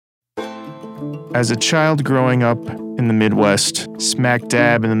As a child growing up in the Midwest, smack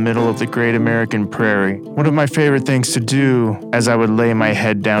dab in the middle of the great American prairie, one of my favorite things to do as I would lay my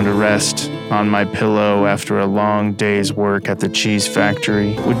head down to rest on my pillow after a long day's work at the cheese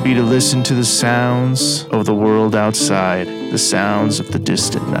factory would be to listen to the sounds of the world outside, the sounds of the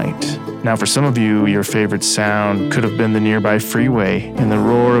distant night. Now, for some of you, your favorite sound could have been the nearby freeway and the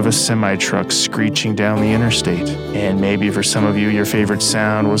roar of a semi-truck screeching down the interstate. And maybe for some of you, your favorite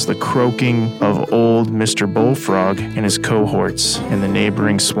sound was the croaking of old Mr. Bullfrog and his cohorts in the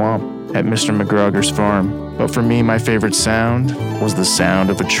neighboring swamp at Mr. McGrogger's farm. But for me, my favorite sound was the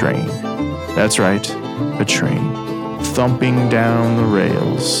sound of a train. That's right, a train. Thumping down the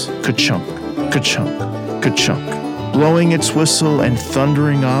rails. Ka-chunk, ka-chunk, ka-chunk. Blowing its whistle and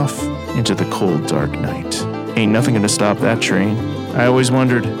thundering off into the cold, dark night. Ain't nothing gonna stop that train. I always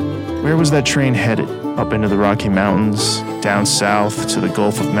wondered, where was that train headed? Up into the Rocky Mountains, down south to the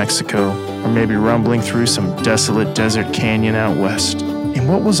Gulf of Mexico, or maybe rumbling through some desolate desert canyon out west. And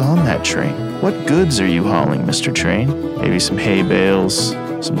what was on that train? What goods are you hauling, Mr. Train? Maybe some hay bales,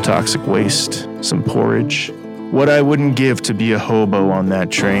 some toxic waste, some porridge. What I wouldn't give to be a hobo on that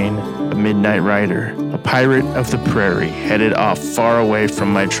train, a midnight rider, a pirate of the prairie, headed off far away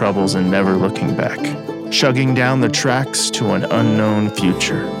from my troubles and never looking back, chugging down the tracks to an unknown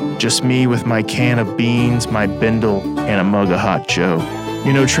future. Just me with my can of beans, my bindle, and a mug of hot Joe.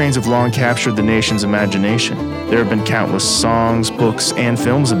 You know, trains have long captured the nation's imagination. There have been countless songs, books, and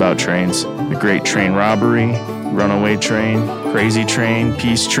films about trains. The Great Train Robbery, Runaway Train, Crazy Train,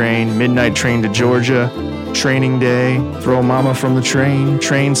 Peace Train, Midnight Train to Georgia, Training Day, Throw Mama from the Train,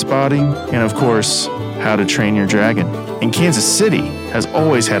 Train Spotting, and of course, How to Train Your Dragon. And Kansas City has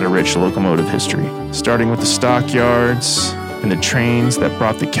always had a rich locomotive history, starting with the stockyards and the trains that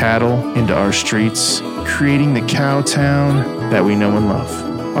brought the cattle into our streets, creating the cow town that we know and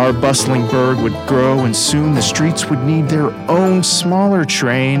love. Our bustling burg would grow, and soon the streets would need their own smaller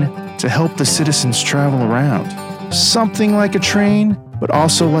train to help the citizens travel around. Something like a train, but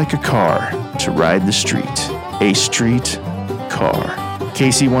also like a car to ride the street. A street car.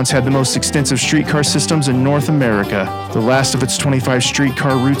 KC once had the most extensive streetcar systems in North America. The last of its 25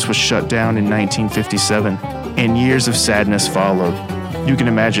 streetcar routes was shut down in 1957, and years of sadness followed. You can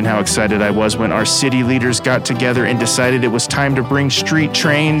imagine how excited I was when our city leaders got together and decided it was time to bring street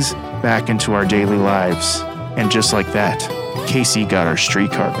trains back into our daily lives. And just like that, KC got our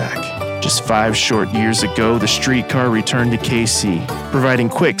streetcar back. Just 5 short years ago, the streetcar returned to KC, providing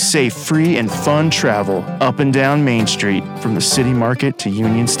quick, safe, free, and fun travel up and down Main Street from the City Market to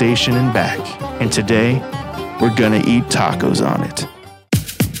Union Station and back. And today, we're gonna eat tacos on it.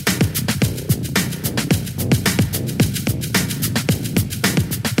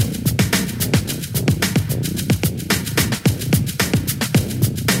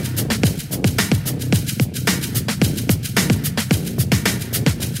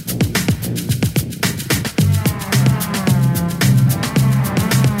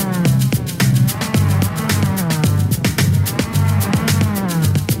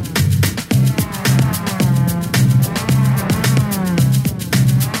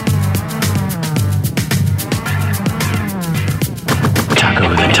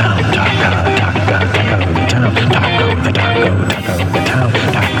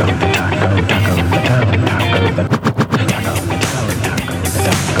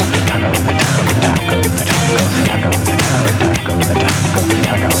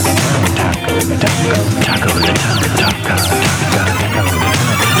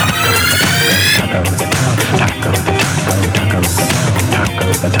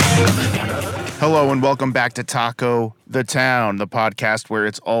 Hello and welcome back to Taco the Town, the podcast where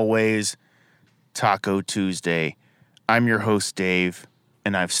it's always Taco Tuesday. I'm your host, Dave,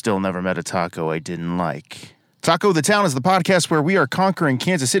 and I've still never met a taco I didn't like. Taco the Town is the podcast where we are conquering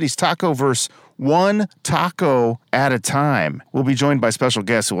Kansas City's taco verse one taco at a time. We'll be joined by special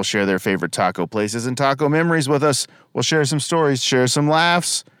guests who will share their favorite taco places and taco memories with us. We'll share some stories, share some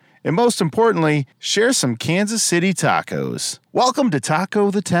laughs, and most importantly, share some Kansas City tacos. Welcome to Taco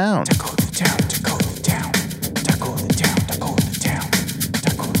the Town. Taco the Town, Taco the Town, Taco the Town, Taco the Town,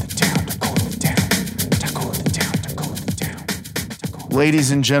 Taco the Town, Taco the Town, Taco the Town, Taco the Town. Ladies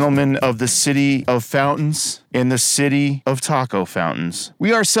and gentlemen of the city of fountains and the city of taco fountains,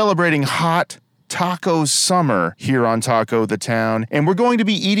 we are celebrating hot Taco Summer here on Taco the Town, and we're going to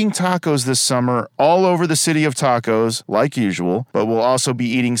be eating tacos this summer all over the city of tacos, like usual, but we'll also be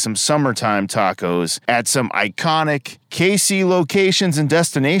eating some summertime tacos at some iconic KC locations and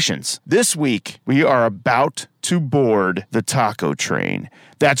destinations. This week, we are about to board the taco train.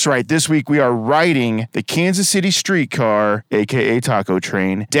 That's right, this week we are riding the Kansas City streetcar, aka Taco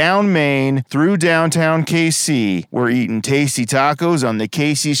Train, down Main through downtown KC. We're eating tasty tacos on the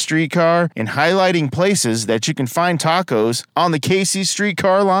KC streetcar and highlighting places that you can find tacos on the KC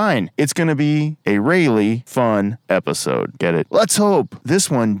streetcar line. It's going to be a really fun episode. Get it? Let's hope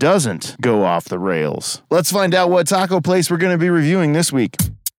this one doesn't go off the rails. Let's find out what taco place we're going to be reviewing this week.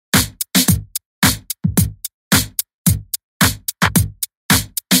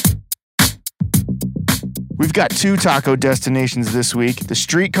 We've got 2 taco destinations this week, the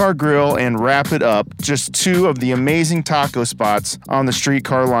Streetcar Grill and Wrap It Up, just 2 of the amazing taco spots on the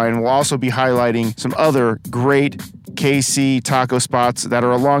streetcar line. We'll also be highlighting some other great KC taco spots that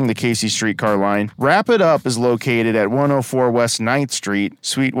are along the KC streetcar line. Wrap It Up is located at 104 West 9th Street,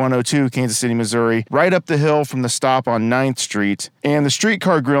 Suite 102, Kansas City, Missouri, right up the hill from the stop on 9th Street. And the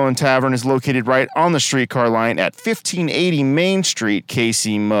Streetcar Grill and Tavern is located right on the streetcar line at 1580 Main Street,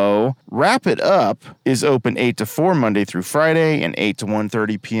 KC Mo. Wrap It Up is open 8 to 4 Monday through Friday and 8 to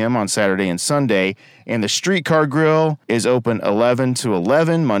 1:30 p.m. on Saturday and Sunday. And the Streetcar Grill is open 11 to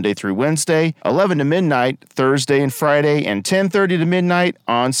 11 Monday through Wednesday, 11 to midnight Thursday and Friday, and 10:30 to midnight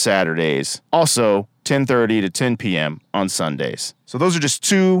on Saturdays. Also, 10:30 to 10 p.m. on Sundays. So those are just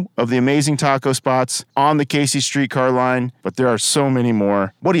 2 of the amazing taco spots on the KC streetcar line, but there are so many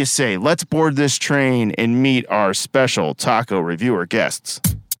more. What do you say? Let's board this train and meet our special taco reviewer guests.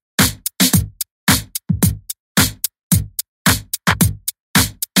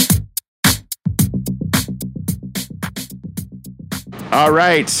 All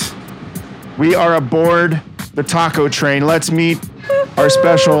right, we are aboard the taco train. Let's meet our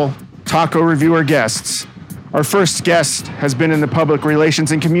special taco reviewer guests. Our first guest has been in the public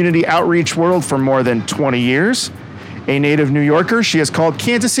relations and community outreach world for more than 20 years. A native New Yorker, she has called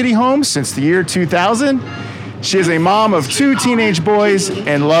Kansas City home since the year 2000. She is a mom of 2 teenage boys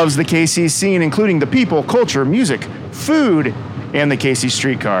and loves the KC scene, including the people, culture, music, food, and the KC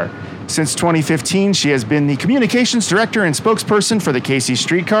streetcar. Since 2015, she has been the communications director and spokesperson for the KC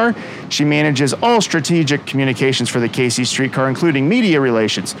streetcar. She manages all strategic communications for the KC streetcar, including media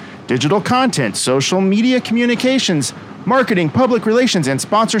relations, digital content, social media communications, marketing, public relations, and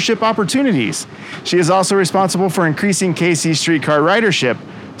sponsorship opportunities. She is also responsible for increasing KC streetcar ridership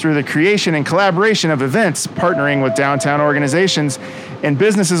through the creation and collaboration of events, partnering with downtown organizations and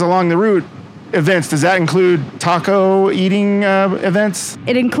businesses along the route. Events, does that include taco eating events?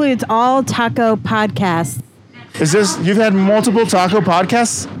 It includes all taco podcasts. You've had multiple taco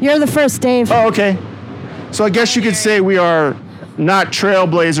podcasts? You're the first, Dave. Oh, okay. So I guess you could say we are not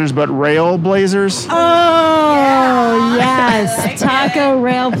trailblazers, but railblazers. Oh, yes. Taco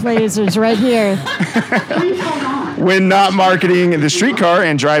railblazers right here. When not marketing the streetcar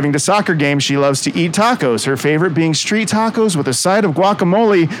and driving to soccer games, she loves to eat tacos, her favorite being street tacos with a side of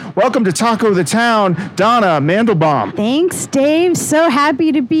guacamole. Welcome to Taco the Town, Donna Mandelbaum. Thanks, Dave. So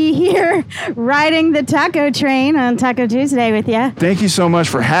happy to be here riding the taco train on Taco Tuesday with you. Thank you so much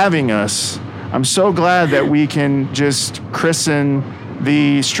for having us. I'm so glad that we can just christen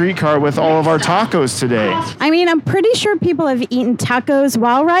the streetcar with all of our tacos today. I mean, I'm pretty sure people have eaten tacos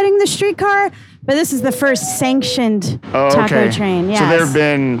while riding the streetcar, but this is the first sanctioned taco train. Yes. So there have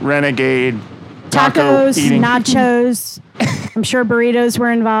been renegade taco tacos, eating. Nachos. I'm sure burritos were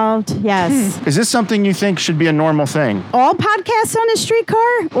involved. Yes. Is this something you think should be a normal thing? All podcasts on a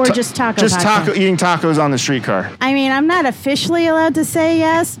streetcar or just taco Just podcasts? eating tacos on the streetcar. I mean, I'm not officially allowed to say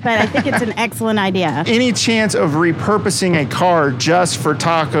yes, but I think it's an excellent idea. Any chance of repurposing a car just for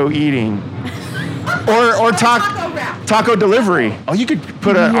taco eating? or taco delivery? Oh, you could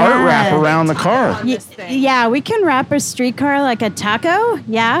put an art wrap around the car. Yeah, we can wrap a streetcar like a taco.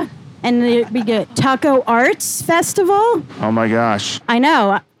 Yeah. And we get Taco Arts Festival. Oh my gosh. I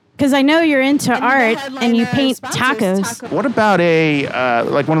know, because I know you're into art and you paint tacos. What about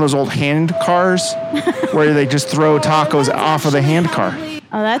like one of those old hand cars where they just throw tacos off of the hand car?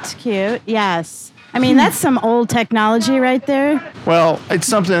 Oh, that's cute. Yes. I mean, that's some old technology right there. Well, it's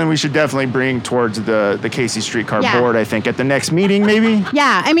something that we should definitely bring towards the KC Streetcar board, I think, at the next meeting, maybe?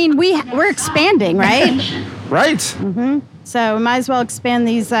 Yeah, I mean, we're expanding, right? Right. Mm-hmm. So we might as well expand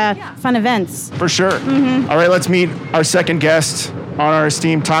these fun events. For sure. Mm-hmm. All right, let's meet our second guest on our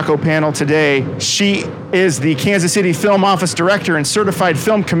esteemed taco panel today. She is the Kansas City Film Office Director and Certified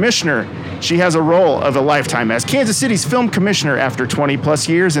Film Commissioner. She has a role of a lifetime as Kansas City's Film Commissioner after 20 plus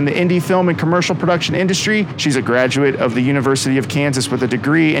years in the indie film and commercial production industry. She's a graduate of the University of Kansas with a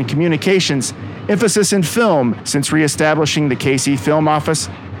degree in communications, emphasis in film. Since reestablishing the KC Film Office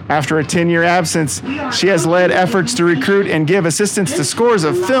After a 10-year absence, she has led efforts to recruit and give assistance to scores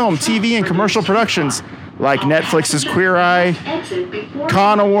of film, TV, and commercial productions like Netflix's Queer Eye,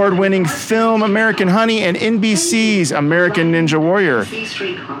 Cannes Award-winning film American Honey, and NBC's American Ninja Warrior.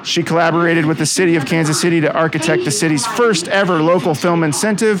 She collaborated with the city of Kansas City to architect the city's first ever local film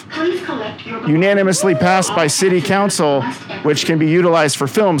incentive, unanimously passed by City Council, which can be utilized for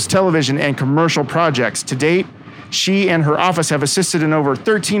films, television, and commercial projects. To date, she and her office have assisted in over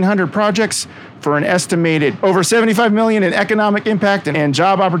 1,300 projects for an estimated over $75 million in economic impact and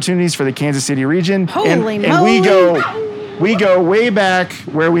job opportunities for the Kansas City region. Holy moly. And we go way back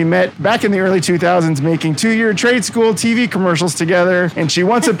where we met back in the early 2000s making 2-year trade school TV commercials together. And she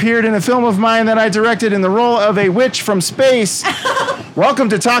once appeared in a film of mine that I directed in the role of a witch from space. Welcome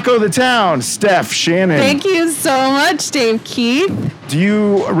to Taco the Town, Steph Shannon. Thank you so much, Dave Keith. Do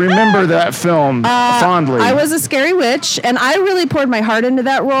you remember that film fondly? I was a scary witch, and I really poured my heart into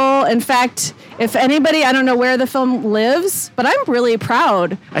that role. In fact, if anybody, I don't know where the film lives, but I'm really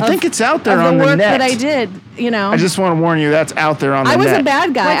proud. I think it's out there on the the work net. that I did. I just want to warn you, that's out there on the net. I was a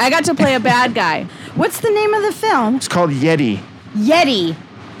bad guy. I got to play a bad guy. What's the name of the film? It's called Yeti. Yeti.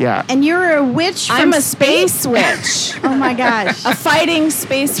 Yeah. And you're a witch from I'm a space witch. Oh my gosh. A fighting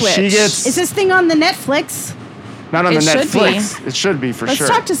space witch. Is this thing on the Netflix? Not on the Netflix. Should be. It should be for Let's sure.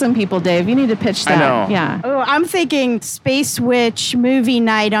 talk to some people, Dave. You need to pitch that. I know. Yeah. Oh, I'm thinking Space Witch movie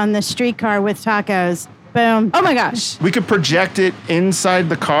night on the streetcar with tacos. Boom. Oh my gosh. We could project it inside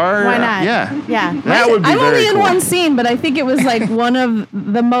the car. Why not? Yeah. Yeah. That would be I'm very only in cool. one scene, but I think it was like one of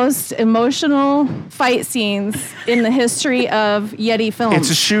the most emotional fight scenes in the history of Yeti films. It's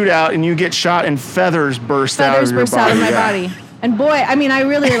a shootout, and you get shot, and feathers burst out of your burst body. out of my Yeah. body. And boy, I mean, I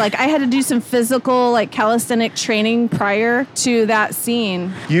really I had to do some physical, calisthenic training prior to that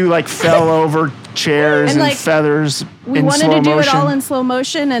scene. You fell over chairs and feathers We in wanted slow to do motion. it all in slow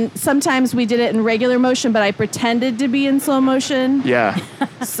motion, and sometimes we did it in regular motion, but I pretended to be in slow motion. Yeah.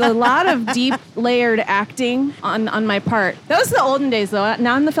 So a lot of deep layered acting on my part. That was the olden days, though.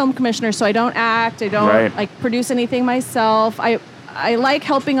 Now I'm the film commissioner, so I don't act. I don't produce anything myself. I like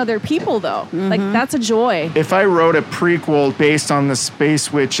helping other people, though. Mm-hmm. That's a joy. If I wrote a prequel based on the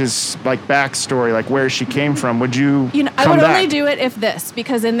Space Witch's backstory, where she came from, would you? I would only do it if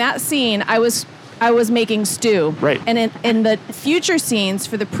because in that scene I was making stew. Right. And in the future scenes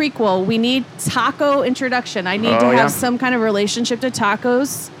for the prequel, we need taco introduction. I need to have some kind of relationship to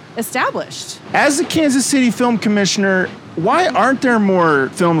tacos established. As the Kansas City Film Commissioner, why aren't there more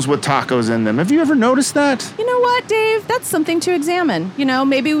films with tacos in them? Have you ever noticed that? You know what, Dave? That's something to examine.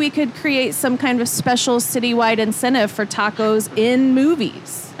 Maybe we could create some kind of special citywide incentive for tacos in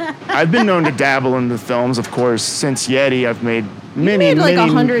movies. I've been known to dabble in the films, of course. Since Yeti, I've made many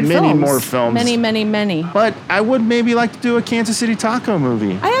 100 many more films. Many. But I would maybe like to do a Kansas City taco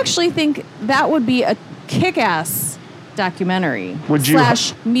movie. I actually think that would be a kick-ass documentary. Would you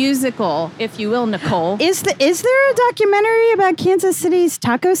 / musical, if you will, Nicole. Is there a documentary about Kansas City's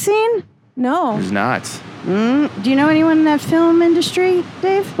taco scene? No. There's not. Do you know anyone in that film industry,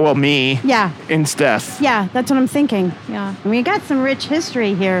 Dave? Well, me. Yeah. And Steph. Yeah, that's what I'm thinking. Yeah. We got some rich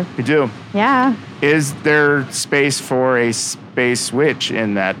history here. We do. Yeah. Is there space for a space witch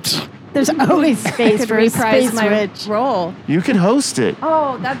in that? There's always space for a reprise space my witch. role. You could host it.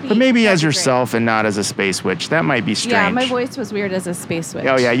 Oh, that'd be. But maybe that'd as be yourself and not as a space witch. That might be strange. Yeah, my voice was weird as a space witch.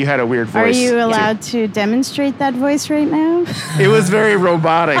 Oh, yeah, you had a weird Are voice. you allowed to demonstrate that voice right now? It was very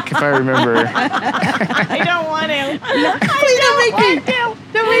robotic, if I remember. I don't want to. Please don't make me.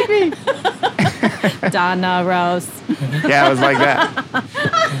 Don't make me. Donna Rose. Yeah, it was like that.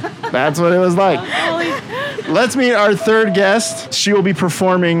 That's what it was like. Let's meet our third guest. She will be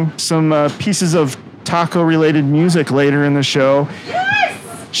performing some pieces of taco-related music later in the show. Yes!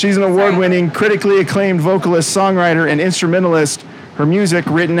 She's an award-winning, critically acclaimed vocalist, songwriter, and instrumentalist. Her music,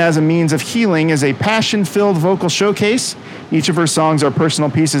 written as a means of healing, is a passion-filled vocal showcase. Each of her songs are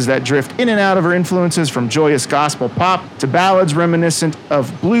personal pieces that drift in and out of her influences, from joyous gospel pop to ballads reminiscent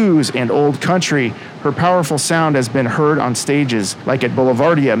of blues and old country. Her powerful sound has been heard on stages like at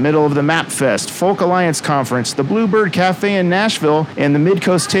Boulevardia, Middle of the Map Fest, Folk Alliance Conference, the Bluebird Cafe in Nashville, and the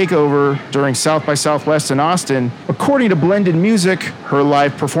Midcoast Takeover during South by Southwest in Austin. According to Blended Music, her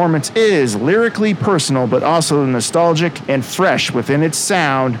live performance is lyrically personal but also nostalgic and fresh within its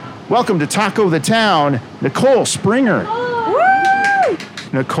sound. Welcome to Taco the Town, Nicole Springer.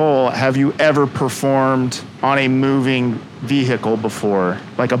 Nicole, have you ever performed on a moving vehicle before?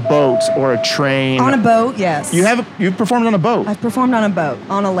 Like a boat or a train? On a boat, yes. You've performed on a boat? I've performed on a boat,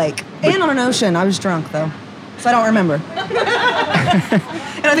 on a lake, and on an ocean. I was drunk, though, so I don't remember.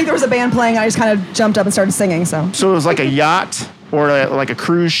 And I think there was a band playing. I just kind of jumped up and started singing, so. So it was like a yacht? Or like a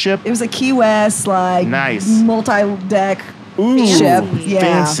cruise ship? It was a Key West, like, nice. multi-deck Ooh, ship. Yeah.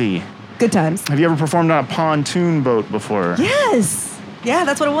 Fancy. Good times. Have you ever performed on a pontoon boat before? Yes. Yeah,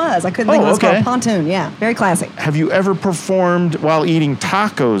 that's what it was. I couldn't think of it was called pontoon. Yeah, very classic. Have you ever performed while eating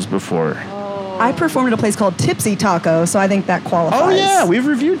tacos before? I performed at a place called Tipsy Taco, so I think that qualifies. Oh, yeah. We've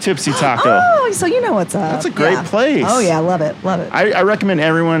reviewed Tipsy Taco. Oh, so you know what's up. That's a great place. Oh, yeah. Love it. Love it. I recommend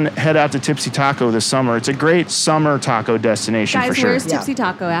everyone head out to Tipsy Taco this summer. It's a great summer taco destination for sure. Guys, where's Tipsy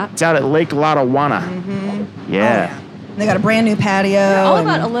Taco at? It's out at Lake Lotawana. Mm-hmm. Yeah. They got a brand new patio. They're all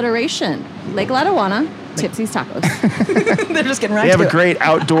about alliteration. Lake Lotawana, Tipsy's Tacos. They're just getting right They have to a it. great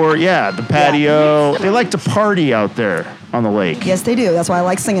outdoor, the patio. They like to party out there on the lake. Yes, they do. That's why I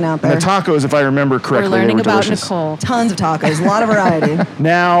like singing out there. And the tacos, if I remember correctly, We're learning they were about delicious. Nicole. Tons of tacos. A lot of variety.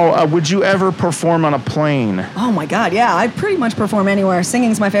 Now, would you ever perform on a plane? Oh, my God. Yeah, I pretty much perform anywhere.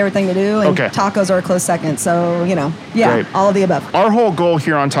 Singing's my favorite thing to do, and Okay. tacos are a close second. So, Great. all of the above. Our whole goal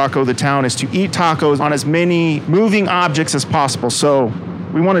here on Taco the Town is to eat tacos on as many moving objects as possible. So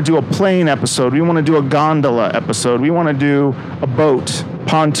we want to do a plane episode. We want to do a gondola episode. We want to do a boat,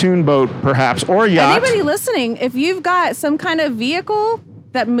 pontoon boat perhaps, or a yacht. Anybody listening, if you've got some kind of vehicle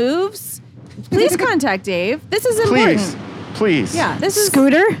that moves, please contact Dave. This is important. Please. Yeah, this is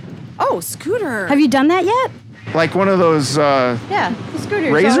Scooter? scooter. Have you done that yet? Like one of those Yeah, the scooters.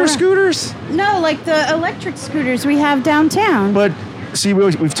 all razor around. scooters? No, like the electric scooters we have downtown. But see,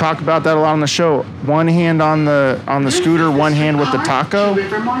 we've talked about that a lot on the show. One hand on the scooter, one hand with the taco.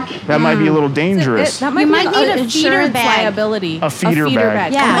 That might be a little dangerous. That might You be might need an a feeder insurance bag. liability. A feeder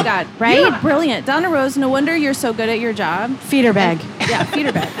bag. Yeah, Oh my God. right? You're brilliant. Donna Rose, no wonder you're so good at your job. Feeder bag. Yeah,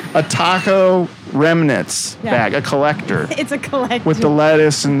 feeder bag. A taco remnants bag, a collector It's a collector. with the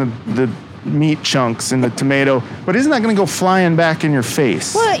lettuce and the meat chunks and the tomato. But isn't that going to go flying back in your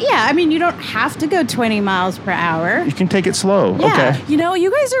face? Well, yeah, I mean, you don't have to go 20 miles per hour. You can take it slow. Yeah. Okay. You know, you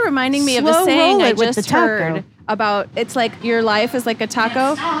guys are reminding me of a Slow saying roll I it with just the taco. heard about. It's like your life is like a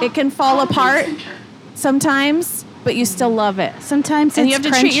taco. It can fall apart sometimes, but you still love it. Sometimes And it's you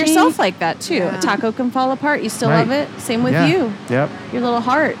have to treat crunchy. yourself like that too. A taco can fall apart. You still Right. love it. Same with Yeah. you. Yep. Your little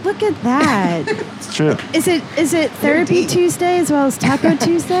heart. Look at that. It's true. Is it Therapy deep. Tuesday as well as Taco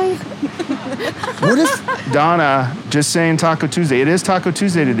Tuesday? What if Donna, just saying Taco Tuesday, it is Taco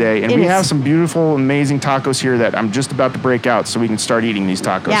Tuesday today, and It we is. have some beautiful, amazing tacos here that I'm just about to break out so we can start eating these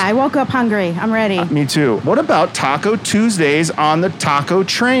tacos. Yeah, I woke up hungry. I'm ready. Me too. What about Taco Tuesdays on the taco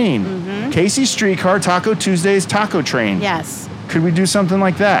train? Casey Streetcar, Taco Tuesdays, taco train. Yes. Could we do something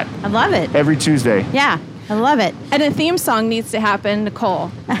like that I love it. every Tuesday? Yeah, I love it. And a theme song needs to happen, Nicole.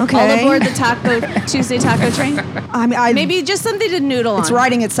 Okay. All aboard the Taco Tuesday taco train. I mean, Maybe just something to noodle on. it's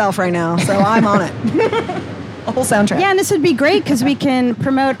writing itself right now, so I'm on it. A whole soundtrack. Yeah, and this would be great because we can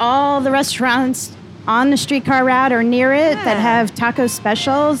promote all the restaurants on the streetcar route or near it that have taco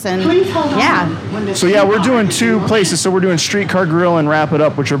specials. And yeah, So yeah, we're doing two places. So we're doing Streetcar Grill and Wrap It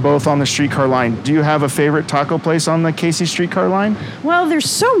Up, which are both on the streetcar line. Do you have a favorite taco place on the Casey streetcar line? well, there's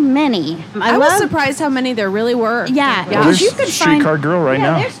so many. I was surprised how many there really were. Yeah, Well, because there's you could find Streetcar Grill right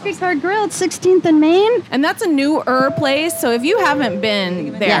now. there's Streetcar Grill at 16th and Main, And that's a newer place, so if you haven't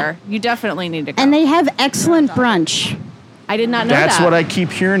been there, you definitely need to go. and they have excellent brunch. I did not know That's that. what I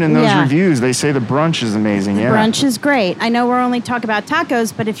keep hearing in those Yeah. reviews. They say the brunch is amazing. Yeah. Brunch is great. I know we're only talking about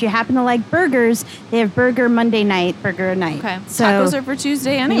tacos, but if you happen to like burgers, they have burger Monday night, burger at night. Okay. So, Tacos are for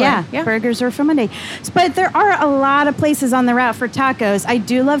Tuesday anyway. Yeah, burgers are for Monday. But there are a lot of places on the route for tacos. I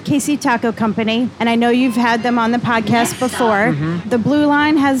do love KC Taco Company, and I know you've had them on the podcast before. Mm-hmm. The Blue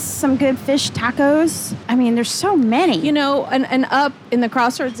Line has some good fish tacos. I mean, there's so many. You know, and up in the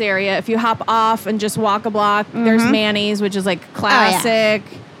Crossroads area, if you hop off and just walk a block, there's Manny's, which is like classic.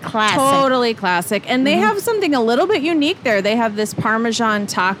 Classic. Totally classic. And they have something a little bit unique there. They have this Parmesan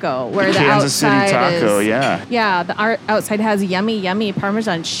taco where the Kansas City outside taco, is, yeah. Yeah, the outside has yummy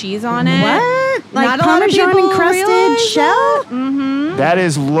Parmesan cheese on it. What? Like Not a lot of Parmesan people encrusted realize shell? That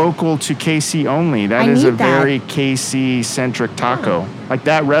is local to KC only. That I is a need that. very KC-centric taco. Like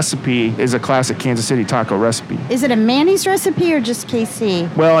that recipe is a classic Kansas City taco recipe. Is it a Manny's recipe or just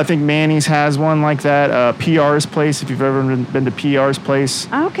KC? Well, I think Manny's has one like that. PR's place, if you've ever been to PR's place.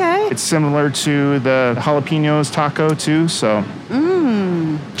 Okay. It's similar to the jalapenos taco too. So,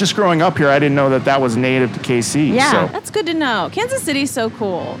 just growing up here, I didn't know that was native to KC. Yeah. So. That's good to know. Kansas City's so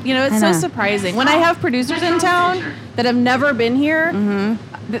cool. You know, it's I so know. surprising. When I have producers in town that have never been here,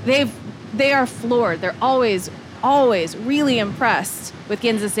 they are floored. They're always really impressed with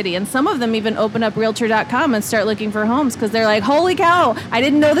Kansas City. And some of them even open up realtor.com and start looking for homes because they're like, holy cow, I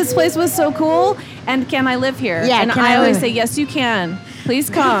didn't know this place was so cool. And can I live here? Yeah, and can I I always live? say, yes, you can. Please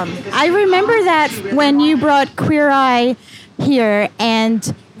come. I remember that when you brought Queer Eye here, and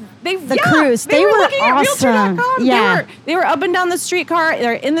the cruise. They were looking awesome. at Realtor.com. Yeah. They were up and down the streetcar.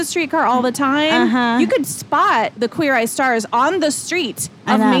 They're in the streetcar all the time. Uh-huh. You could spot the Queer Eye Stars on the street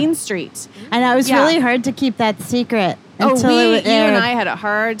I of know. Main Street. And it was Yeah. really hard to keep that secret Oh, until you it and I aired. had a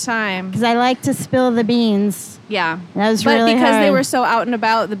hard time. Because I like to spill the beans. Yeah. That was but really because they hard. were so out and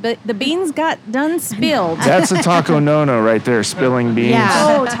about, the beans got done spilled. That's a taco no-no right there, spilling beans.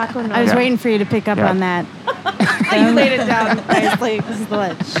 Yeah. Oh, taco no. I was Yeah. waiting for you to pick up Yeah. on that. You laid it down nicely. This is the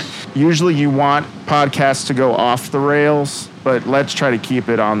lunch. Usually you want podcasts to go off the rails, but let's try to keep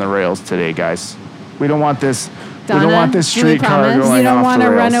it on the rails today, guys. We don't want this. we Donna, don't want this do we streetcar promise? going You don't off want the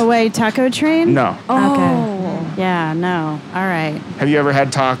a rails. runaway taco train? No. Oh. Okay. Yeah, no. All right. Have you ever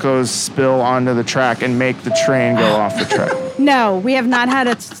had tacos spill onto the track and make the train go off the track? No, we have not had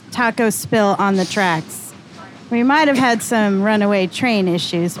a taco spill on the tracks. We might have had some runaway train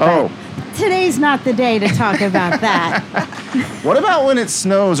issues, but Oh. today's not the day to talk about that. What about when it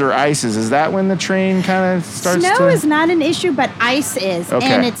snows or ices? Is that when the train kind of starts Snow to... is not an issue, but ice is. Okay.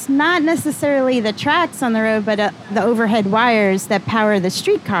 And it's not necessarily the tracks on the road, but the overhead wires that power the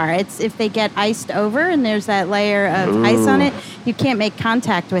streetcar. It's if they get iced over and there's that layer of ice on Ooh. it, you can't make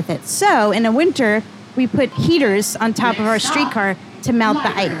contact with it. So in the winter, we put heaters on top of our streetcar to melt the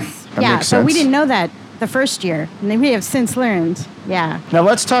ice. That yeah, makes so we sense. didn't know that the first year. And then we have since learned. Yeah. Now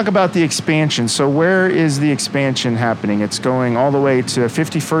let's talk about the expansion. So where is the expansion happening? It's going all the way to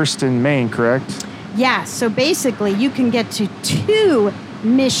 51st in Maine, correct? Yeah, so basically you can get to 2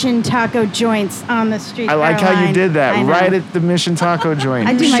 Mission taco joints on the streetcar I like how you line. did that I know. right at the Mission Taco joint.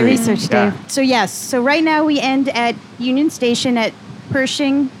 I do my Street. research, Yeah. Dave. So yes, so right now we end at Union Station at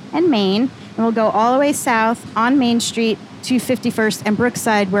Pershing and Maine, and we'll go all the way south on Main Street to 51st and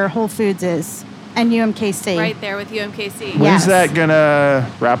Brookside, where Whole Foods is, and UMKC. Right there with UMKC. Yeah. When's Yes. that gonna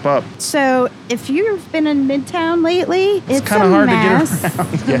wrap up? So if you've been in Midtown lately, it's kind a of hard mess. to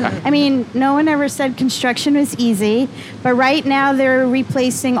get around. Yeah. I mean, no one ever said construction was easy, but right now they're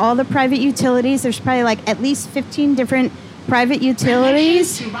replacing all the private utilities. There's probably like at least 15 different private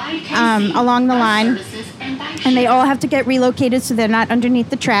utilities along the line, and they all have to get relocated so they're not underneath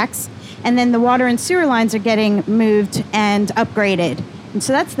the tracks. And then the water and sewer lines are getting moved and upgraded. And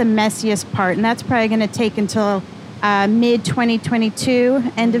so that's the messiest part, and that's probably going to take until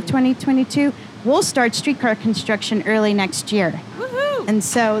mid-2022, end of 2022. We'll start streetcar construction early next year. Woohoo! And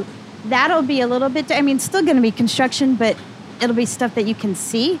so that'll be a little bit, I mean, it's still going to be construction, but it'll be stuff that you can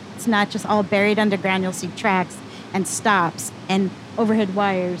see. It's not just all buried underground. You'll see tracks and stops and overhead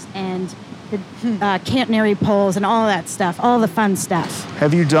wires and the catenary poles and all that stuff, all the fun stuff.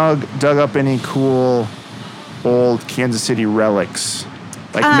 Have you dug up any cool old Kansas City relics?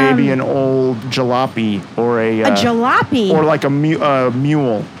 Like maybe an old jalopy or a jalopy? or like a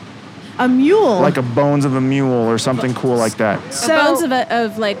mule, A mule? like a bones of a mule or something cool like that. So- The bones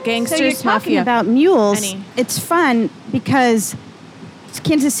of like gangsters, So you're talking mafia. about mules. Penny. It's fun because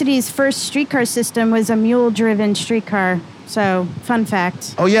Kansas City's first streetcar system was a mule-driven streetcar. So, fun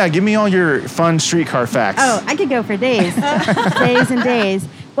fact. Oh yeah, give me all your fun streetcar facts. Oh, I could go for days, days and days.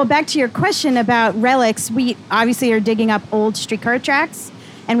 Well, back to your question about relics. We obviously are digging up old streetcar tracks,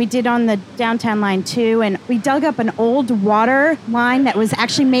 and we did on the downtown line too. And we dug up an old water line that was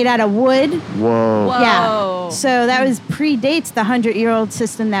actually made out of wood. Whoa. Whoa. Yeah. So that was predates the 100-year-old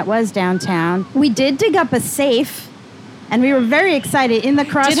system that was downtown. We did dig up a safe, and we were very excited in the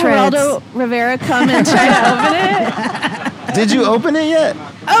crossroads. Did Geraldo Rivera come and try to open it? Did you open it yet?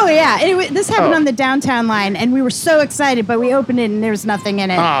 Oh yeah, this happened Oh. on the downtown line, and we were so excited, but we opened it and there was nothing in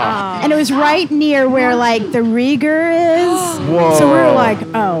it. Oh. And it was right near where like the Rieger is. Whoa. So we were like,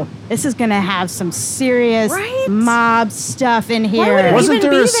 oh, this is gonna have some serious Right? mob stuff in would here. it Wasn't even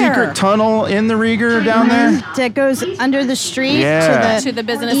there a be secret there? tunnel in the Rieger down there? That goes under the street Yeah. to To the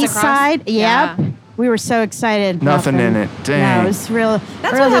business east across? side. Yep. Yeah. We were so excited. Nothing in it. Dang. No, it was real.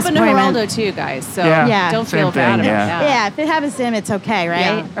 That's real what happened to disappointment. Geraldo too, guys. So Yeah. Yeah. don't Same feel bad thing, about yeah. that. Yeah, if it happens to him, it's okay, right?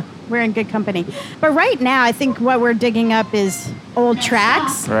 Yeah. We're in good company. But right now, I think what we're digging up is old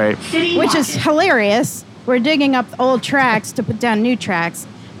tracks, Right. which is hilarious. We're digging up old tracks to put down new tracks.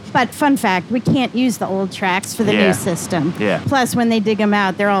 But fun fact, we can't use the old tracks for the Yeah. new system. Yeah. Plus, when they dig them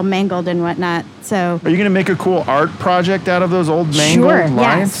out, they're all mangled and whatnot. So Are you gonna make a cool art project out of those old mangled sure, lines?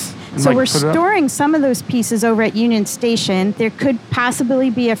 yes. And, So like, we're put it up? storing some of those pieces over at Union Station. There could possibly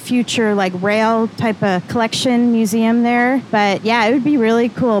be a future like rail type of collection museum there. But yeah, it would be really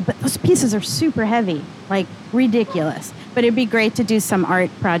cool. But those pieces are super heavy, like ridiculous. But it'd be great to do some art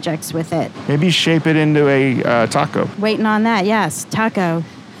projects with it. Maybe shape it into a taco. Waiting on that, yes, taco.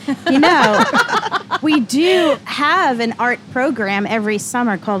 You know, we do have an art program every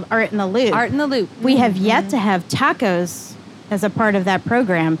summer called Art in the Loop. Art in the Loop. We have yet to have tacos as a part of that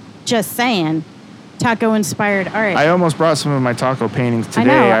program. Just saying. Taco-inspired art. I almost brought some of my taco paintings today.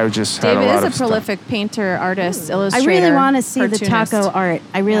 know. I just had David a lot is a of stuff. prolific painter, artist, I illustrator. really want to see the cartoonist. taco art.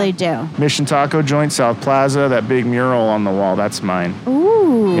 I really do. Mission Taco Joint, South Plaza, that big mural on the wall, that's mine.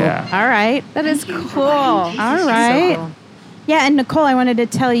 Ooh. Yeah. All right. That is cool. All right. cool. Yeah, and Nicole, I wanted to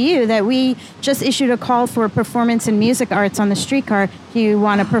tell you that we just issued a call for performance and music arts on the streetcar. Do you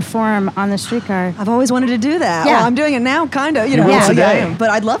want to perform on the streetcar? I've always wanted to do that. Yeah. Well, I'm doing it now, kind of. You know, will yeah, today.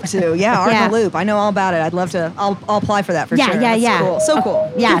 but I'd love to. Yeah, Art Yeah. in the Loop. I know all about it. I'd love to. I'll apply for that for Yeah, sure. yeah, That's yeah. Cool. So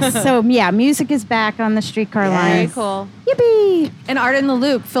cool. Yes. So, yeah, music is back on the streetcar Yeah. Very line. cool. Yippee! And Art in the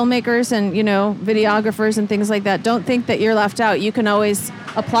Loop, filmmakers and, videographers and things like that, don't think that you're left out. You can always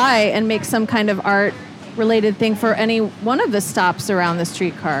apply and make some kind of art related thing for any one of the stops around the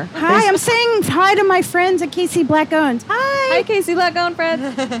streetcar. Hi, I'm saying hi to my friends at Casey Black Owens. Hi. Hi, Casey Black-owned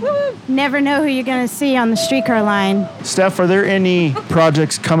friends. Never know who you're going to see on the streetcar line. Steph, are there any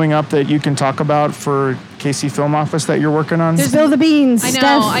projects coming up that you can talk about for KC Film Office that you're working on? Spill the beans, I know.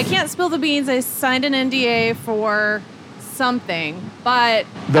 Steph. I can't spill the beans. I signed an NDA for something, but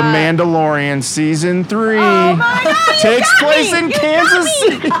The Mandalorian Season 3 Oh my God, you takes got place me! in You Kansas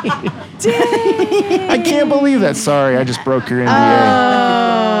City. I can't believe that. Sorry, I just broke your NDA.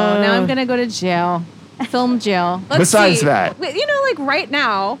 Oh, now I'm gonna go to jail. Film jail. Let's Besides see. that. Like right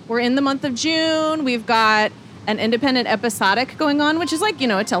now, we're in the month of June. We've got an independent episodic going on, which is like,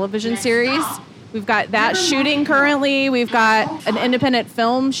 a television series. We've got that shooting currently. We've got an independent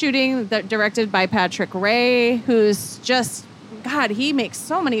film shooting that directed by Patrick Ray, who's just, God, he makes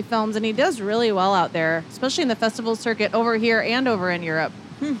so many films and he does really well out there, especially in the festival circuit over here and over in Europe.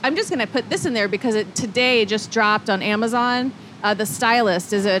 I'm just going to put this in there because it today just dropped on Amazon. The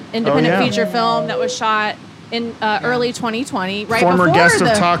Stylist is an independent yeah. feature film that was shot in early 2020, right Former before guest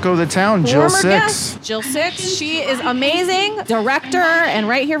the of Taco the Town, Jill former Six. guest, Jill Six. She is amazing, director, and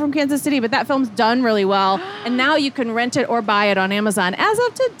right here from Kansas City. But that film's done really well, and now you can rent it or buy it on Amazon as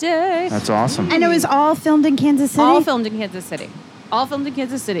of today. That's awesome. And it was all filmed in Kansas City? All filmed in Kansas City. All filmed in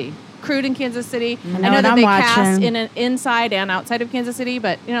Kansas City. Crewed in Kansas City. I know know what that I'm they watching. cast inside and outside of Kansas City,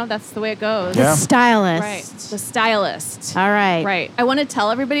 but that's the way it goes. Yeah. Stylist. Right. The Stylist. All right. Right. I want to tell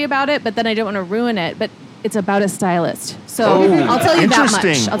everybody about it, but then I don't want to ruin it. But it's about a stylist. So Oh, I'll tell you that much.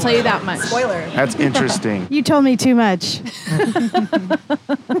 interesting. I'll tell you that much. Spoiler. That's interesting. You told me too much.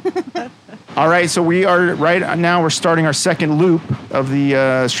 All right, so we are right now. We're starting our second loop of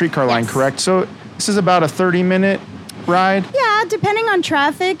the streetcar line, Yes. correct? So this is about a 30-minute ride. Yeah, depending on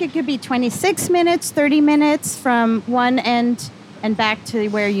traffic, it could be 26 minutes, 30 minutes from one end and back to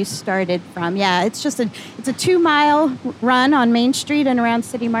where you started from. Yeah, it's a 2-mile run on Main Street and around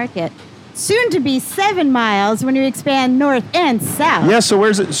City Market. Soon to be 7 miles when we expand north and south. Yeah. So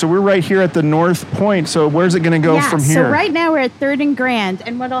where's it? So we're right here at the North Point. So where's it going to go Yeah, from so here? right now we're at 3rd and Grand,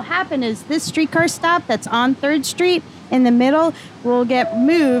 and what'll happen is this streetcar stop that's on 3rd Street in the middle will get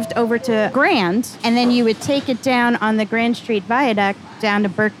moved over to Grand, and then you would take it down on the Grand Street Viaduct down to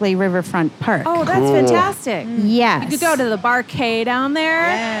Berkeley Riverfront Park. Oh, that's Cool. fantastic. Yes. You could go to the barcade down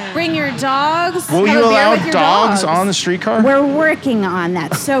there, bring your dogs. Will have you a beer allow with your dogs on the streetcar? We're working on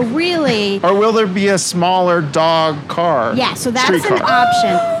that. So really, Or will there be a smaller dog car? yeah, so that's streetcar? an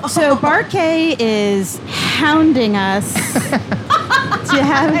option. So Barquet is hounding us to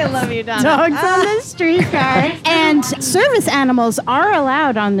have I love you, Donna. dogs on the streetcar. And service animals are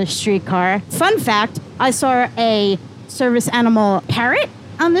allowed on the streetcar. Fun fact, I saw a service animal parrot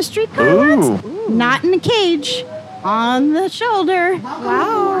on the streetcar Ooh. once. Not in a cage, on the shoulder.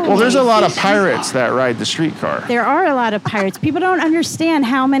 Wow. Well, there's a lot of pirates that ride the streetcar. There are a lot of pirates. People don't understand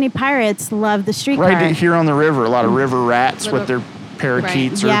how many pirates love the streetcar. Right here on the river, a lot of river rats with their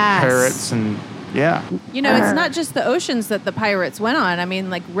parakeets or Yes. parrots, and yeah. It's not just the oceans that the pirates went on. I mean,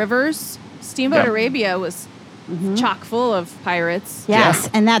 like rivers. Steamboat Yeah. Arabia was chock full of pirates. Yes, Yeah.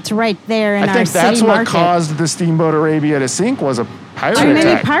 and that's right there in I our think that's city what market. caused the Steamboat Arabia to sink was a pirate Too many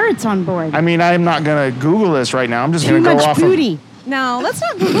attack. pirates on board. I mean, I'm not gonna Google this right now. I'm just Too gonna go much off booty. No, let's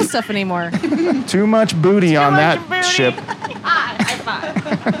not Google stuff anymore. of too much booty on much that booty. ship.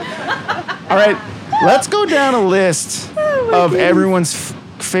 All right, let's go down a list of everyone's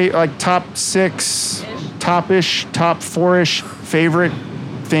top 6, top 4-ish favorite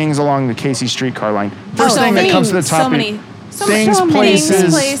things along the Casey streetcar line. First Oh, thing that comes to the things. top So many. things, so many.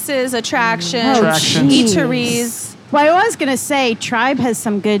 places. Places, attractions, Attractions. geez. eateries. Well, I was going to say Tribe has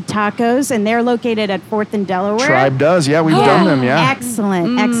some good tacos, and they're located at 4th and Delaware. Tribe does, yeah, we've done them, yeah.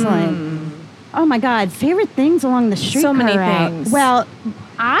 Excellent, excellent. Oh my God, favorite things along the streetcar So many route. things. Well,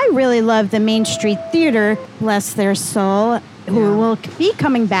 I really love the Main Street Theater, bless their soul, who will be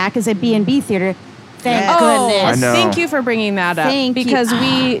coming back as a B&B theater. Thank Oh, goodness. I know. thank you for bringing that up. Thank you. because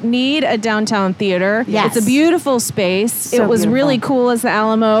we need a downtown theater. Yes. It's a beautiful space. So it was beautiful. really cool as the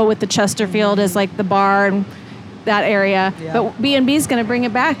Alamo with the Chesterfield as like the bar and that area. Yeah. But B&B is going to bring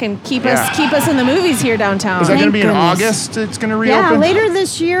it back and keep Yeah. us in the movies here downtown. Is that going to be in goodness. August? It's going to reopen? Yeah, later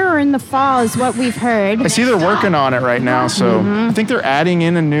this year or in the fall is what we've heard. I see they're working on it right now, so I think they're adding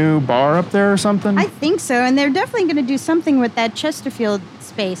in a new bar up there or something. I think so, and they're definitely going to do something with that Chesterfield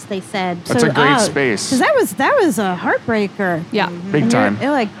space. They said That's a great space. because that was a heartbreaker. Yeah. Big And time. You're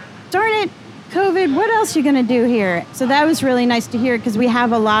like, darn it, COVID. What else you going to do here? So that was really nice to hear because we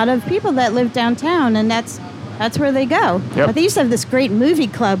have a lot of people that live downtown, and that's where they go. Yep. But they used to have this great movie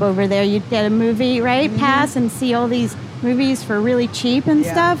club over there. You'd get a movie, right? Pass and see all these movies for really cheap and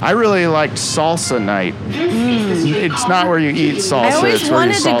Yeah. stuff. I really liked salsa night. It's not where you eat salsa. I always it's where you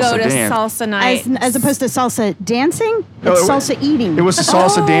wanted to go salsa to dance. salsa night. As opposed to salsa dancing, No, it's it- salsa eating. It was a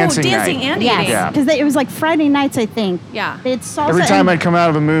salsa dancing dancing night. and Yes, eating. Yeah. because it was like Friday nights, I think. Yeah. They had salsa. Every time and- I'd come out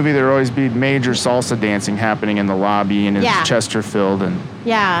of a movie, there would always be major salsa dancing happening in the lobby and in Yeah. Chesterfield and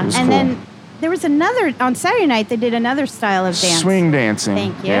yeah, it was and cool. then there was another on Saturday night. They did another style of dance. swing dancing.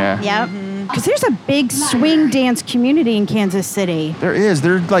 Thank you. Yeah. Yep. Because there's a big swing dance community in Kansas City. There is.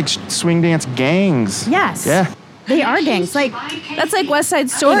 They're like swing dance gangs. Yes. Yeah. They are gangs. Like, That's like West Side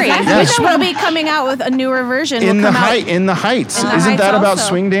Story, Exactly. which will be coming out with a newer version. In will the come out- height, in the Heights. In the Isn't Heights that about also.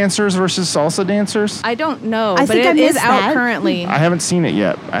 swing dancers versus salsa dancers? I don't know, I but think I it is missed out that. currently. I haven't seen it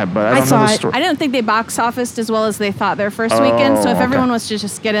yet, but I don't saw know the it. story. I didn't think they box officed as well as they thought their first Oh, weekend. So if okay. everyone was to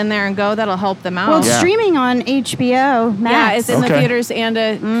just get in there and go, that'll help them out. well, it's Yeah. streaming on HBO Max. yeah, it's in the Okay. theaters and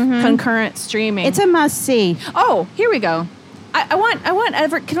a concurrent streaming. It's a must see. Oh, here we go. I want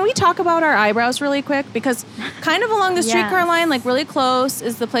Everett. Can we talk about our eyebrows really quick? Because kind of along the streetcar Yes. line, like really close,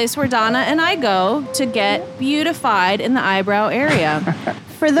 is the place where Donna and I go to get beautified in the eyebrow area.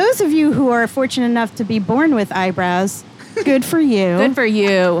 For those of you who are fortunate enough to be born with eyebrows, good for you. Good for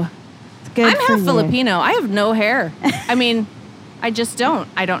you. Good I'm for half you. Filipino. I have no hair. I mean, I just don't.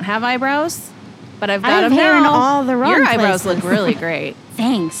 I don't have eyebrows, but I've got I have them hair in now. all the wrong Your eyebrows places. look really great.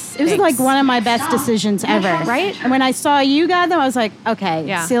 Thanks. It was Thanks. like one of my best decisions ever. Right? And when I saw you got them, I was like, okay,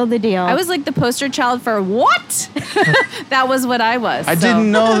 Yeah. seal the deal. I was like the poster child for what? That was what I was. I so.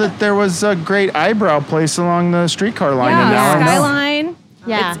 didn't know that there was a great eyebrow place along the streetcar line, and now Yeah, I know. Skyline.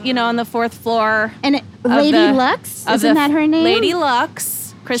 Yeah. It's, on the 4th floor. and it, of Lady the- Lux, of isn't the that her name? Lady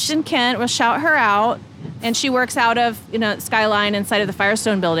Lux. Kristen Kent. We'll shout her out. And she works out of, Skyline inside of the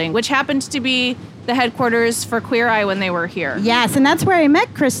Firestone building, which happened to be the headquarters for Queer Eye when they were here. Yes, and that's where I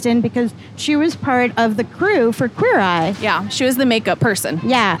met Kristen because she was part of the crew for Queer Eye. Yeah, she was the makeup person.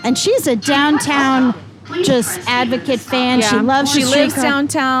 Yeah, and she's a downtown just advocate fan. She loves She the lives streetcar.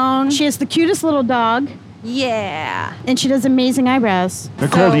 downtown. She has the cutest little dog, Yeah. and she does amazing eyebrows.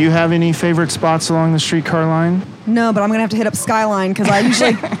 Nicole, So- do you have any favorite spots along the streetcar line? No, but I'm gonna have to hit up Skyline because I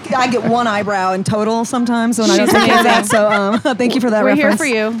usually I get one eyebrow in total sometimes when I She's don't get that. amazing. So thank you for that We're here reference. for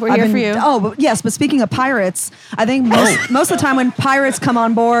you. We're I've here been- for you. Oh, but yes, but speaking of pirates, I think most of the time when pirates come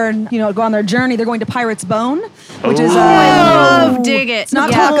on board, go on their journey, they're going to Pirate's Bone, which is love, dig it. It's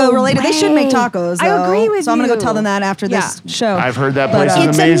not Yeah. taco related. They should make way. tacos. I though. agree with So I'm gonna go you. tell them that after this show. I've heard that But, place uh, is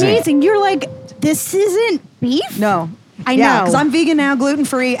It's amazing. amazing. You're like, this isn't beef? No. I Yeah, know. because I'm vegan now,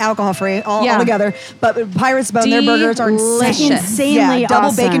 gluten-free, alcohol-free, all Yeah. together. But Pirate's Bone, their burgers are Delicious. insane. Insanely Yeah, double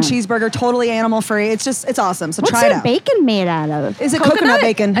awesome. bacon cheeseburger, totally animal-free. It's awesome. So What's try it their out. bacon made out of? Is it Coconut? coconut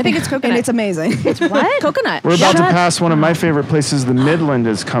bacon? I think it's coconut. And it's amazing. What? Coconut. We're about to Shut up. pass one of my favorite places. The Midland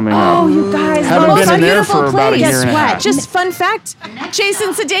is coming Oh, up. you guys, Haven't the been most in there beautiful for about a place. year and a Guess half. what? Just fun fact,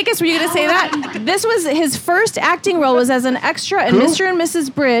 Jason Sudeikis, were you going to say that? This was his first acting role was as an extra in Who? Mr. and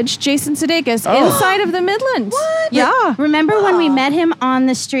Mrs. Bridge, Jason Sudeikis, Oh. inside of the Midland. What? Yeah. Remember when we met him on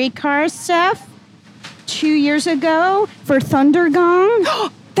the streetcar stuff 2 years ago for Thunder Gong?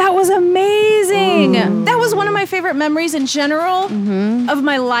 That was amazing. That was one of my favorite memories in general of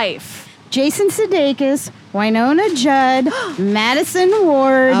my life. Jason Sudeikis, Winona Judd, Madison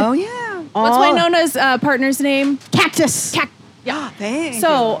Ward, Oh yeah. What's all- Winona's partner's name? Cactus. Yeah. Thank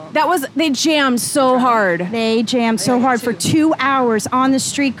So they jammed so hard. They jammed so hard for 2 hours on the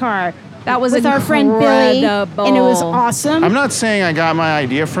streetcar. That was with our friend Billy, incredible. and it was awesome. I'm not saying I got my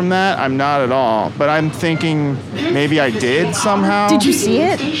idea from that. I'm not at all. But I'm thinking maybe I did somehow. Did you see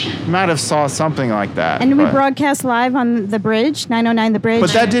it? Might have saw something like that. And we but- broadcast live on the bridge, 909 The Bridge.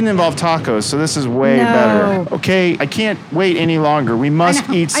 But that didn't involve tacos, so this is way No. better. Okay, I can't wait any longer. We must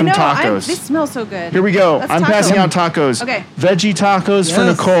eat some I know. tacos. They smell so good. Here we go. Let's I'm taco. passing out tacos. Okay. Veggie tacos for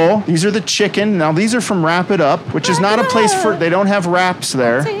Yes. Nicole. These are the chicken. Now these are from Wrap It Up, which is not a place for. They don't have wraps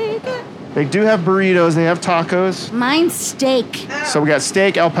there. Take it. They do have burritos. They have tacos. Mine's steak. So we got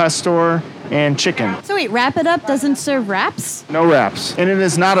steak, El Pastor, and chicken. So wait, Wrap It Up doesn't serve wraps No wraps. And it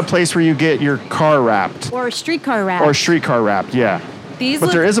is not a place where you get your car wrapped or streetcar wraps? or streetcar wrapped, yeah. These But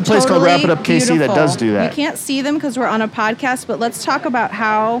look there is a place called totally Wrap It Up KC that beautiful. does do that. You can't see them because we're on a podcast, but let's talk about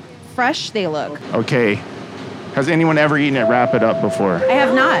how fresh they look. Okay. Has anyone ever eaten at Wrap It Up before? I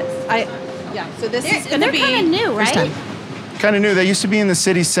have not. So this is going to They're be kind of new, right? Kind of new. They used to be in the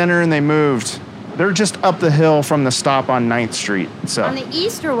city center and they moved. They're just up the hill from the stop on 9th Street. So On the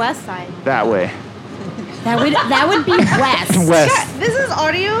east or west side? that way. That would be west. West. This is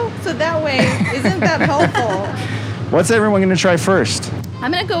audio, so that way isn't that helpful? What's everyone going to try first?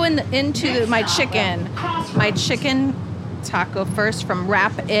 I'm gonna go into my chicken taco first from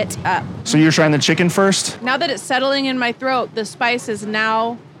Wrap It Up. So you're trying the chicken first? Now that it's settling in my throat, the spice is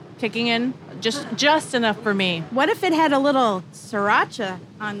now kicking in just enough for me. What if it had a little sriracha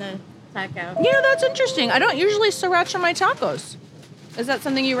on the taco? You know, that's interesting. I don't usually sriracha my tacos. Is that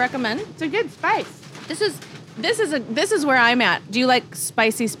something you recommend? It's a good spice. This is where I'm at. Do you like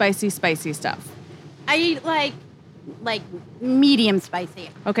spicy stuff? I eat like medium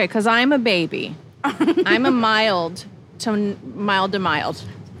spicy. Okay, because I'm a baby. I'm a mild to mild.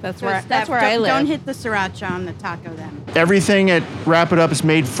 That's where I live. Don't hit the sriracha on the taco then. Everything at Wrap It Up is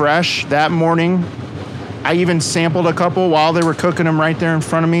made fresh. That morning, I even sampled a couple while they were cooking them right there in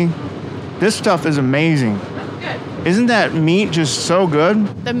front of me. This stuff is amazing. Good. Isn't that meat just so good?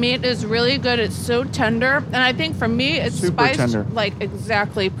 The meat is really good. It's so tender, and I think for me, it's Super spiced tender. like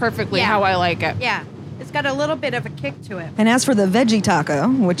exactly perfectly Yeah. how I like it. Yeah. It's got a little bit of a kick to it. And as for the veggie taco,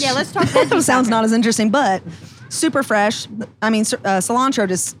 which Yeah, let's talk veggie sounds taco. not as interesting, but super fresh. I mean, cilantro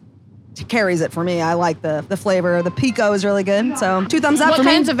just carries it for me. I like the flavor. The pico is really good. So 2 thumbs up What for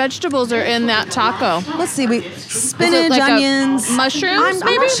me. kinds of vegetables are in that taco? Let's see. We spinach, like a onions, mushrooms, I'm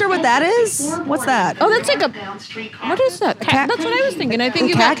maybe? not sure what that is. What's that? Oh, that's like a. What is that? That's what I was thinking. I think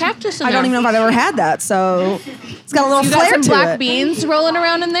you got cactus in I there. don't even know if I've ever had that. So it's got a little You flair got some to black it. beans rolling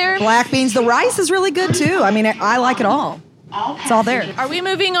around in there. Black beans. The rice is really good too. I mean, I like it all. It's all there. Are we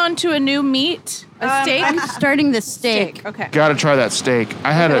moving on to a new meat? A steak? I'm starting the steak. Okay. Gotta try that steak.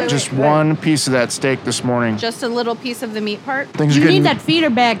 I had just one piece of that steak this morning. Just a little piece of the meat part. Things You are getting need that feeder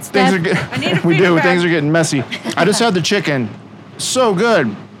bag, things Steph. are get, I need a we do. feeder bag. Things are getting messy. I just had the chicken. So good.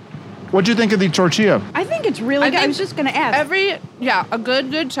 What'd you think of the tortilla? I think it's really good. I think was just going to ask. A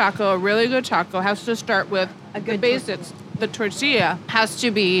good taco, a really good taco has to start with the basics. The tortilla has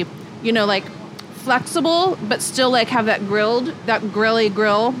to be, like flexible, but still like have that grilly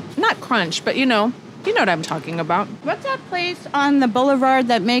grill. Not crunch, but you know what I'm talking about. What's that place on the boulevard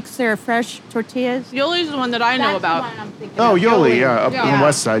that makes their fresh tortillas? Yoli's the one that I know about. Oh, Yoli, yeah, up on Yeah. the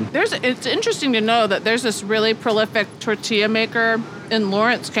west side. It's interesting to know that there's this really prolific tortilla maker in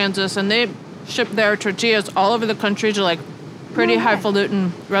Lawrence, Kansas, and they ship their tortillas all over the country to like pretty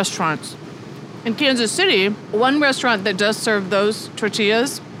highfalutin restaurants. In Kansas City, one restaurant that does serve those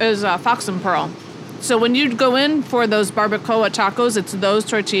tortillas is Fox and Pearl. So when you go in for those barbacoa tacos, it's those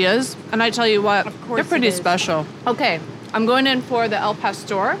tortillas. And I tell you what, they're pretty it is. special. Okay, I'm going in for the El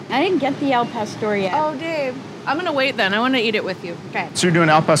Pastor. I didn't get the El Pastor yet. Oh, Dave. I'm going to wait then. I want to eat it with you. Okay. So you're doing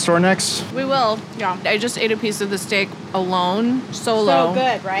Al Pastor next? We will. Yeah. I just ate a piece of the steak alone, solo. So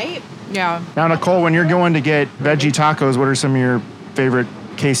good, right? Yeah. Now, Nicole, when you're going to get veggie tacos, what are some of your favorite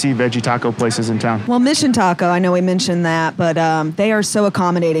KC veggie taco places in town? Well, Mission Taco, I know we mentioned that, but they are so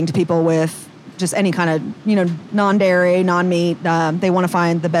accommodating to people with just any kind of, non-dairy, non-meat. They want to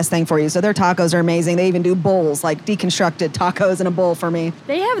find the best thing for you. So their tacos are amazing. They even do bowls, like deconstructed tacos in a bowl for me.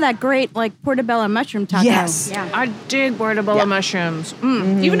 They have that great, portobello mushroom taco. Yes. Yeah. I dig portobello Yeah. mushrooms.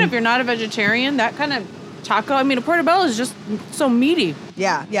 Even if you're not a vegetarian, that kind of taco, a portobello is just so meaty.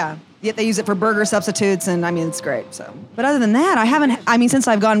 Yeah. Yet they use it for burger substitutes, and it's great. So, but other than that, since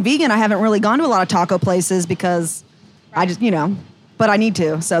I've gone vegan, I haven't really gone to a lot of taco places because I just, but I need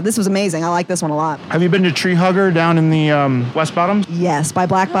to. So this was amazing. I like this one a lot. Have you been to Tree Hugger down in the West Bottoms? Yes, by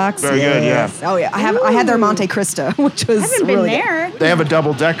Black Box. Very good, yeah. Oh yeah, I had their Monte Cristo, which was I haven't been really good. there. They have a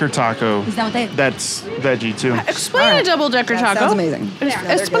double-decker taco. Is that what they... That's veggie, too. Explain a double-decker That taco. sounds amazing.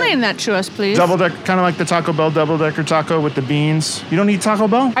 Explain that to us, please. Double-decker, kind of like the Taco Bell double-decker taco with the beans. You don't eat Taco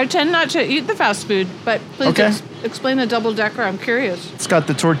Bell? I tend not to eat the fast food, but please Okay. explain the double-decker. I'm curious. It's got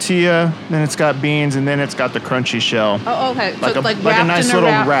the tortilla, then it's got beans, and then it's got the crunchy shell. Oh, okay. Like So a wrapped nice in a little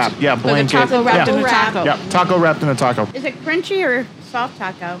wrap. wrap. Yeah, Like a blanket. taco wrapped Yeah. in a taco. Yeah, taco wrapped in a taco. Is it crunchy or soft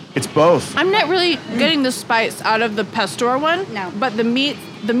taco? It's both. I'm not really getting the spice out of the pastor one. No. But the meat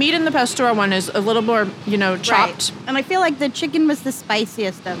in the pastor one is a little more, chopped. Right. And I feel like the chicken was the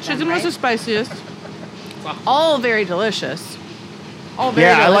spiciest of them, Chicken right? was the spiciest. All very delicious. all very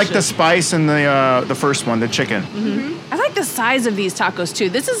Yeah, I like the delicious. spice in the first one, the chicken. I like the size of these tacos too.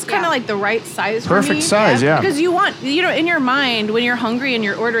 This is kind of like the right size for me. Perfect size, yeah. Because you want, in your mind, when you're hungry and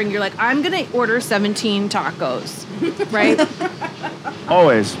you're ordering, you're like, I'm going to order 17 tacos, right?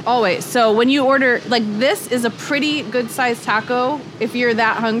 Always. Always. So when you order, like, this is a pretty good sized taco if you're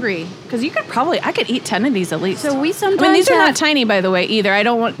that hungry. Because I could eat 10 of these at least. So we sometimes I mean, these are have- not tiny, by the way, either. I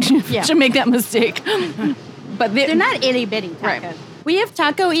don't want to make that mistake. But They're not itty bitty tacos. Right. We have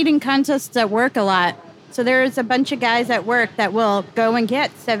taco eating contests at work a lot. So there's a bunch of guys at work that will go and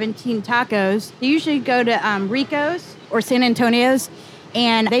get 17 tacos. They usually go to Rico's or San Antonio's,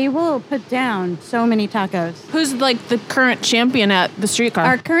 and they will put down so many tacos. Who's like the current champion at the streetcar?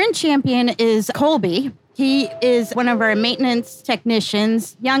 Our current champion is Colby. He is one of our maintenance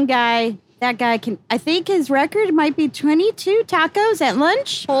technicians. Young guy. That guy I think his record might be 22 tacos at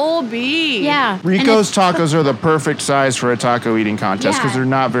lunch. Colby. Yeah. Rico's tacos are the perfect size for a taco eating contest because Yeah. they're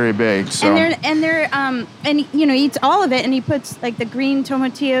not very big. So And they're and he eats all of it, and he puts like the green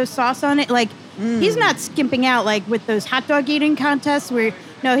tomatillo sauce on it. Like he's not skimping out like with those hot dog eating contests where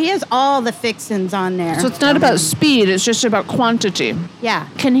he has all the fixins on there. So it's not about speed, it's just about quantity. Yeah.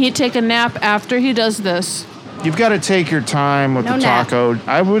 Can he take a nap after he does this? you've got to take your time with No the nap. taco.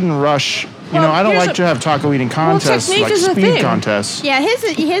 I wouldn't rush. Well, I don't here's like to have taco eating contests technique like is a speed thing. contests. Yeah, his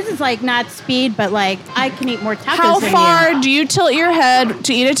is like not speed, but like I can eat more tacos How than far you. do you tilt your head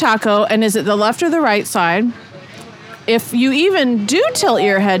to eat a taco, and is it the left or the right side? If you even do tilt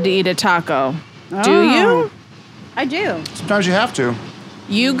your head to eat a taco, do you? I do. Sometimes you have to.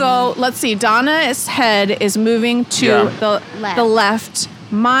 You go, let's see, Donna's head is moving to Yeah. the left.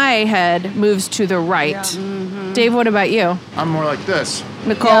 My head moves to the right. Dave, what about you? I'm more like this.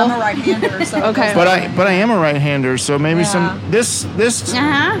 Nicole? Yeah, I'm a right-hander, so Okay. But I am a right-hander, so maybe this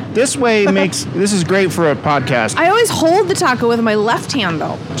way this is great for a podcast. I always hold the taco with my left hand,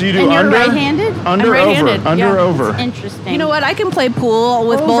 though. Do you do And you're under? right-handed? Under I'm right-handed, over. Under yeah. over. Interesting. You know what? I can play pool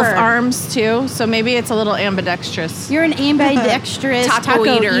with both Over. arms, too, so maybe it's a little ambidextrous. You're an ambidextrous taco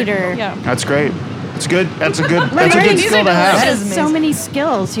eater. Yeah. That's great. It's good. That's a good Learning skill to That have. is So amazing. many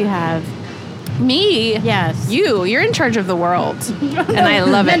skills you have. Me? Yes. You're in charge of the world. And I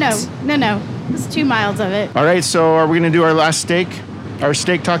love it. No. It's 2 miles of it. All right, so are we going to do our last steak? Our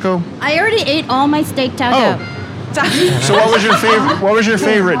steak taco? I already ate all my steak taco. So what was your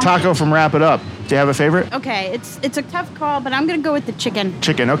favorite taco from Wrap It Up? Do you have a favorite? Okay, it's a tough call, but I'm gonna go with the chicken.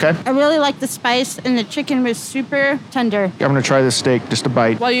 Chicken, okay. I really like the spice, and the chicken was super tender. I'm going to try this steak, just a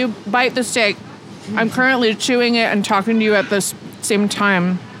bite. While you bite the steak, I'm currently chewing it and talking to you at the same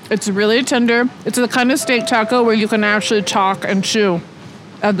time. It's really tender. It's the kind of steak taco where you can actually talk and chew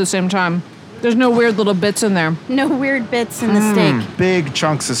at the same time. There's no weird little bits in there. No weird bits in the steak. Big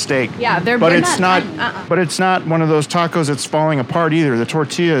chunks of steak. Yeah, they're But they're it's not. But it's not one of those tacos that's falling apart either. The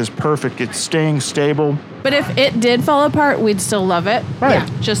tortilla is perfect. It's staying stable. But if it did fall apart, we'd still love it. Right. Yeah.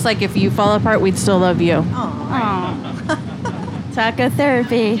 Just like if you fall apart, we'd still love you. Taco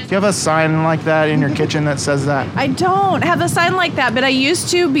therapy. Do you have a sign like that in your kitchen that says that? I don't have a sign like that, but I used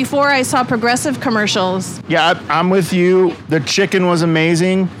to before I saw Progressive commercials. Yeah, I'm with you. The chicken was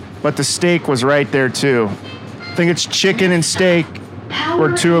amazing, but the steak was right there too. I think it's chicken and steak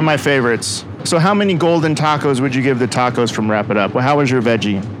were two of my favorites. So how many golden tacos would you give the tacos from Wrap It Up? Well, how was your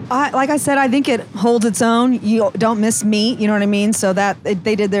veggie? Like I said, I think it holds its own. You don't miss meat, you know what I mean? So they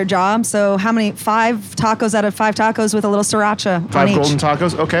did their job. So how many? 5 tacos out of 5 tacos with a little sriracha 5 on each. golden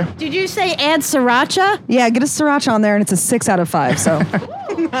tacos? Okay. Did you say add sriracha? Yeah, get a sriracha on there, and it's a 6 out of 5. So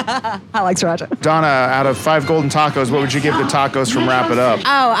I like sriracha. Donna, out of 5 golden tacos, what would you give the tacos from Wrap It Up? Oh,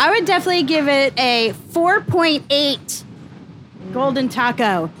 I would definitely give it a 4.8 golden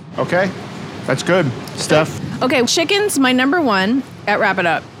taco. Okay. That's good. Steph? Okay, chicken's my number 1 at Wrap It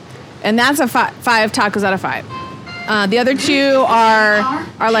Up, and that's a 5 tacos out of 5. The other 2 are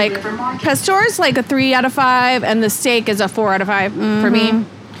like Pastor's like a 3 out of 5, and the steak is a 4 out of 5 for me.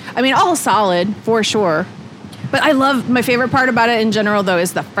 I mean, all solid for sure. But I love my favorite part about it in general though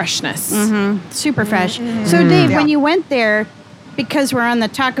is the freshness. Super fresh. So Dave, when you went there, because we're on the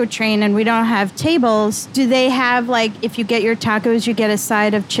taco train and we don't have tables, do they have like if you get your tacos, you get a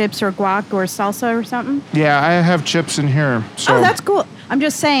side of chips or guac or salsa or something? Yeah, I have chips in here. So Oh, that's cool. I'm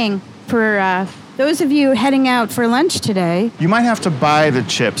just saying for those of you heading out for lunch today, you might have to buy the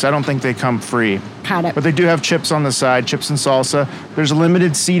chips. I don't think they come free. got it. But they do have chips on the side, chips and salsa. There's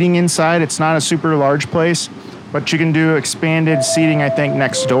limited seating inside. It's not a super large place, but you can do expanded seating, I think,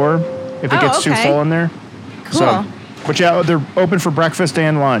 next door if it gets too okay. full in there. Cool. But yeah, they're open for breakfast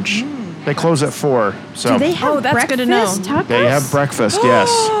and lunch. They close at 4. So Do they have Oh, that's good to know. breakfast tacos? they have breakfast, yes.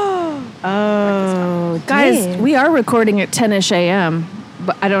 Oh, Guys, dang. we are recording at 10ish a.m.,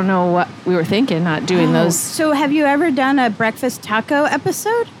 but I don't know what we were thinking, not doing those. So have you ever done a breakfast taco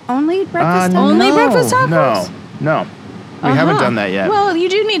episode? Only breakfast no, Only breakfast tacos? No. We haven't done that yet. Well, you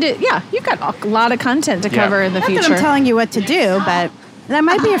do need to, you've got a lot of content to cover in the Not future. that I'm telling you what to do, but that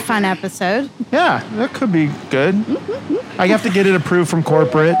might be a fun episode. Yeah, that could be good. I have to get it approved from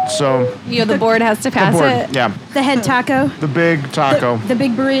corporate, so The board has to the pass board, it. yeah, The head taco. the big taco. The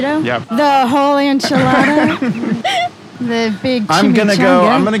big burrito. Yep. The whole enchilada. The big I'm gonna go.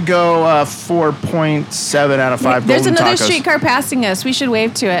 chimichanga. I'm gonna go 4.7 out of 5. There's golden another tacos. streetcar passing us. We should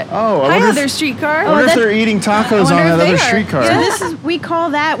wave to it. Oh, I Hi, wonder if- other streetcar. I wonder if that- they're eating tacos wonder on if that they other are. streetcar. So we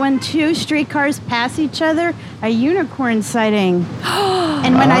call that when two streetcars pass each other a unicorn sighting.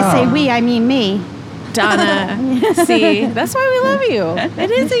 And when I say we, I mean me. Donna. See, that's why we love you.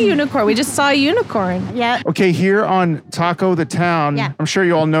 It is a unicorn. We just saw a unicorn. Yeah. Okay, here on Taco the Town, Yeah. I'm sure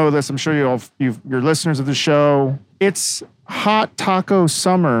you all know this. I'm sure you're listeners of the show. It's hot taco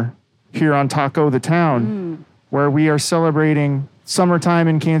summer here on Taco the Town, where we are celebrating summertime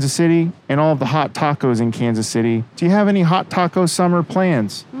in Kansas City and all of the hot tacos in Kansas City. Do you have any hot taco summer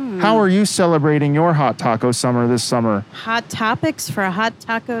plans? How are you celebrating your hot taco summer this summer? Hot topics for a hot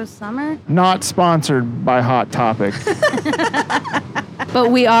taco summer. Not sponsored by Hot Topic.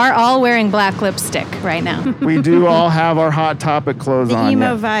 But we are all wearing black lipstick right now. We do all have our Hot Topic clothes The on.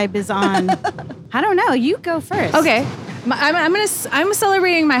 emo yeah. vibe is on. I don't know. You go first. Okay, I'm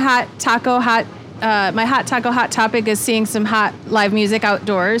celebrating my hot taco hot topic is seeing some hot live music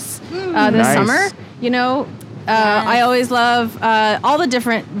outdoors this Nice. summer. You know, I always love all the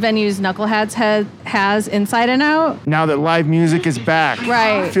different venues Knuckleheads has inside and out. Now that live music is back.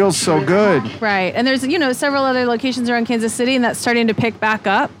 Right. It feels so good. Right, and there's several other locations around Kansas City, and that's starting to pick back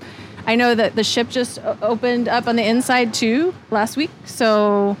up. I know that the Ship just opened up on the inside too last week,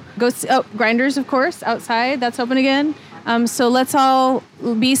 so go see, Grinders, of course, outside. That's open again. So let's all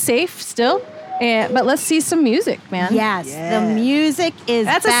be safe still. But let's see some music, man. Yes, the music is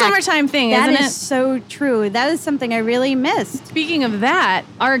That's back. a summertime thing, That isn't is it? so true. That is something I really missed. Speaking of that,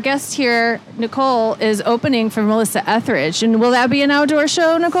 our guest here, Nicole, is opening for Melissa Etheridge. And will that be an outdoor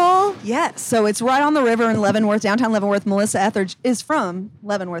show, Nicole? Yes, so it's right on the river in Leavenworth, downtown Leavenworth. Melissa Etheridge is from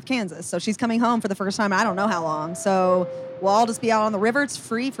Leavenworth, Kansas. So she's coming home for the first time in I don't know how long. So we'll all just be out on the river. It's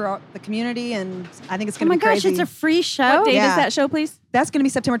free for the community, and I think it's Oh going to my be gosh, crazy. it's a free show. What date Yeah. is that show, please? That's going to be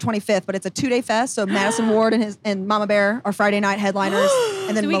September 25th, but it's a 2-day fest. So Madison Ward and Mama Bear are Friday night headliners,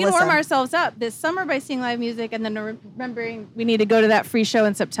 and then So we Melissa. can warm ourselves up this summer by seeing live music and then remembering we need to go to that free show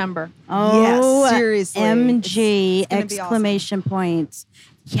in September. Oh, Yes, seriously. MG! It's gonna be Exclamation points.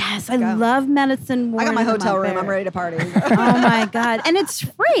 Yes, I Go. love Medicine Ward. I got my and hotel Mama room. Bear. I'm ready to party. Oh my god, and it's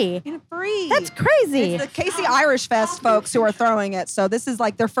free. And free. That's crazy. It's the Casey Irish Fest folks who are throwing it. So this is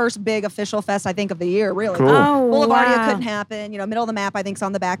like their first big official fest, I think, of the year, really. Cool. Oh, Boulevardia wow. couldn't happen. Middle of the map, I think, is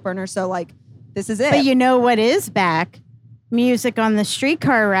on the back burner. So, like, this is it. But you know what is back? Music on the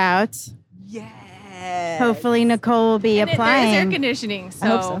streetcar routes. yeah. Hopefully Nicole will be And there is applying. air conditioning, so,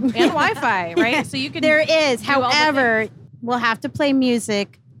 hope so. and Wi-Fi, right? So you can. There is. do all the However, we'll have to play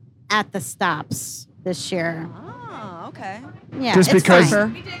music at the stops this year. Oh, okay. Yeah, Just it's because-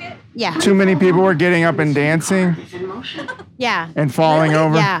 fine. We dig it. Yeah, Too many people were getting up and dancing yeah, and falling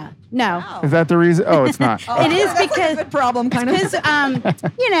over. yeah. No, Is that the reason? Oh, it's not. it is That's like a because good problem, kind of. because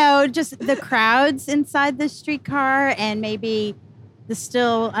just the crowds inside the streetcar and maybe the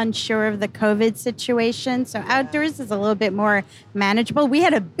still unsure of the COVID situation. So outdoors is a little bit more manageable. We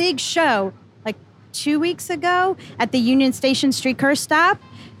had a big show like 2 weeks ago at the Union Station streetcar stop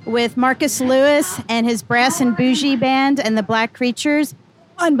with Marcus Lewis and his Brass and Bougie band and the Black Creatures.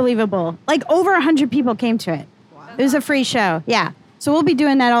 Unbelievable. Like over 100 people came to it. It was a free show. Yeah. So we'll be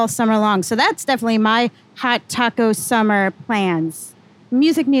doing that all summer long. So that's definitely my hot taco summer plans.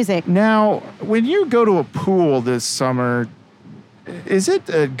 Music. Now, when you go to a pool this summer, is it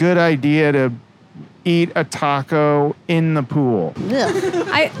a good idea to eat a taco in the pool? Ugh.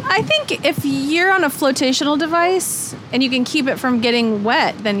 I think if you're on a flotational device and you can keep it from getting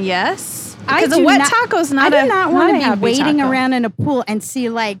wet, then yes. Because a do wet not- taco's I not do not want a to be happy waiting taco. around in a pool and see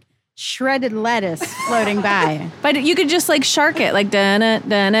like shredded lettuce floating by. But you could just like shark it, like dun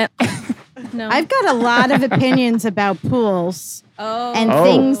it. No. I've got a lot of opinions about pools and Oh.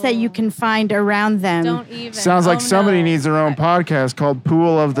 things that you can find around them. don't even. Sounds like Oh, somebody no. needs their own podcast called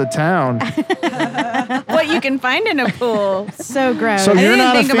Pool of the Town. what you can find in a pool. So gross. So I you're didn't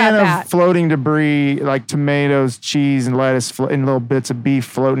not a think fan about of that. floating debris like tomatoes, cheese, and lettuce and little bits of beef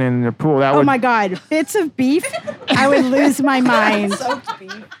floating in the pool. That Oh would my God, bits of beef? I would lose my mind.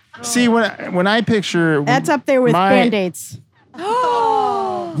 see when I picture That's up there with my- Band-Aids.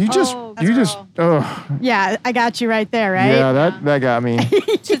 Yeah, You just, Yeah, I got you right there, right? Yeah, that got me.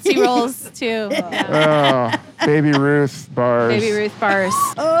 Tootsie Rolls too. Yeah. Oh, Baby Ruth bars. Baby Ruth bars.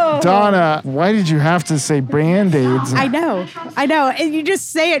 Donna, why did you have to say Band-Aids? I know. And you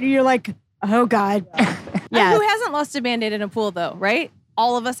just say it and you're like, oh God. Yeah. Who hasn't lost a Band-Aid in a pool though, right?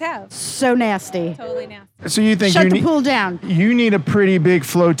 All of us have. So nasty. Totally nasty. So you think Shut you the need, pool down. you need a pretty big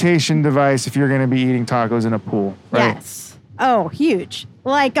flotation device if you're going to be eating tacos in a pool, right? Yes. Oh, huge.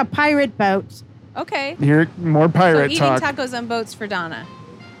 Like a pirate boat. Okay. Here, more So pirate eating talk. tacos on boats for Donna.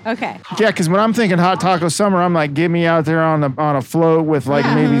 Okay. Yeah, because when I'm thinking hot taco summer, I'm like, get me out there on a float with like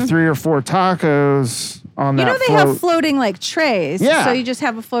maybe 3 or 4 tacos on You that know they float. have floating like trays. Yeah. So you just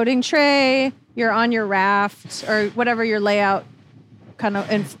have a floating tray. You're on your raft or whatever your layout kind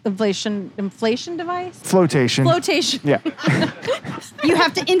of inflation device. Flotation. Flotation. Yeah. You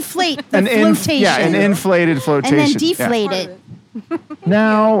have to inflate the flotation. an inflated flotation. and then Yeah. deflate it.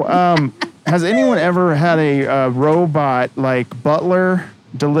 Now, has anyone ever had a robot like butler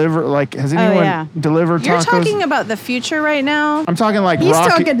deliver? Like, has anyone delivered You're tacos? talking about the future right now. I'm talking like He's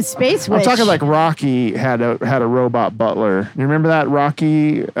Rocky. talking Space Witch. I'm talking like Rocky had a robot butler. You remember that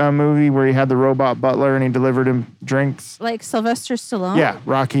Rocky movie where he had the robot butler and he delivered him drinks? Like Sylvester Stallone. Yeah,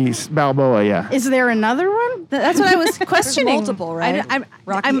 Rocky Balboa. Yeah. Is there another one? That's what I was questioning. multiple, right?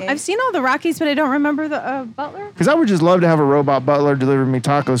 Rocky I've seen all the Rockies, but I don't remember the Butler. Because I would just love to have a robot butler deliver me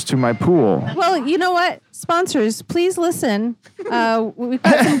tacos to my pool. Well, you know what? Sponsors, please listen. We've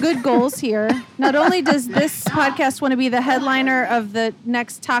got some good goals here. Not only does this podcast want to be the headliner of the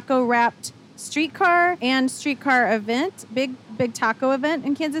next taco wrapped streetcar event, big taco event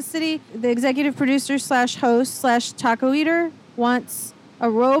in Kansas City, the executive producer / host / taco eater wants a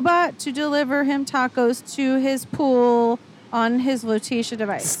robot to deliver him tacos to his pool on his flotation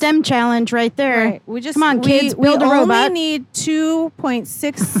device. STEM challenge right there. Right. Come on, kids, build a robot. We only need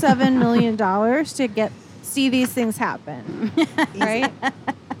 $2.67 million to see these things happen. Right?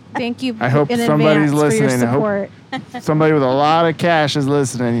 Thank you. I hope in somebody's advance listening. For your support. Somebody with a lot of cash is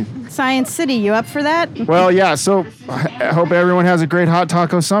listening. Science City, you up for that? Well, yeah. So I hope everyone has a great hot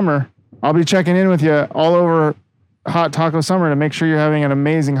taco summer. I'll be checking in with you all over hot taco summer to make sure you're having an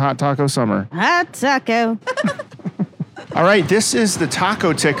amazing hot taco summer. Hot taco. All right, this is the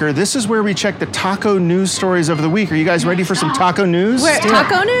Taco Ticker. This is where we check the taco news stories of the week. Are you guys ready for some taco news?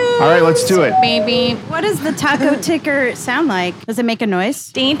 Taco news. All right, let's do it. Baby. What does the taco ticker sound like? Does it make a noise?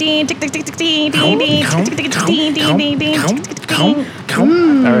 Ding ding tick tick tick tick ding ding ding tick tick tick tick ding ding ding ding tick tick tick ding.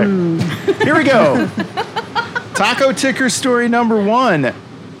 All right, here we go. Taco Ticker story number 1.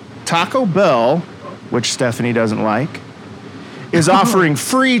 Taco Bell, which Stephanie doesn't like, is offering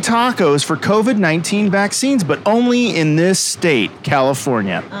free tacos for COVID-19 vaccines, but only in this state,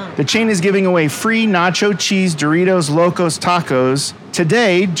 California. The chain is giving away free nacho cheese Doritos Locos tacos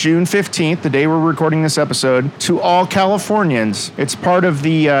today, June 15th, the day we're recording this episode, to all Californians. It's part of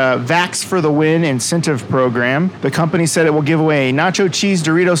the Vax for the Win incentive program. The company said it will give away nacho cheese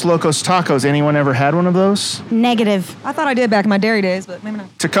Doritos Locos tacos. Anyone ever had one of those? Negative. I thought I did back in my dairy days, but maybe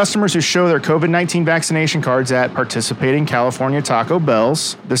not. To customers who show their COVID-19 vaccination cards at participating California Taco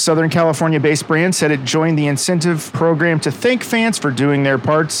Bells, the Southern California-based brand said it joined the incentive program to thank fans for doing their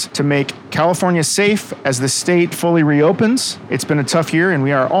parts to make California safe as the state fully reopens. It's been a tough year, and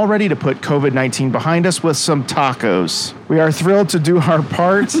we are all ready to put COVID-19 behind us with some tacos. We are thrilled to do our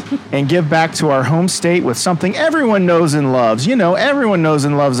part and give back to our home state with something everyone knows and loves. You know, everyone knows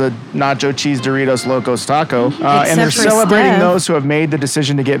and loves a nacho cheese Doritos Locos taco. And they're for celebrating Steph. those who have made the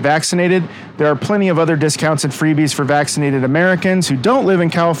decision to get vaccinated. There are plenty of other discounts and freebies for vaccinated Americans who don't live in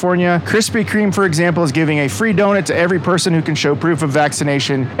California. Krispy Kreme, for example, is giving a free donut to every person who can show proof of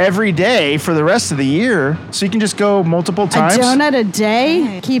vaccination every day for the rest of the year. So you can just go multiple times. A donut a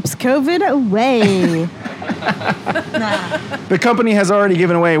day keeps COVID away. The company has already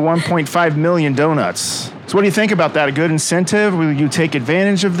given away 1.5 million donuts. So what do you think about that? A good incentive? Will you take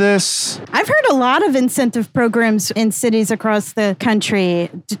advantage of this? I've heard a lot of incentive programs in cities across the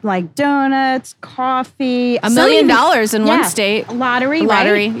country, like donuts, coffee. $1 million in one state. Lottery,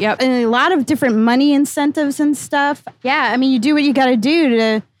 Lottery, right? yep. And a lot of different money incentives and stuff. Yeah, I mean, you do what you got to do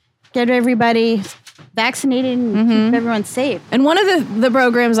to get everybody vaccinated and keep everyone safe. And one of the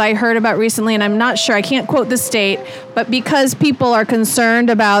programs I heard about recently, and I'm not sure, I can't quote the state, but because people are concerned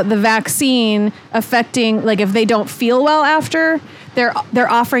about the vaccine affecting, like if they don't feel well after, they're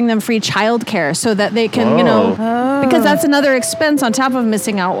offering them free childcare so that they can, because that's another expense on top of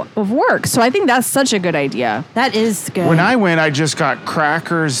missing out of work. So I think that's such a good idea. That is good. When I went, I just got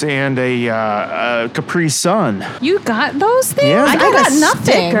crackers and a Capri Sun. You got those things? Yeah. I got a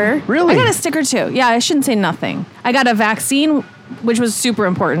nothing. sticker. Really? I got a sticker too. Yeah, I shouldn't say nothing. I got a vaccine which was super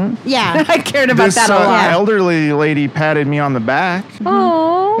important. Yeah. I cared about This that a lot. elderly lady patted me on the back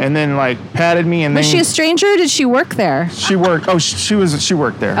Oh. and then like patted me and Was then she a stranger or did she work there? she worked. Oh, she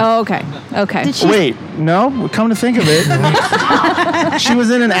worked there. Oh, okay. Okay. Did she- Wait, no. Come to think of it, she was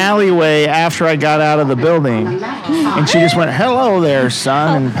in an alleyway after I got out of the building, and she just went, "Hello there,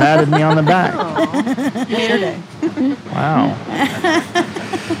 son," and patted me on the back. Wow.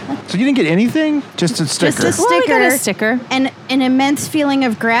 So you didn't get anything? Just a sticker. Just a Well, we got a sticker. sticker. And an immense feeling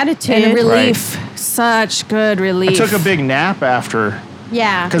of gratitude. And relief. Such good relief. I took a big nap after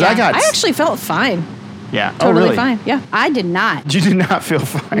Yeah. because I got. I actually felt fine. Yeah. Totally oh, really? fine. Yeah. I did not. You did not feel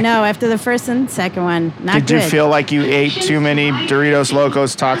fine. No, after the first and second one, not Did good. you feel like you ate too many Doritos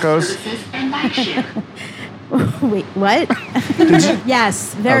Locos tacos? Wait, what?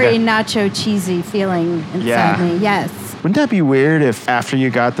 Yes, very Okay. nacho cheesy feeling inside Yeah. me. Yes. Wouldn't that be weird if after you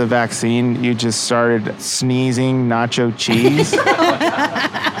got the vaccine, you just started sneezing nacho cheese?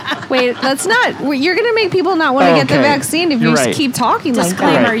 Wait, let's not. You're going to make people not want to get the Okay. vaccine if You're you right. keep talking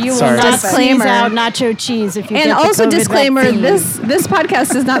Disclaimer: like that. Right, you will sorry. not Disclaimer. sneeze out nacho cheese if you And get the also COVID disclaimer: vaccine. this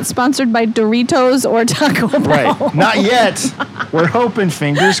podcast is not sponsored by Doritos or Taco Bell. Right. Not yet. We're hoping,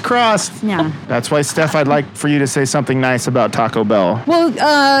 fingers crossed. Yeah. That's why, Steph, I'd like for you to say something nice about Taco Bell. Well,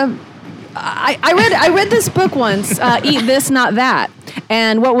 I read this book once, Eat This, Not That.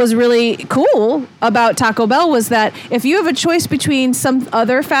 And what was really cool about Taco Bell was that if you have a choice between some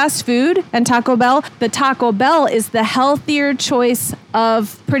other fast food and Taco Bell, the Taco Bell is the healthier choice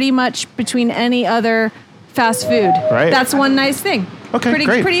of pretty much between any other fast food. Right. That's one nice thing. Okay, pretty,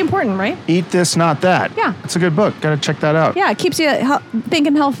 great. Pretty important, right? Eat This, Not That. Yeah. It's a good book. Got to check that out. Yeah, it keeps you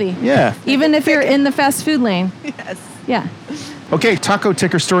thinking healthy. Yeah. Even if you're in the fast food lane. Yes. Yeah. Okay, taco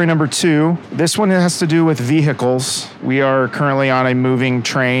ticker story number 2. This one has to do with vehicles. We are currently on a moving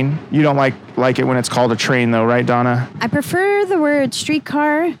train. You don't like it when it's called a train, though, right, Donna? I prefer the word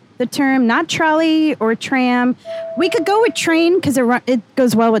streetcar, the term, not trolley or tram. We could go with train because it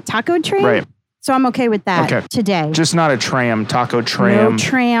goes well with taco train. Right. So I'm okay with that Okay. today. Just not a tram, taco tram. No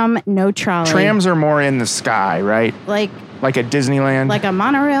tram, no trolley. Trams are more in the sky, right? like Like at Disneyland. a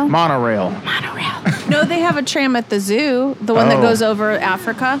monorail. Monorail. No, they have a tram at the zoo, the one that Oh. goes over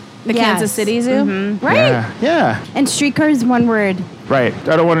Africa, the Yes. Kansas City Zoo. Right? Yeah. Yeah. And streetcar is one word. Right.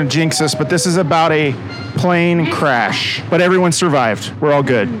 I don't want to jinx us, but this is about a plane crash. But everyone survived. We're all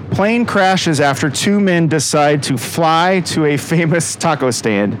good. Plane crashes after 2 men decide to fly to a famous taco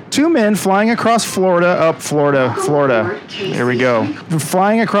stand. 2 men flying across Florida. There we go.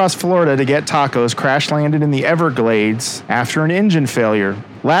 Flying across Florida to get tacos crash landed in the Everglades after an engine failure.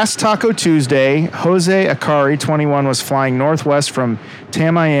 Last Taco Tuesday, Jose Akari, 21, was flying northwest from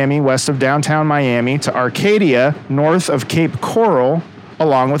Tamiami, west of downtown Miami, to Arcadia, north of Cape Coral,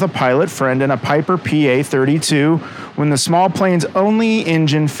 along with a pilot friend and a Piper PA-32, when the small plane's only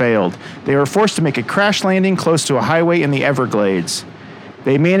engine failed. They were forced to make a crash landing close to a highway in the Everglades.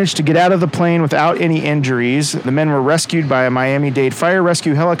 They managed to get out of the plane without any injuries. The men were rescued by a Miami-Dade fire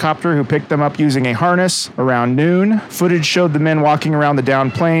rescue helicopter who picked them up using a harness around noon. Footage showed the men walking around the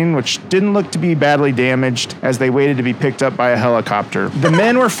downed plane, which didn't look to be badly damaged as they waited to be picked up by a helicopter. The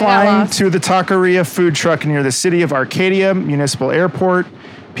men were flying to the Taqueria food truck near the city of Arcadia Municipal Airport.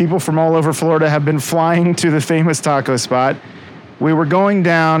 People from all over Florida have been flying to the famous taco spot. We were going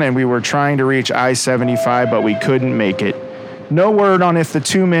down and we were trying to reach I-75, but we couldn't make it. No word on if the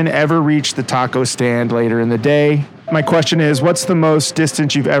 2 men ever reached the taco stand later in the day. My question is, what's the most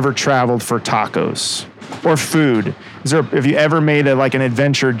distance you've ever traveled for tacos or food? Have you ever made an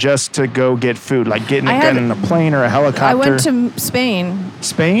adventure just to go get food, like getting in a plane or a helicopter? I went to Spain.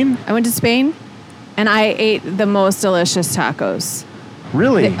 Spain? I went to Spain, and I ate the most delicious tacos.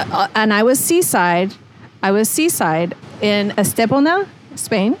 Really? And I was seaside. In Estepona,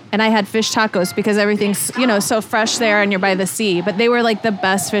 Spain, and I had fish tacos because everything's so fresh there, and you're by the sea. But they were like the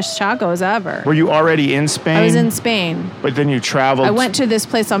best fish tacos ever. Were you already in Spain? I was in Spain. But then you traveled. I went to this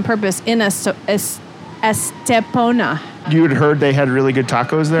place on purpose in Estepona. You had heard they had really good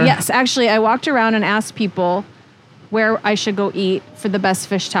tacos there? Yes, actually, I walked around and asked people where I should go eat for the best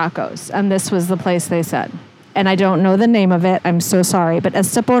fish tacos, and this was the place they said. And I don't know the name of it. I'm so sorry, but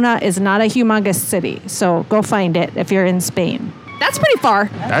Estepona is not a humongous city, so go find it if you're in Spain. That's pretty far.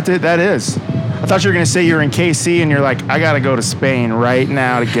 That's it. That is. I thought you were going to say you were in KC and you're like, I got to go to Spain right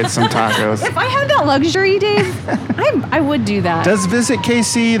now to get some tacos. If I had that luxury, Dave, I would do that. Does Visit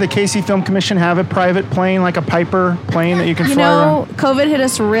KC, the KC Film Commission, have a private plane, like a Piper plane that you can fly around? COVID hit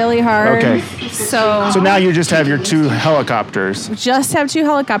us really hard. Okay. So So now you just have your 2 helicopters. just have 2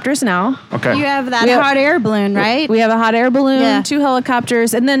 helicopters now. Okay. You have that We have- hot air balloon, right? We have a hot air balloon, Yeah. 2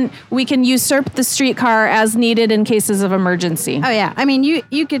 helicopters, and then we can usurp the streetcar as needed in cases of emergency. Oh yeah, I mean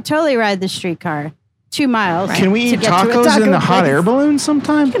you could totally ride the streetcar 2 miles. Can we to eat get to a tacos taco in the hot place. air balloon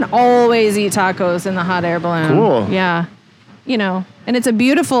sometime? You can always eat tacos in the hot air balloon. Cool. Yeah. And it's a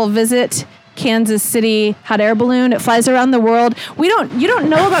beautiful Visit Kansas City hot air balloon. It flies around the world. You don't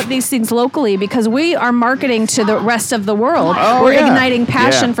know about these things locally because we are marketing to the rest of the world. Oh, We're yeah. igniting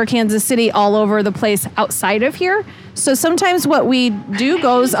passion Yeah. for Kansas City all over the place outside of here. So sometimes what we do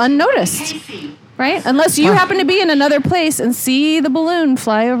goes unnoticed. Right? Unless you happen to be in another place and see the balloon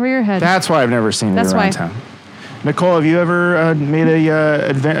fly over your head. That's why I've never seen it That's around why. town. Nicole, have you ever made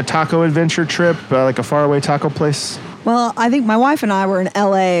a taco adventure trip, like a faraway taco place? Well, I think my wife and I were in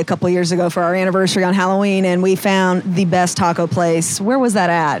LA a couple years ago for our anniversary on Halloween, and we found the best taco place. Where was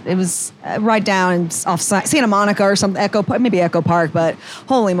that at? It was right down off Santa Monica or something, maybe Echo Park, but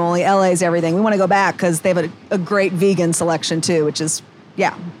holy moly, LA's everything. We want to go back because they have a great vegan selection too, which is,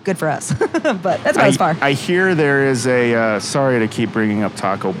 yeah, good for us. But that's about as far. I hear there is a, sorry to keep bringing up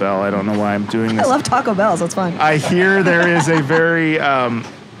Taco Bell. I don't know why I'm doing this. I love Taco Bell, so it's fun. I hear there is a very,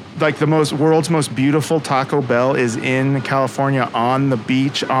 like the world's most beautiful Taco Bell is in California on the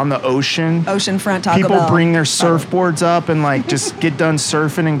beach, on the ocean. Oceanfront Taco People Bell. bring their surfboards up and like just get done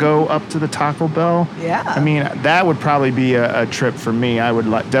surfing and go up to the Taco Bell. Yeah. I mean, that would probably be a trip for me. I would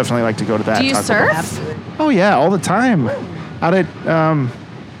definitely like to go to that Do you Taco surf? Bell. Absolutely. Oh yeah, all the time. Out at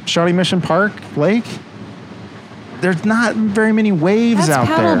Shawnee Mission Park Lake. There's not very many waves That's out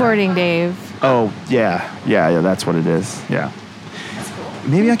there. paddleboarding, Dave. Oh yeah, that's what it is. Yeah.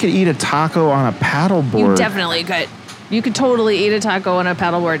 Maybe I could eat a taco on a paddleboard. You definitely could. You could totally eat a taco on a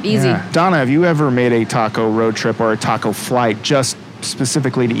paddleboard. Easy. Yeah. Donna, have you ever made a taco road trip or a taco flight just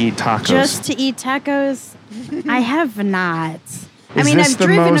specifically to eat tacos? Just to eat tacos? I have not. I Is mean, this I've the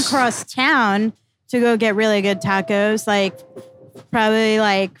driven most- across town to go get really good tacos, like probably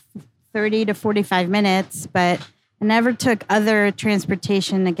like 30 to 45 minutes, but I never took other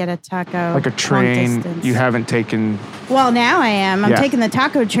transportation to get a taco. like a long train distance. you haven't taken. Well, now I am. I'm Yeah. taking the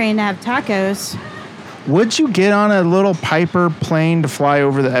taco train to have tacos. Would you get on a little Piper plane to fly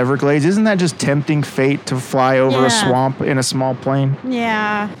over the Everglades? Isn't that just tempting fate to fly over Yeah. a swamp in a small plane?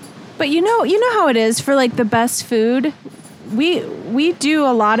 Yeah. But you know how it is for like the best food. We do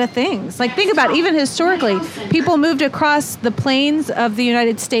a lot of things. Like think about it, even historically, people moved across the plains of the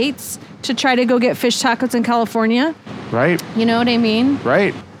United States to try to go get fish tacos in California. Right? You know what I mean?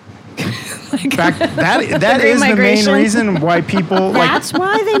 Right. Fact, that Great is the main Migration. reason why people like That's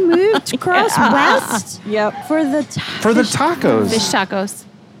why they moved across west Yep. for the for the tacos. Fish tacos.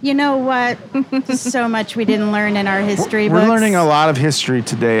 You know what? So much we didn't learn in our history We're books. learning a lot of history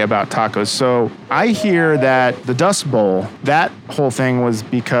today about tacos. So I hear that the Dust Bowl, that whole thing was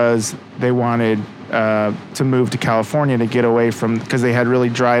because they wanted to move to California to get away from, because they had really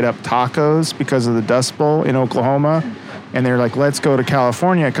dried up tacos because of the Dust Bowl in Oklahoma. And they're like, let's go to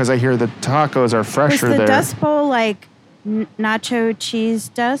California because I hear the tacos are Was fresher the there. Dust Bowl like nacho cheese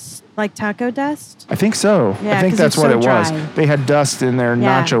dust, like taco dust? I think so. Yeah, I think 'cause that's it's what so it was. dry. They had dust in their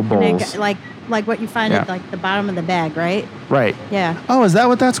nacho and it bowls. got- like what you find Yeah. at like the bottom of the bag, right? Right. Yeah, Oh, is that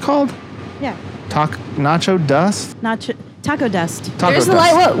what that's called? yeah. Nacho dust? Taco dust. Taco There's the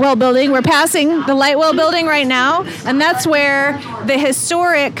dust. Lightwell building. We're passing the Lightwell building right now, and that's where the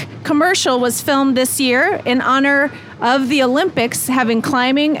historic commercial was filmed this year in honor of the Olympics having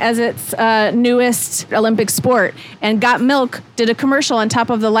climbing as its newest Olympic sport. And Got Milk did a commercial on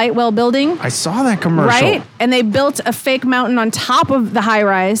top of the Lightwell building, I saw that commercial. right? And they built a fake mountain on top of the high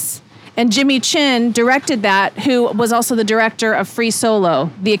rise. And Jimmy Chin directed that, who was also the director of Free Solo,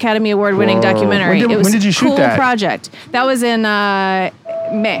 the Academy Award-winning Whoa. documentary. When It was did you shoot a cool that? project. That was in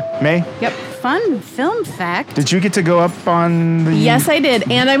May. May? Yep. Fun film fact. Did you get to go up on the... Yes, I did,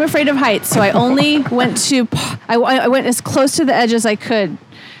 and I'm afraid of heights, so I only went to. I went as close to the edge as I could,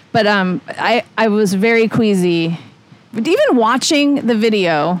 but I was very queasy. But even watching the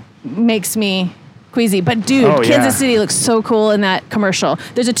video makes me queasy. But dude, Oh, yeah. Kansas City looks so cool in that commercial.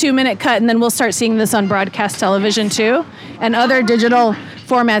 There's a 2-minute cut, and then we'll start seeing this on broadcast television too, and other digital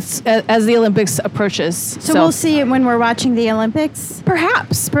formats as the Olympics approaches. So we'll see it when we're watching the Olympics.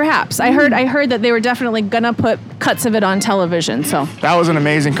 Perhaps. I heard that they were definitely gonna put cuts of it on television. So That was an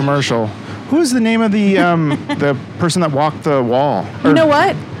amazing commercial. Who's the name of the person that walked the wall? you know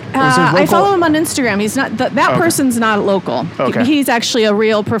what? is it I local? follow him on Instagram. He's not that Okay. person's not local. Okay. He's actually a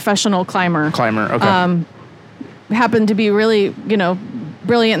real professional climber. Okay. Happened to be really,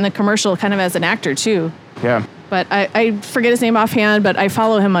 brilliant in the commercial, kind of as an actor too. Yeah. But I forget his name offhand, but I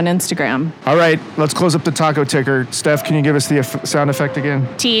follow him on Instagram. All right, let's close up the taco ticker. Steph, can you give us the sound effect again?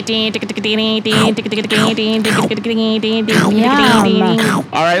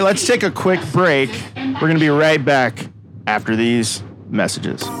 All right, let's take a quick break. We're going to be right back after these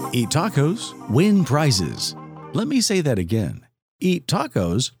messages. Eat tacos, win prizes. Let me say that again. Eat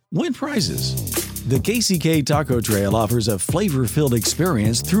tacos, win prizes. The KCK Taco Trail offers a flavor-filled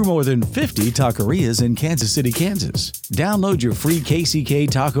experience through more than 50 taquerias in Kansas City, Kansas. Download your free KCK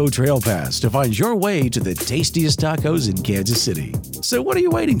Taco Trail Pass to find your way to the tastiest tacos in Kansas City. So what are you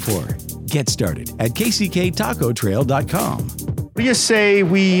waiting for? Get started at kcktacotrail.com. What do you say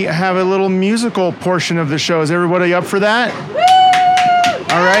we have a little musical portion of the show? Is everybody up for that?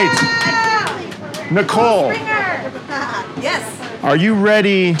 All right. Nicole, Yes, are you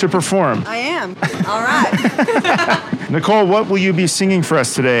ready to perform? I am. All right. Nicole, what will you be singing for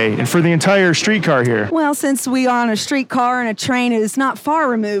us today and for the entire streetcar here? Well, since we are on a streetcar and a train is not far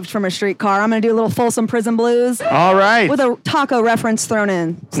removed from a streetcar, I'm going to do a little Folsom Prison Blues All right. with a taco reference thrown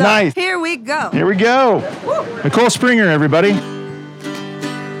in. So Nice. Here we go. Here we go. Nicole Springer, everybody.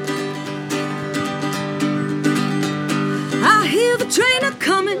 I hear the train a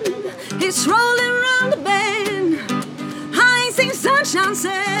coming, it's rolling round the bend. I ain't seen sunshine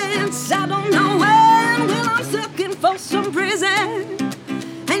since I don't know when. Well, I'm stuck in Folsom Prison,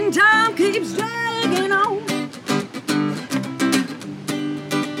 and time keeps dragging on.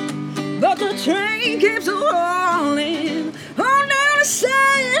 But the train keeps rolling on down to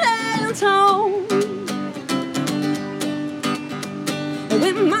San Antonio.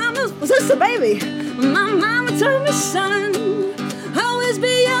 When mama was just a baby, my mama told me, son, always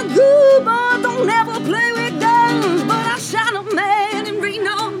be a good boy, don't ever play with guns. But I shot a man in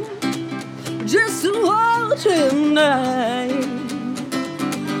Reno just to watch him die.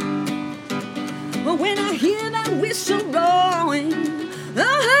 But when I hear that whistle blowing,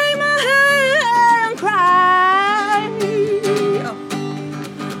 I hang my head and cry.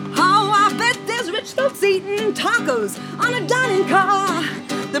 Oh, I bet there's rich folks eating tacos on a dining car.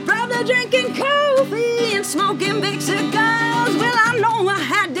 They're probably drinking coffee and smoking big cigars. Well, I know I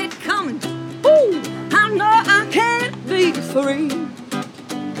had it coming. Ooh, I know I can't be free.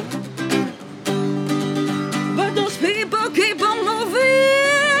 But those people keep on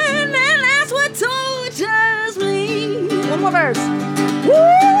moving, and that's what tortures me. One more verse. Woo,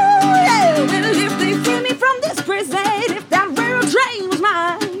 yeah. Well, if they free me from this prison, if that railroad train was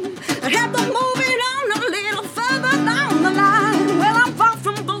mine, I'd have to move it on a little further down the line. Well, I'm far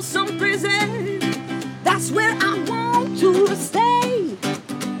from Folsom Prison, that's where I want to stay.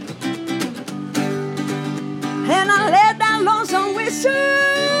 And I let that lonesome whistle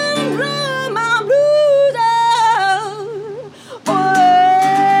run my blues away.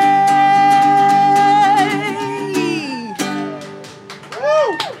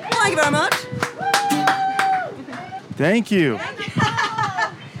 Thank you very much. Thank you.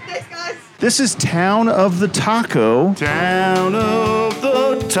 This is Town of the Taco. Town of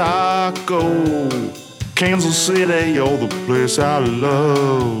the taco, Kansas City, you're the place I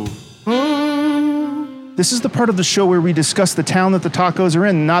love. This is the part of the show where we discuss the town that the tacos are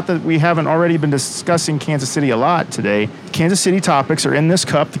in. Not that we haven't already been discussing Kansas City a lot today. Kansas City topics are in this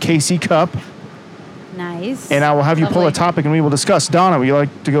cup, the KC Cup. Nice. And I will have you pull a Lovely. topic and we will discuss. Donna, would you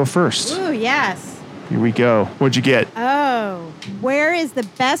like to go first? Ooh, yes. Here we go. What'd you get? Oh, where is the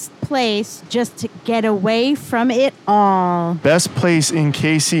best place just to get away from it all? Best place in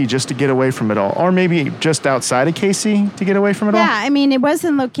KC just to get away from it all. Or maybe just outside of KC to get away from it all? Yeah, I mean, it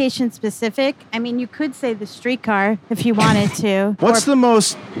wasn't location specific. I mean, you could say the streetcar if you wanted to. What's Or- the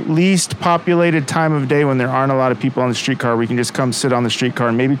most least populated time of day when there aren't a lot of people on the streetcar? We can just come sit on the streetcar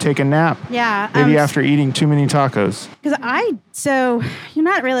and maybe take a nap. Yeah. Maybe after eating too many tacos. So you're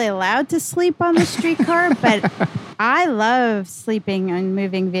not really allowed to sleep on the streetcar, but I love sleeping on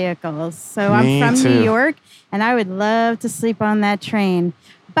moving vehicles. So Me I'm from too. New York, and I would love to sleep on that train.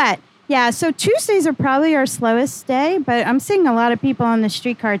 But yeah, so Tuesdays are probably our slowest day, but I'm seeing a lot of people on the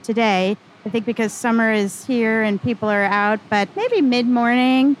streetcar today. I think because summer is here and people are out, but maybe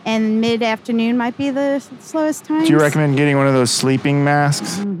mid-morning and mid-afternoon might be the slowest times. Do you recommend getting one of those sleeping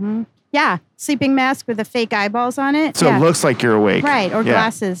masks? Yeah, sleeping mask with the fake eyeballs on it. So yeah. it looks like you're awake. Right, or Yeah.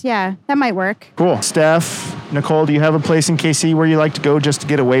 glasses. Yeah, that might work. Cool. Steph, Nicole, do you have a place in KC where you like to go just to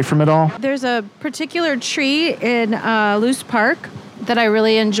get away from it all? There's a particular tree in Luce Park that I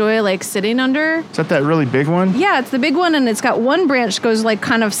really enjoy like sitting under. Is that really big one? Yeah, it's the big one, and it's got one branch goes like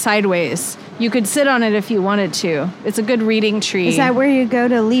kind of sideways. You could sit on it if you wanted to. It's a good reading tree. Is that where you go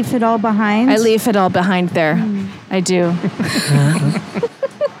to leave it all behind? I leave it all behind there. I do.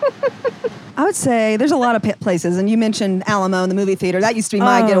 I would say there's a lot of places, and you mentioned Alamo and the movie theater. That used to be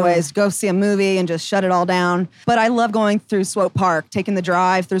my getaways. Go see a movie and just shut it all down. But I love going through Swope Park, taking the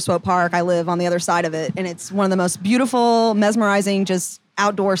drive through Swope Park. I live on the other side of it, and it's one of the most beautiful, mesmerizing, just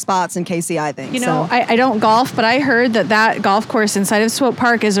outdoor spots in KC, I think. You know, so. I don't golf, but I heard that golf course inside of Swope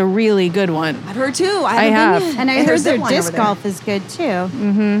Park is a really good one. I've heard too. I have. And I heard their disc golf is good too.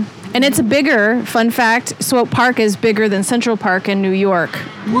 Mm-hmm. And it's bigger. Fun fact, Swope Park is bigger than Central Park in New York.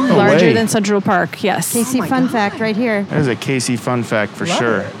 No Larger way. than Central Park, yes. KC fun fact right here. That is a KC fun fact for Love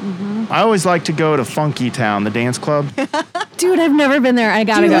sure. it. I always like to go to Funky Town, the dance club. Dude, I've never been there. I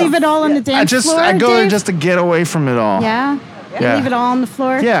gotta Do you go. leave it all on the dance floor, I go there Dave? just to get away from it all. Yeah? Yeah. Leave it all on the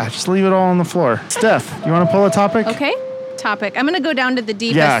floor? Yeah, just leave it all on the floor. Steph, you want to pull a topic? Okay. Topic. I'm going to go down to the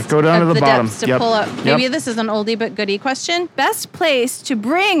deepest. Yeah, go down of to the bottom. depths to Yep. pull up. Yep. Maybe this is an oldie but goodie question. Best place to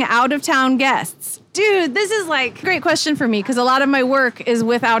bring out of town guests. Dude, this is like a great question for me because a lot of my work is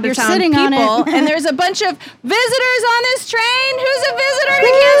with out of town sitting on people, it. and there's a bunch of visitors on this train. Who's a visitor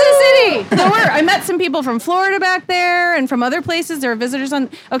to Kansas City? I met some people from Florida back there and from other places. There are visitors on.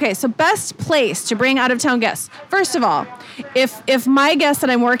 Okay, so best place to bring out of town guests. First of all, if my guests that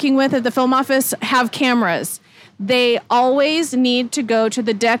I'm working with at the film office have cameras, they always need to go to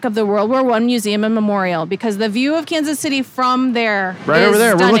the deck of the World War I Museum and Memorial because the view of Kansas City from there Right is over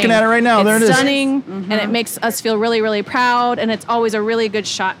there. We're stunning. looking at it right now. It's There it is. stunning, and it makes us feel really, really proud, and it's always a really good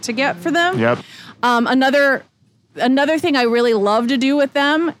shot to get for them. Yep. Another thing I really love to do with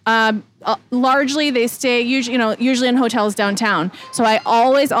them, largely they stay usually in hotels downtown. So I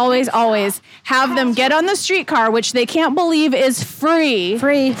always have them get on the streetcar, which they can't believe is free.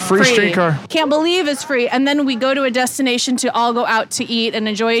 Free. Free streetcar. Can't believe is free. And then we go to a destination to all go out to eat and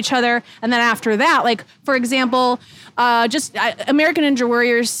enjoy each other. And then after that, like for example, American Ninja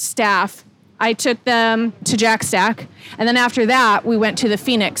Warriors staff, I took them to Jack Stack. And then after that, we went to the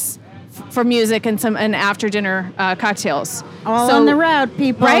Phoenix for music and after dinner cocktails. All on the route,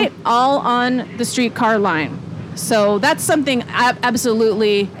 people. Right? All on the streetcar line. So that's something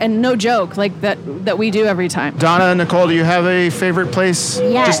absolutely, and no joke, like that we do every time. Donna and Nicole, do you have a favorite place?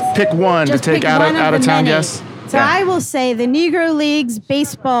 Yes. Just pick one Just to take pick out one of the town many. guests. So I will say the Negro Leagues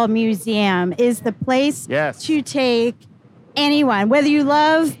Baseball Museum is the place Yes. to take anyone, whether you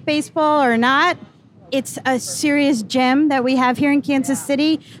love baseball or not. It's a serious gem that we have here in Kansas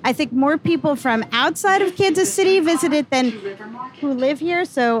City. I think more people from outside of Kansas City visit it than who live here.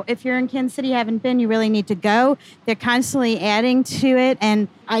 So if you're in Kansas City, haven't been, you really need to go. They're constantly adding to it, and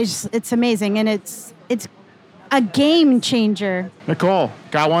it's amazing, and it's a game changer. Nicole,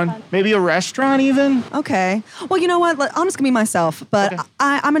 got one? Maybe a restaurant even? Okay. Well, you know what? I'm just going to be myself. But Okay.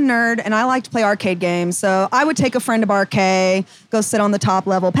 I'm a nerd, and I like to play arcade games. So I would take a friend to Barcade, go sit on the top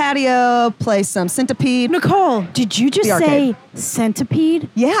level patio, play some Centipede. Nicole, did you just The say arcade. Centipede?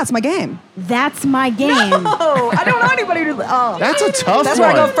 Yeah, it's my game. That's my game. Oh, I don't know anybody who... Oh. That's a tough That's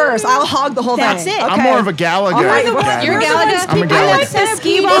one. where I go first. I'll hog the whole That's thing. it. Okay. I'm more of a Galaga All right, guy. You're We're the Galaga? ones I'm a people Galaga. like the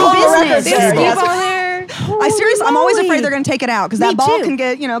skee Skee ball ball business. business. There's Yes. skee ball there. I seriously, I'm always Holy afraid they're going to take it out because that Me ball too. can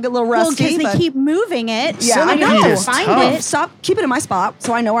get a little Well, rusty. because they but- keep moving it. Yeah, I I know. know. It's Find tough. it. Stop, keep it in my spot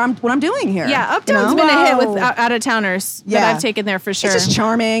so I know what I'm doing here. Yeah, you Uptown's know? been a hit with Whoa. out-of-towners that Yeah. I've taken there for sure. It's just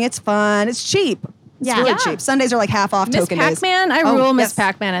charming. It's fun. It's cheap. It's Yeah. really Yeah. cheap. Sundays are like half off Miss token days. Pac-Man? I Oh, rule Miss yes.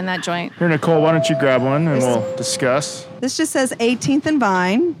 Pac-Man in that joint. Here, Nicole, why don't you grab one and we'll discuss. This just says 18th and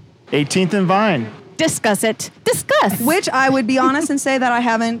Vine, 18th and Vine. Discuss it. Discuss. which I would be honest and say that I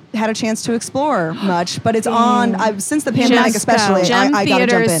haven't had a chance to explore much, but it's on. Since the pandemic, Just go. especially, Gem I got to jump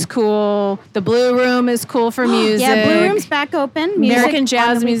Theater in. is cool. The Blue Room is cool for music. Yeah, Blue Room's back open. Music American on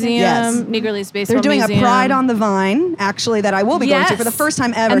Jazz the weekends. Museum. Yes. Negro Leagues Baseball They're doing Museum. a Pride on the Vine, actually, that I will be going to for the first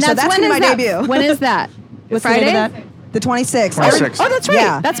time ever. And So that's when going to be is my that? debut. When is that? What's the date Friday? of that? The 26th. 26th. Oh, that's right.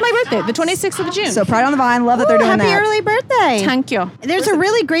 Yeah. That's my birthday, the 26th of June. So Pride on the Vine. Love that they're Ooh, doing happy that. early birthday. Thank you. There's a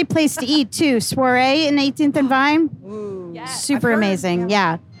really great place to eat too. Soiree in 18th and Vine. Super amazing.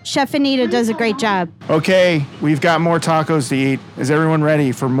 Yeah. Chef Anita does a great job. Okay, we've got more tacos to eat. Is everyone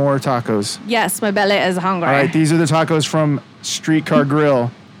ready for more tacos? Yes, my belly is hungry. All right, these are the tacos from Streetcar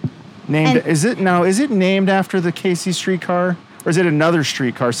Grill. Named And- is it named after the KC streetcar? Or is it another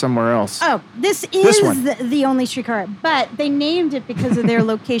streetcar somewhere else? Oh, this This is one. the only streetcar, but they named it because of their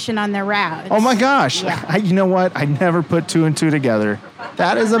location on their route. Oh my gosh. Yeah. You know what? I never put two and two together.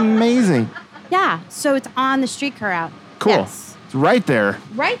 That is amazing. Yeah, so it's on the streetcar route. Cool. Yes. It's right there.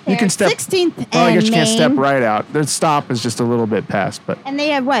 Right there. You can step. 16th Oh, I and guess you can't step Main. right out. The stop is just a little bit past, but And they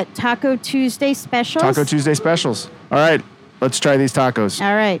have what? Taco Tuesday specials? Taco Tuesday specials. All right, let's try these tacos.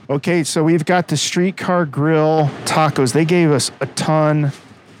 All right. Okay, so we've got the Streetcar Grill tacos. They gave us a ton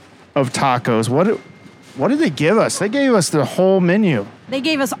of tacos. What did they give us? They gave us the whole menu. They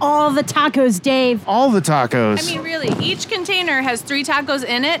gave us all the tacos, Dave. All the tacos. I mean, really, each container has 3 tacos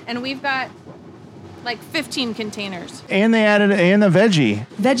in it, and we've got like 15 containers. And they added a veggie.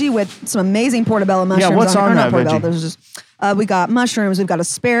 Veggie with some amazing portobello mushrooms. what's on or not that portobello, veggie? There's just we got mushrooms. We've got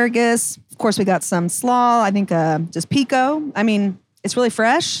asparagus. Of course, we got some slaw. I think just pico. I mean, it's really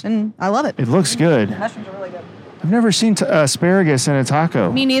fresh, and I love it. It looks good. Mushrooms are really good. I've never seen asparagus in a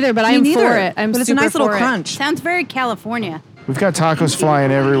taco. Me neither, but Me I'm neither, for it. I'm but it's a super nice little for it. crunch. Sounds very California. We've got tacos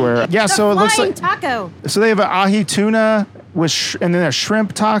flying everywhere. Yeah, so it looks like taco. so they have an ahi tuna with and then a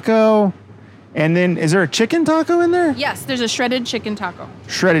shrimp taco, and then is there a chicken taco in there? Yes, there's a shredded chicken taco.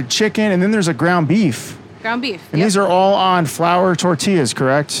 Shredded chicken, and then there's a ground beef. Ground beef. And Yep. these are all on flour tortillas,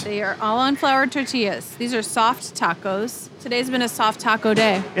 correct? They are all on flour tortillas. These are soft tacos. Today's been a soft taco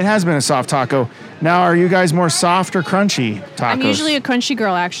day. It has been a soft taco. Now, are you guys more soft or crunchy tacos? I'm usually a crunchy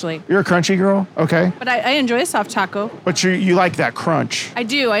girl, actually. You're a crunchy girl? Okay. But I enjoy a soft taco. But you like that crunch. I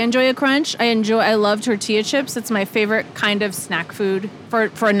do. I enjoy a crunch. I love tortilla chips. It's my favorite kind of snack food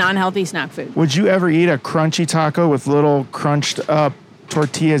for a non-healthy snack food. Would you ever eat a crunchy taco with little crunched up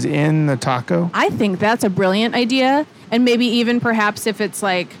tortillas in the taco? I think that's a brilliant idea. And maybe even perhaps if it's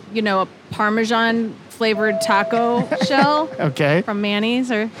like, a Parmesan flavored taco shell Okay. from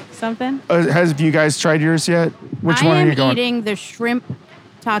Manny's or something. Have you guys tried yours yet? Which I one are am you going? eating the shrimp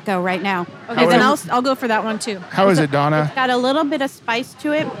taco right now. Okay, How then is- I'll go for that one too. How is it, Donna? Got a little bit of spice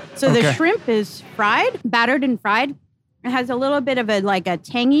to it. So the Okay. shrimp is fried, battered and fried. It has a little bit of a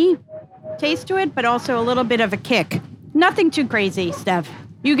tangy taste to it, but also a little bit of a kick. Nothing too crazy, Steph.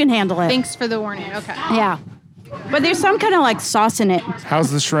 You can handle it. Thanks for the warning. Okay. Yeah. But there's some kind of sauce in it.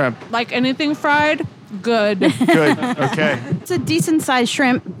 How's the shrimp? Like anything fried, good. Good. Okay. It's a decent sized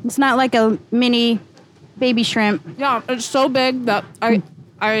shrimp. It's not like a mini baby shrimp. Yeah, it's so big that I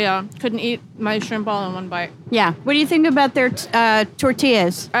couldn't eat my shrimp all in one bite. Yeah. What do you think about their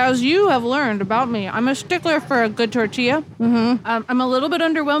tortillas? As you have learned about me, I'm a stickler for a good tortilla. Mm-hmm. I'm a little bit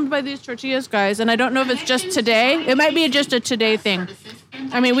underwhelmed by these tortillas, guys, and I don't know if it's just today. It might be just a today thing.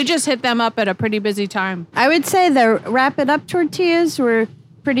 I mean, we just hit them up at a pretty busy time. I would say the Wrap It Up tortillas were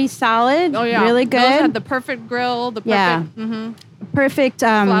pretty solid. Oh yeah, Really Those had good. the perfect grill, the perfect Yeah. Perfect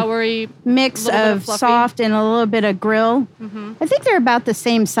floury mix little bit of fluffy. soft and a little bit of grill. I think they're about the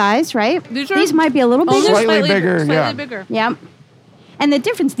same size, right? These might be a little Oh, bigger. they're Slightly bigger, slightly yeah. bigger. Yep. And the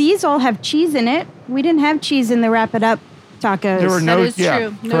difference, these all have cheese in it. We didn't have cheese in the Wrap It Up tacos. There were That no, is yeah,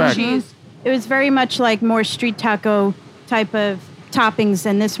 true. No correct. cheese. It was very much like more street taco type of toppings,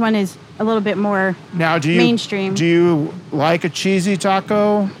 and this one is a little bit more Now, do you mainstream. Do you like a cheesy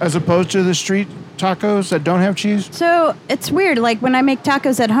taco as opposed to the street tacos that don't have cheese? So it's weird. Like when I make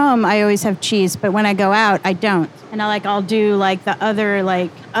tacos at home, I always have cheese, but when I go out, I don't. And I'll do the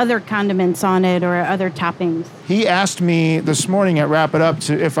other condiments on it or other toppings. He asked me this morning at Wrap It Up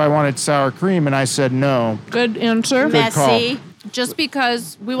if I wanted sour cream, and I said no. Good answer. Good call. Messy. Just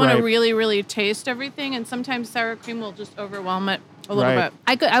because we want Right. to really, really taste everything, and sometimes sour cream will just overwhelm it a little Right.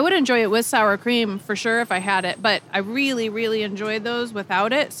 bit. I would enjoy it with sour cream for sure if I had it, but I really, really enjoyed those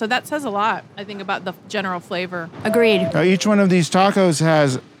without it. So that says a lot, I think, about the general flavor. Agreed. Now, each one of these tacos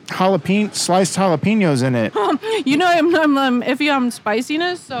has sliced jalapenos in it. You know, I'm iffy on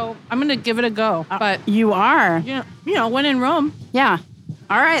spiciness, so I'm gonna give it a go. But You are. you know, when in Rome. Yeah.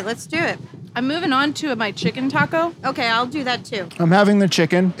 All right, let's do it. I'm moving on to my chicken taco. Okay, I'll do that too. I'm having the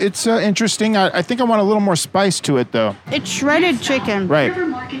chicken. It's interesting. I think I want a little more spice to it, though. It's shredded chicken. Right.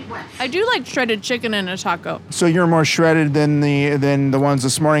 I do like shredded chicken in a taco. So you're more shredded than the ones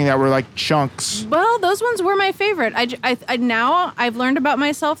this morning that were like chunks. Well, those ones were my favorite. I now I've learned about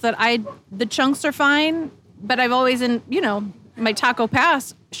myself that the chunks are fine, but I've always my taco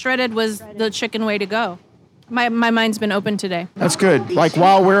past shredded was the chicken way to go. My mind's been open today. That's good. Like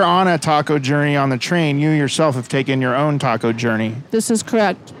while we're on a taco journey on the train, you yourself have taken your own taco journey. This is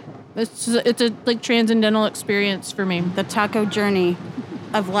correct. It's a transcendental experience for me. The taco journey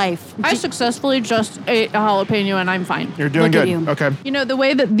of life. I successfully just ate a jalapeno and I'm fine. You're doing Look at good. you. Okay. You know, the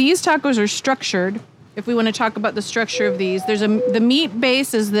way that these tacos are structured, if we want to talk about the structure of these, the meat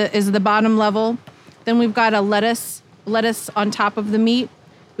base is the bottom level. Then we've got a lettuce on top of the meat.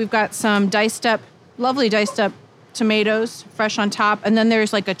 We've got some lovely diced up tomatoes fresh on top. And then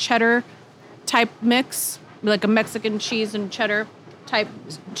there's like a cheddar type mix, like a Mexican cheese and cheddar type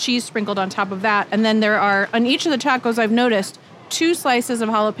cheese sprinkled on top of that. And then there are, on each of the tacos I've noticed, 2 slices of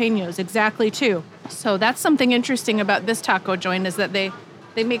jalapenos, exactly 2. So that's something interesting about this taco joint is that they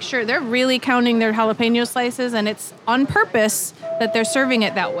make sure they're really counting their jalapeno slices, and it's on purpose that they're serving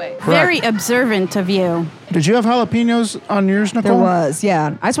it that way. Very observant of you. Did you have jalapenos on yours, Nicole? There was,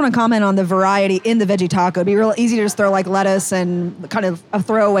 yeah. I just want to comment on the variety in the veggie taco. It'd be real easy to just throw like lettuce and kind of a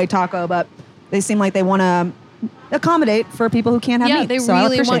throwaway taco, but they seem like they want to accommodate for people who can't have meat. They so I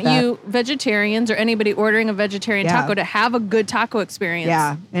really want appreciate that. you vegetarians or anybody ordering a vegetarian Yeah. taco to have a good taco experience.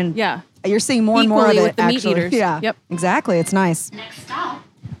 Yeah, and Yeah. you're seeing more and more of Equally it. with the meat actually. eaters. Yeah, Yep. exactly. It's nice.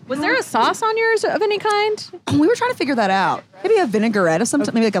 Was there a sauce on yours of any kind? We were trying to figure that out. Maybe a vinaigrette of some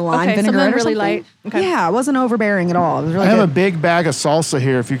maybe like a lime Okay, vinaigrette something or really something. light. Okay. Yeah, it wasn't overbearing at all. It was really I have a good. big bag of salsa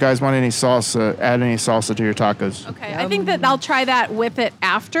here. If you guys want any salsa, add any salsa to your tacos. Okay, I think that I'll try that with it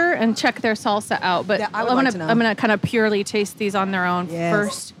after and check their salsa out. But Yeah, I would I'm like gonna to know. I'm gonna kind of purely taste these on their own Yes.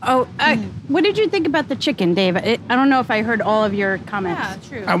 first. Oh, what did you think about the chicken, Dave? I don't know if I heard all of your comments.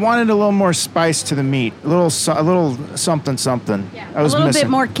 Yeah, true. I wanted a little more spice to the meat, a little something. I was a little missing. bit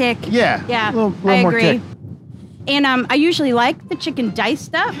more kick. Yeah, Yeah, a little I more agree. kick. And I usually like the chicken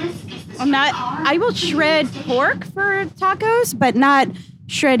diced up. I will shred pork for tacos, but not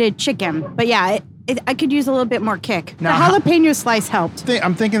shredded chicken. But yeah, I could use a little bit more kick. Now, the jalapeno slice helped.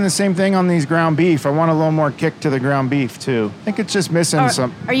 I'm thinking the same thing on these ground beef. I want a little more kick to the ground beef too. I think it's just missing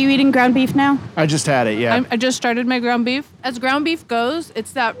some. Are you eating ground beef now? I just had it. Yeah. I just started my ground beef. As ground beef goes,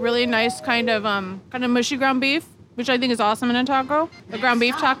 it's that really nice kind of mushy ground beef, which I think is awesome in a taco, a ground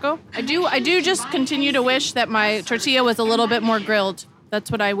beef taco. I do just continue to wish that my tortilla was a little bit more grilled. That's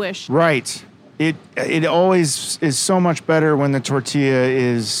what I wish. Right. It always is so much better when the tortilla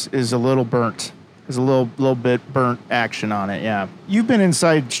is a little burnt. There's a little bit burnt action on it. Yeah. You've been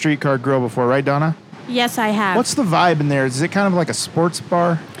inside Streetcar Grill before, right, Donna? Yes, I have. What's the vibe in there? Is it kind of like a sports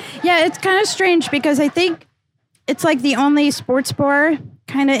bar? Yeah, it's kind of strange because I think it's like the only sports bar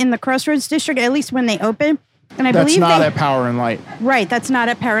kind of in the Crossroads district, at least when they open. And I That's believe not they, at Power and Light. Right, that's not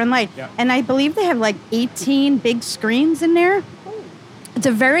at Power and Light. Yeah. And I believe they have like 18 big screens in there. It's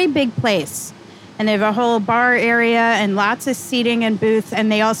a very big place. And they have a whole bar area and lots of seating and booths.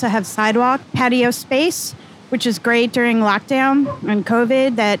 And they also have sidewalk patio space, which is great during lockdown and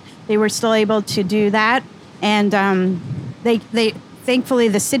COVID that they were still able to do that. And they thankfully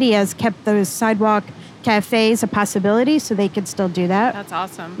the city has kept those sidewalk cafes a possibility, so they could still do that. That's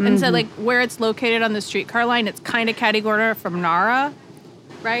awesome. And so, like, where it's located on the streetcar line, it's kind of catty corner from Nara,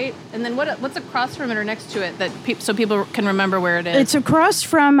 right? And then what's across from it or next to it that so people can remember where it is? It's across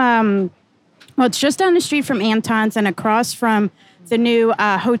from, it's just down the street from Anton's and across from the new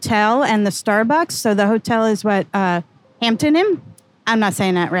hotel and the Starbucks. So the hotel is what, Hampton Inn? I'm not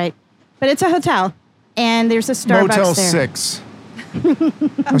saying that right. But it's a hotel, and there's a Starbucks Motel there. 6.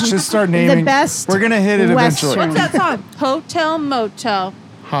 Let's just start naming. The best We're gonna hit it Western. eventually. What's that song? Hotel Motel.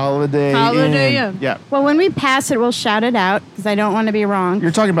 Holiday Inn. Inn. Yeah. Well, when we pass it, we'll shout it out because I don't want to be wrong.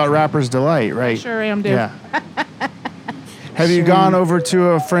 You're talking about Rapper's Delight, right? Sure am, dude. Yeah. Have you gone over to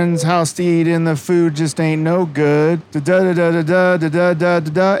a friend's house to eat and the food just ain't no good? Da da da da da da da da da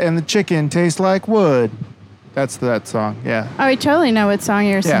da, and the chicken tastes like wood. That's that song. Yeah. Oh, I totally know what song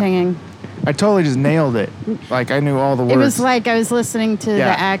you're Yeah. singing. I totally just nailed it. Like I knew all the words. It was like I was listening to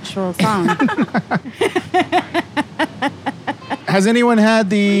Yeah. the actual song. Has anyone had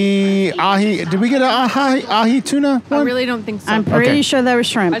the ahi? Did we get an ahi tuna? I one? really don't think so. I'm pretty Okay. sure that was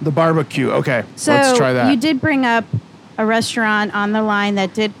shrimp. The barbecue. Okay. So Let's try that. you did bring up a restaurant on the line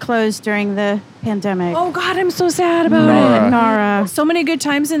that did close during the pandemic. Oh God, I'm so sad about Nara. it. Nara. So many good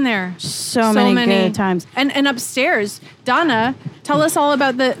times in there. So many good times. And upstairs, Donna, tell us all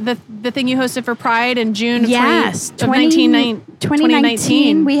about the thing you hosted for Pride in June of, Yes,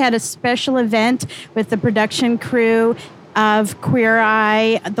 2019. We had a special event with the production crew of Queer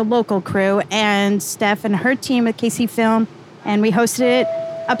Eye, the local crew, and Steph and her team at KC Film, and we hosted it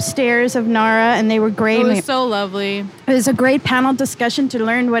upstairs of Nara, and they were great. It was so lovely. It was a great panel discussion to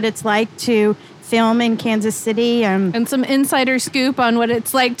learn what it's like to film in Kansas City. And some insider scoop on what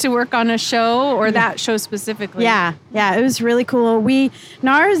it's like to work on a show or that show specifically. Yeah, it was really cool.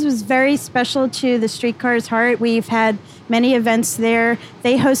 Nara's was very special to the Streetcar's heart. We've had many events there.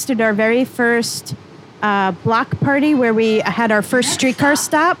 They hosted our very first block party where we had our first streetcar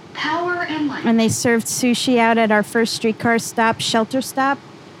stop. Power and light. And they served sushi out at our first streetcar stop, shelter stop.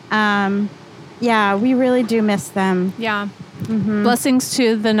 Yeah, we really do miss them. Yeah. Blessings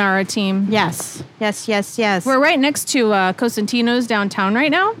to the Nara team. Yes. We're right next to Cosentino's downtown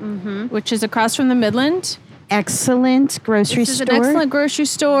right now, which is across from the Midland. Excellent grocery This is store. an excellent grocery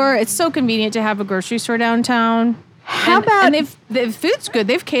store. It's so convenient to have a grocery store downtown. How about and the food's good.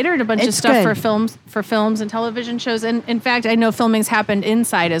 They've catered a bunch of It's stuff good. for films and television shows. And in fact, I know filming's happened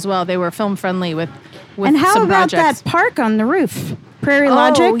inside as well. They were film friendly with and how some about projects. that park on the roof, Prairie Oh,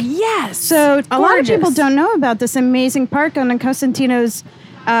 Logic? yes. So a lot of people Gorgeous. don't know about this amazing park on Cosentino's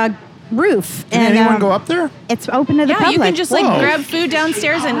roof. Can and anyone go up there? It's open to the Yeah, public. you can just like Whoa. grab food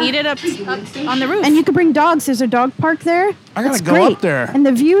downstairs and eat it up on the roof. And you can bring dogs. There's a dog park there. I gotta It's go great. up there. And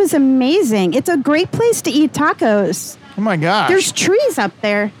the view is amazing. It's a great place to eat tacos. Oh my gosh. There's trees up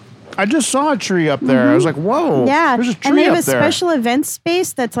there. I just saw a tree up there. I was like, whoa. Yeah. There's a tree and they have up a there. special event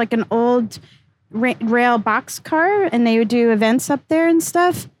space that's like an old rail box car, and they would do events up there and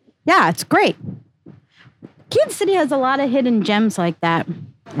stuff. Yeah, it's great. Kansas City has a lot of hidden gems like that.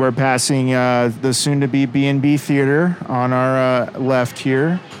 We're passing the soon-to-be B&B Theater on our left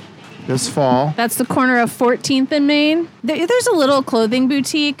here this fall. That's the corner of 14th and Main. There's a little clothing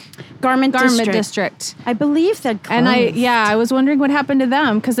boutique, Garment District. District. I believe that. And closed. I was wondering what happened to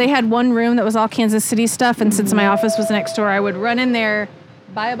them because they had one room that was all Kansas City stuff. And since my office was next door, I would run in there,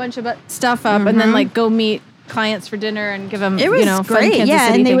 buy a bunch of stuff up, and then like go meet clients for dinner and give them, It was fun great, Kansas yeah.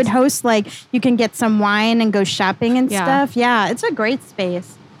 City And they would things. host like you can get some wine and go shopping and Yeah. stuff. Yeah, it's a great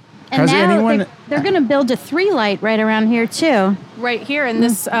space. And Has now anyone- they're going to build a 3-light right around here too, right here in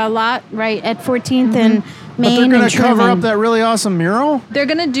this lot. right at 14th and But they're Main going and to cover Truman. up that really awesome mural? They're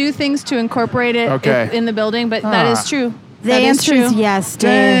going to do things to incorporate it Okay. in the building, but that Ah. is true. The That is answer is true. yes, Dave.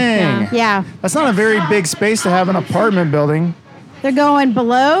 Dang. Yeah, That's not a very big space to have an apartment building. they're going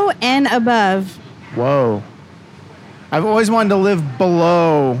below and above. Whoa. I've always wanted to live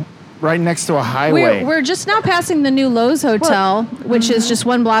below, right next to a highway. We're just now passing the new Lowe's Hotel, which is just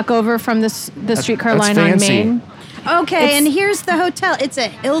one block over from the streetcar That's line fancy. on Main. Okay, It's- and here's the hotel. It's a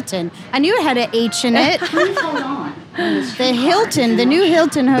Hilton. I knew it had an H in it. The Hilton, the new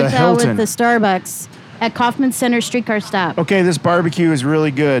Hilton Hotel Hilton. with the Starbucks at Kaufman Center streetcar stop. Okay, this barbecue is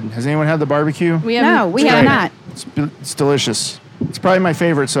really good. Has anyone had the barbecue? We No, haven't we tried have it. not. It's delicious. It's probably my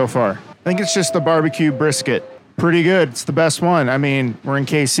favorite so far. I think it's just the barbecue brisket. Pretty good. It's the best one. I mean, we're in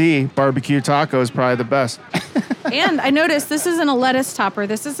KC. Barbecue taco is probably the best. And I noticed this isn't a lettuce topper.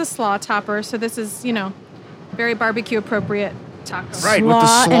 This is a slaw topper. So this is, very barbecue appropriate taco. Right, with the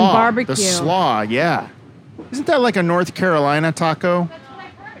Slaw slaw. and barbecue. The slaw, yeah. Isn't that like a North Carolina taco?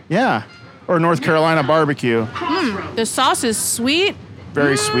 Yeah. Or North Carolina barbecue. The sauce is sweet.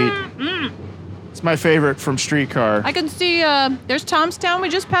 Very sweet. It's my favorite from Streetcar. I can see there's Tomstown. We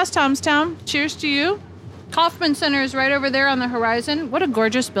just passed Tomstown. Cheers to you. Kaufman Center is right over there on the horizon. What a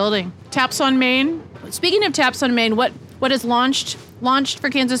gorgeous building. Taps on Main. Speaking of Taps on Main, what is launched for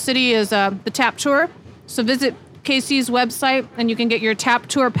Kansas City is the Tap Tour. So visit KC's website and you can get your Tap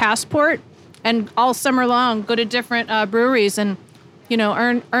Tour passport. And all summer long, go to different breweries and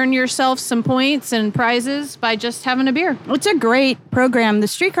earn yourself some points and prizes by just having a beer. It's a great program. The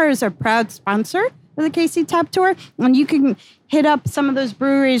streetcar is a proud sponsor of the KC Tap Tour, and you can hit up some of those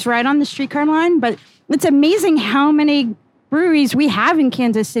breweries right on the streetcar line. But it's amazing how many breweries we have in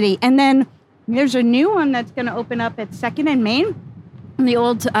Kansas City. And then there's a new one that's going to open up at 2nd and Main, in the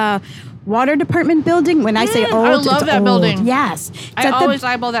old water department building. When I say old, I love it's that old. building. Yes. It's I at the- always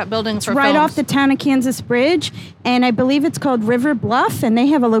eyeball that building It's for right films. off the town of Kansas Bridge, and I believe it's called River Bluff, and they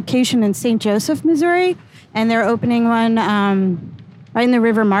have a location in St. Joseph, Missouri, and they're opening one right in the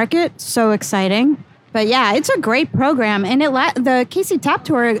River Market. So exciting. But yeah, it's a great program, and the KC Tap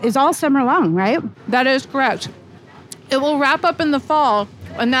Tour is all summer long, right? That is correct. It will wrap up in the fall,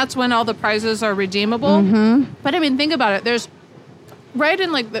 and that's when all the prizes are redeemable. Mm-hmm. But I mean, think about it. There's right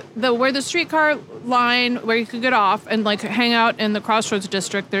in like the where the streetcar line where you could get off and like hang out in the Crossroads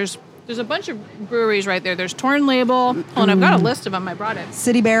district. There's a bunch of breweries right there. There's Torn Label. Oh, and I've got a list of them. I brought it.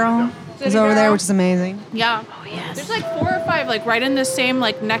 City Barrel is over there, Barrel. which is amazing. Yeah. Oh yes. There's like 4 or 5 like right in the same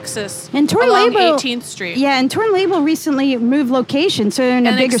like nexus And Torn along Label 18th Street. Yeah, and Torn Label recently moved location, so they're in a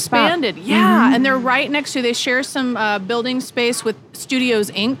And bigger spot. expanded. Yeah, and they're right next to. They share some building space with Studios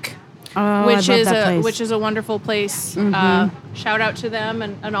Inc. Oh, which I love is that place. which is a wonderful place. Shout out to them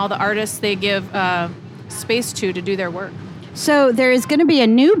and all the artists they give space to do their work. So there is going to be a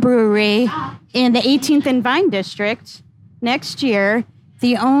new brewery in the 18th and Vine district next year.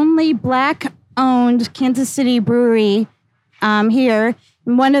 The only Black-owned Kansas City brewery here.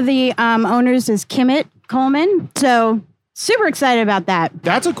 One of the owners is Kimmett Coleman. So super excited about that.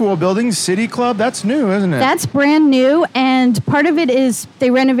 That's a cool building. City Club. That's new, isn't it? That's brand new, and part of it is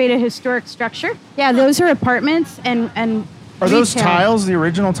they renovated a historic structure. Yeah, those are apartments and Are those retail. tiles the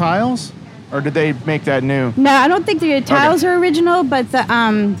original tiles? Or did they make that new? No, I don't think the tiles are original, but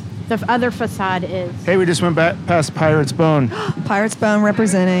the the other facade is. Hey, we just went back past Pirate's Bone. Pirate's Bone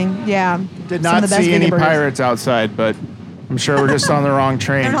representing. Yeah. Did Some of not the best see any vegan burgers. pirates outside, but I'm sure we're just on the wrong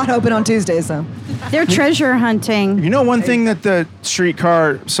train. They're not open on Tuesdays, though. They're treasure hunting. You know, one thing that the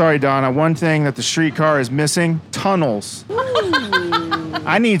streetcar, sorry, Donna, one thing that the streetcar is missing? Tunnels.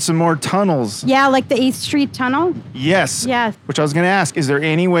 I need some more tunnels. Yeah, like the 8th Street Tunnel. Yes. Yeah. Which I was going to ask, is there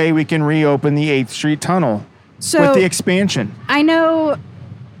any way we can reopen the 8th Street Tunnel So with the expansion? I know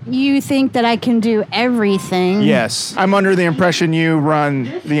you think that I can do everything. Yes. I'm under the impression you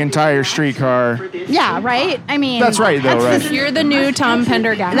run the entire streetcar. Yeah, right? I mean, That's right, though, that's right? You're the new Tom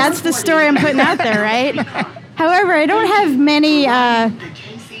Pendergast. That's the story I'm putting out there, right? However, I don't have many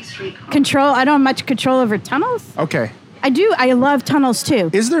control. I don't have much control over tunnels. Okay. I do. I love tunnels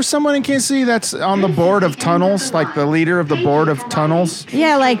too. Is there someone in Kansas City that's on the board of tunnels, like the leader of the board of tunnels?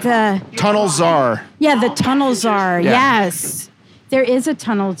 Yeah, like the Tunnel czar. the tunnel czar. Yeah. Yes, there is a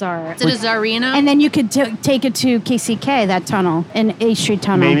tunnel czar. Is it a Czarina? And then you could take it to KCK, that tunnel, in 8th Street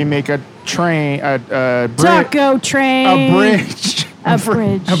Tunnel. Maybe make a train, a Taco train. a bridge. A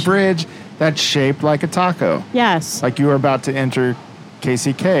bridge. A bridge that's shaped like a taco. Yes. Like you were about to enter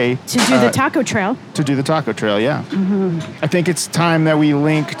KCK. To do the taco trail. To do the taco trail, yeah. I think it's time that we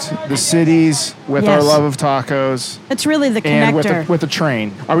linked the cities with our Yes. love of tacos It's really the and connector. with a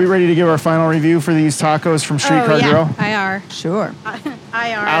train. Are we ready to give our final review for these tacos from Streetcar yeah. Grill? IR. Sure.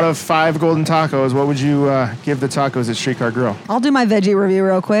 Out of 5 golden tacos, what would you give the tacos at Streetcar Grill? I'll do my veggie review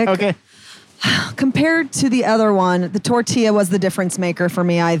real quick. Okay. Compared to the other one, the tortilla was the difference maker for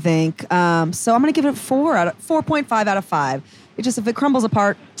me, I think. So I'm going to give it 4.5 out of 5. It just, if it crumbles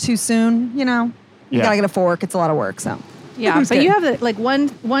apart too soon, you know, you Yeah. got to get a fork. It's a lot of work, so. Yeah, It's but good. you have like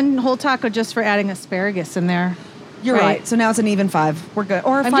one whole taco just for adding asparagus in there. You're right. So now it's an even 5. We're good.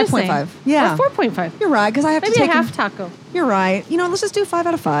 Or a I'm just saying. 5.5. Yeah. Or 4.5. You're right, because I have Maybe to a take half taco. You're right. You know, let's just do 5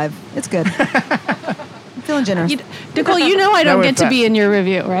 out of 5. It's good. I'm feeling generous. Nicole, you know I That don't went get to fast. be in your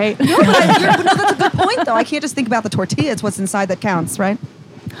review, right? No, that's a good point, though. I can't just think about the tortilla. It's what's inside that counts, right?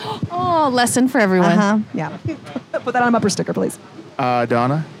 Oh, lesson for everyone. Uh-huh. Yeah. Put that on a bumper sticker, please.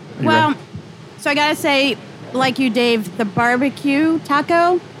 Donna? you Well, ready? so I gotta say, like you, Dave, the barbecue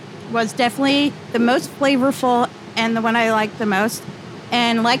taco was definitely the most flavorful and the one I liked the most.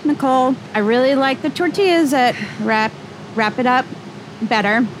 And like Nicole, I really like the tortillas that wrap it up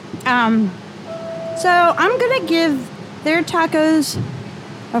better. So I'm gonna give their tacos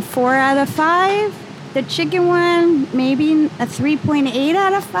a 4 out of 5. The chicken one, maybe a 3.8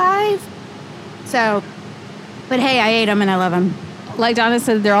 out of 5. So, but hey, I ate them and I love them. Like Donna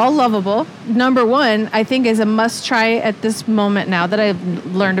said, they're all lovable. Number one, I think, is a must try at this moment now that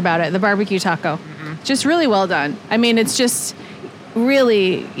I've learned about it, the barbecue taco. Just really well done. I mean, it's just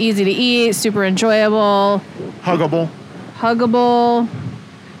really easy to eat, super enjoyable, huggable.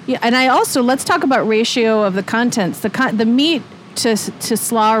 Yeah, and I also, let's talk about ratio of the contents. The meat to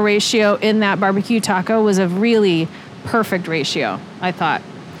slaw ratio in that barbecue taco was a really perfect ratio, I thought.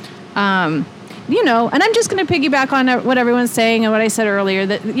 You know, and I'm just going to piggyback on what everyone's saying and what I said earlier,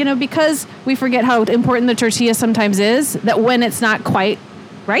 that, you know, because we forget how important the tortilla sometimes is, that when it's not quite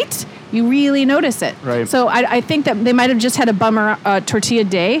right, you really notice it. Right. So I think that they might have just had a bummer tortilla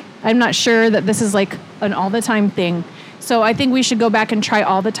day. I'm not sure that this is like an all the time thing. So I think we should go back and try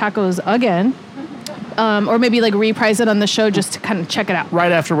all the tacos again. Or maybe like reprise it on the show just to kind of check it out.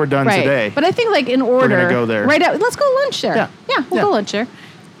 Right after we're done Right. today. But I think like in order. gonna go there. Right out. Let's go lunch there. Yeah. We'll go lunch there.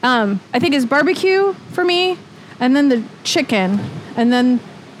 I think it's barbecue for me, and then the chicken, and then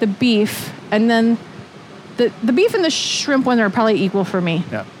the beef, and then the beef and the shrimp one are probably equal for me.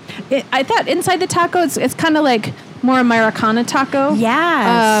 Yeah. I thought inside the taco, it's kind of like more Americana taco.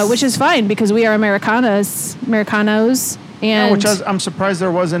 Yes. Which is fine because we are Americanos. And I'm surprised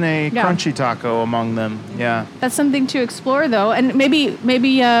there wasn't a Yeah. crunchy taco among them. Yeah. that's something to explore, though. And maybe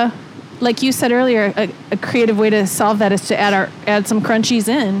like you said earlier, a creative way to solve that is to add some crunchies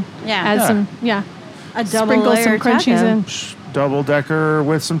in. Yeah. Add Yeah. some, A double sprinkle some layer crunchies taco. in. Double decker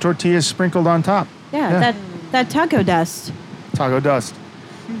with some tortillas sprinkled on top. Yeah, that taco dust. Taco dust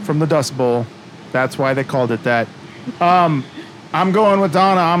from the Dust Bowl. That's why they called it that. I'm going with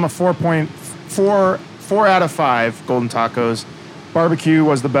Donna. I'm a 4 out of 5 golden tacos. Barbecue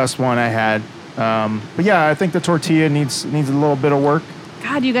was the best one I had. But yeah, I think the tortilla needs a little bit of work.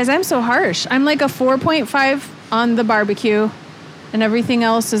 God, you guys, I'm so harsh. I'm like a 4.5 on the barbecue, and everything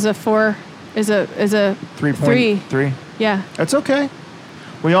else is a 4. Is a 3. 3.3. Yeah. That's okay.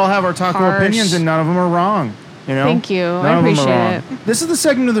 We all have our taco Harsh. opinions, and none of them are wrong. You know? Thank you. None I of them are appreciate wrong. it. This is the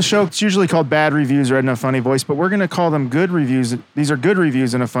segment of the show. It's usually called Bad Reviews, Read in a Funny Voice, but we're going to call them Good Reviews. These are good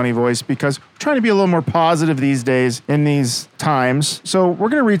reviews in a funny voice because we're trying to be a little more positive these days in these times. So we're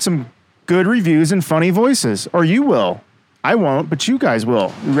going to read some good reviews in funny voices, or you will. I won't, but you guys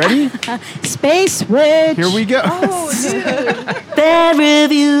will. You ready? Space Witch. Here we go. Bad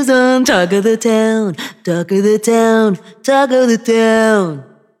reviews on Talk of the Town, Talk of the Town, Talk of the Town,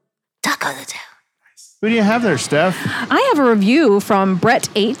 Talk of the Town. Who do you have there, Steph? I have a review from Brett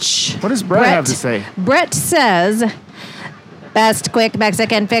H. What does Brett have to say? Brett says, best quick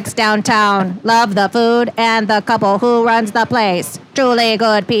Mexican fix downtown. Love the food and the couple who runs the place. Truly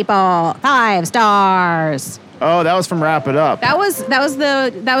good people. 5 stars. Oh, that was from Wrap It Up. That was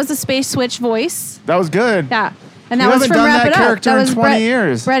the Space Switch voice. That was good. Yeah. And that You was haven't from done Wrap that It Up. character That in was 20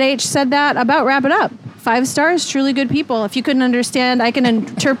 years. Brett H said that about Wrap It Up. 5 stars, truly good people. If you couldn't understand, I can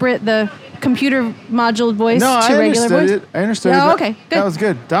interpret the computer module voice No, to I regular understood voice. it. I understood Oh, it. okay, good. That was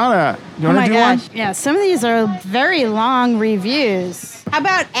good. Donna, you Oh want my to do gosh. one? Yeah, some of these are very long reviews. How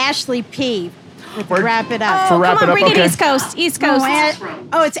about Ashley P? Word. Wrap It Up. For Oh, Wrap come It on, Up, bring okay. it East Coast. East Oh,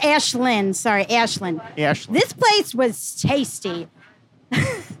 Coast. it's Ashlyn. Sorry, Ashlyn. Ashlyn. This place was tasty.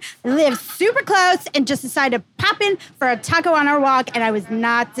 Lived super close and just decided to pop in for a taco on our walk, and I was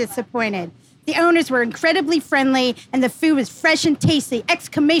not disappointed. The owners were incredibly friendly, and the food was fresh and tasty!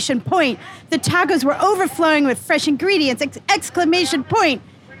 Exclamation point! The tacos were overflowing with fresh ingredients! Exclamation point!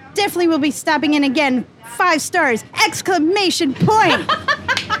 Definitely will be stopping in again. 5 stars! Exclamation point!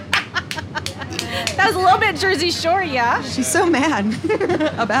 That was a little bit Jersey Shore, yeah? She's so mad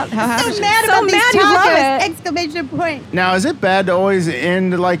about how happy So mad So about these mad you love tacos! it. Exclamation point! Now, is it bad to always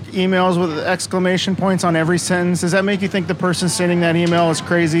end like emails with exclamation points on every sentence? Does that make you think the person sending that email is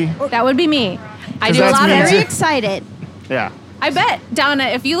crazy? That would be me. I 'Cause do a that's lot me of too. Very excited. Yeah. I bet, Donna,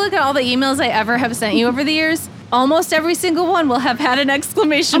 if you look at all the emails I ever have sent you over the years, almost every single one will have had an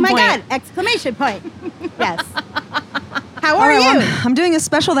exclamation Oh my point. God! Exclamation point! Yes. How All are right, you? well, I'm doing a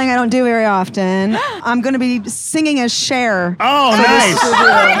special thing I don't do very often. I'm going to be singing as Cher Oh,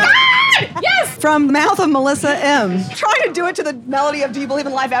 nice. Yes! from the mouth of Melissa M. Trying to do it to the melody of Do You Believe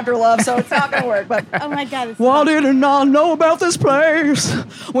in Life After Love, so it's not going to work. But Oh my God! It's why didn't I know about this place?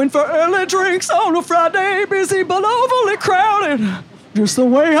 Went for early drinks on a Friday, busy but overly crowded. Just the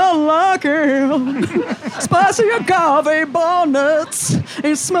way I like it. Spicy agave walnuts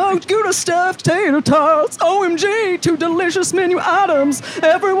and smoked Gouda stuffed tater tarts. OMG, 2 delicious menu items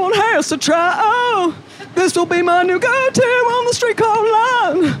everyone has to try. Oh, this will be my new go-to on the streetcar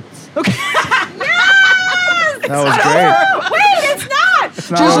line. Okay. That was great. Wait, it's not!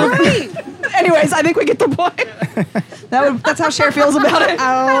 It's not over. Anyways, I think we get the point. That's how Cher feels about it.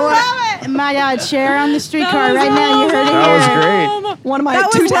 Oh my God! Cher on the streetcar right now. You heard it That was here. great. One of my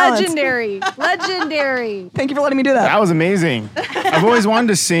That 2 was talents. legendary. Legendary. Thank you for letting me do that. That was amazing. I've always wanted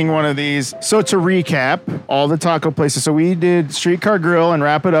to sing one of these. So to recap, all the taco places. So we did Streetcar Grill and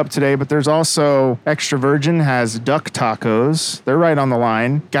Wrap It Up today, but there's also Extra Virgin has duck tacos. They're right on the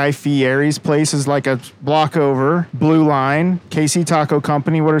line. Guy Fieri's place is like a block over. Blue Line, KC Taco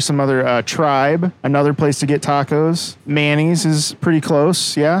Company. What are some other? Tribe, another place to get tacos. Manny's is pretty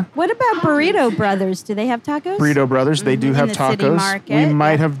close. Yeah. What about Burrito Brothers? Do they have tacos? Burrito Brothers, they do In have the city tacos. market, We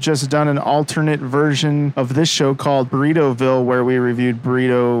might yeah. have just done an alternate version of this show called Burritoville, where we reviewed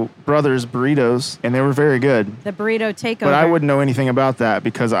Burrito Brothers burritos, and they were very good. The burrito takeover. But I wouldn't know anything about that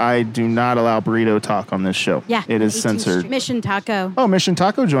because I do not allow burrito talk on this show. Yeah. It is 18th censored. Street. Mission Taco. Oh, Mission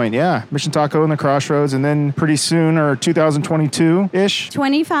Taco Joint, yeah. Mission Taco in the Crossroads, and then pretty soon, or 2022-ish.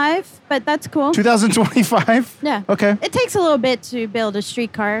 25, but that's cool. 2025? Yeah. Okay. It takes a little bit to build a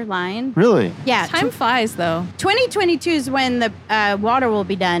streetcar line. Really? Yeah. Time flies, though. 2022 is when the water will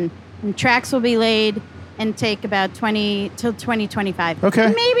be done and tracks will be laid and take about 2025. Okay.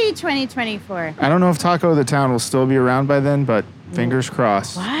 Maybe 2024. I don't know if Taco the Town will still be around by then, but fingers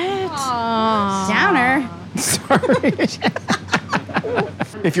crossed. What? Downer. Sorry.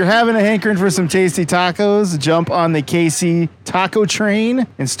 If you're having a hankering for some tasty tacos, jump on the KC Taco Train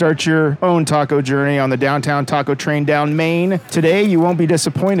and start your own taco journey on the downtown taco train down Main. Today, you won't be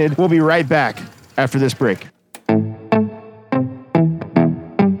disappointed. We'll be right back after this break.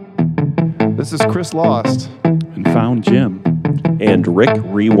 This is Chris Lost, And Found Jim. And Rick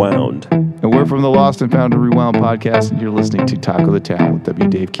Rewound. and we're from the Lost and Found and Rewound podcast, and you're listening to Taco the Town with W.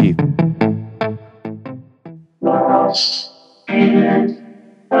 Dave Keith.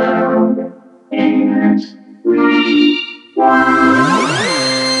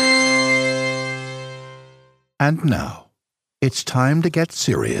 And now, it's time to get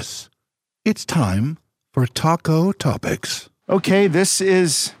serious. It's time for Taco Topics. Okay, this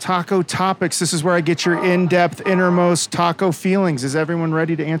is Taco Topics. This is where I get your in-depth, innermost taco feelings. Is everyone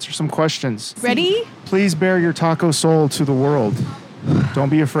ready to answer some questions? Ready? Please bear your taco soul to the world. Don't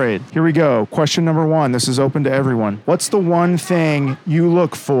be afraid. Here we go. Question number 1. This is open to everyone. What's the one thing you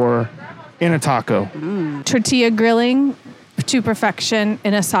look for in a taco? Tortilla grilling to perfection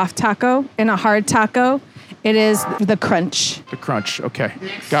in a soft taco. In a hard taco, it is the crunch. The crunch. Okay.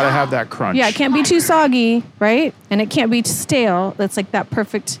 Gotta have that crunch. Yeah, it can't be too soggy, right? And it can't be too stale. That's like that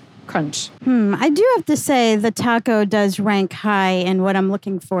perfect crunch. I do have to say the taco does rank high in what I'm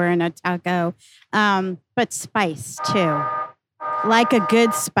looking for in a taco, but spice too. Like a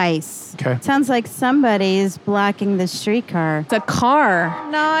good spice. Okay. Sounds like somebody's blocking the streetcar. The car.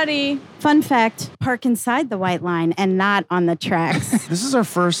 Naughty. Fun fact, park inside the white line and not on the tracks. This is our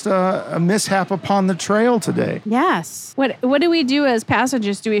first mishap upon the trail today. Yes. What do we do as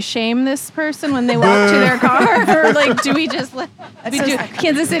passengers? Do we shame this person when they walk to their car? Or like, do we just let...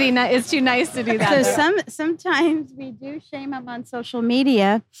 Kansas City, it's too nice to do that. So sometimes we do shame them on social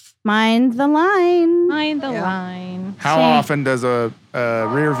media. Mind the line. Mind the line. How often does a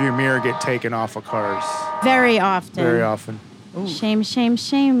rear view mirror get taken off of cars? Very often. Very often. Ooh. Shame, shame,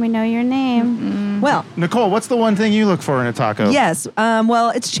 shame. We know your name. Mm-hmm. Well, Nicole, what's the one thing you look for in a taco? Yes. Well,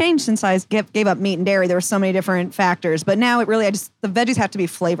 it's changed since I gave up meat and dairy. There were so many different factors, but now the veggies have to be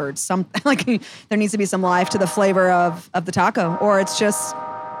flavored. There needs to be some life to the flavor of the taco, or it's just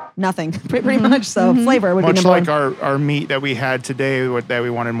nothing, pretty much. So flavor would be much number like one. our meat that we had today that we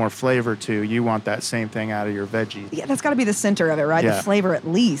wanted more flavor to. You want that same thing out of your veggies. Yeah, that's got to be the center of it, right? Yeah. The flavor at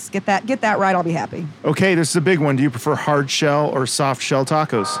least. Get that right, I'll be happy. Okay, this is a big one. Do you prefer hard shell or soft shell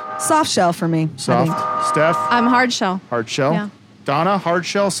tacos? Soft shell for me. Soft. Steph? I'm hard shell. Hard shell? Yeah. Donna, hard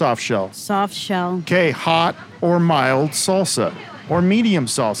shell, soft shell? Soft shell. Okay, hot or mild salsa? Or medium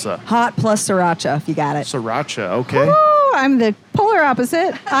salsa? Hot plus sriracha, if you got it. Sriracha, okay. Ooh, I'm the polar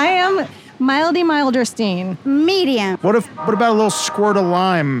opposite. I am milderstein. Medium. What about a little squirt of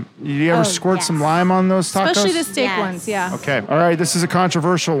lime? You ever squirt some lime on those tacos? Especially the steak ones, yeah. Okay. All right, this is a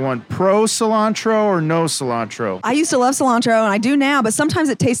controversial one. Pro cilantro or no cilantro? I used to love cilantro, and I do now, but sometimes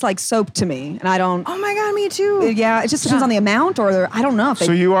it tastes like soap to me, and I don't... Oh my God, me too. Yeah, it just depends on the amount, or I don't know. If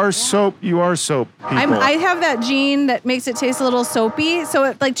So you are soap people. I have that gene that makes it taste a little soapy,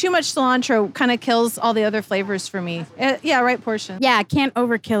 so too much cilantro kind of kills all the other flavors for me. Yeah, right portion. Yeah, I can't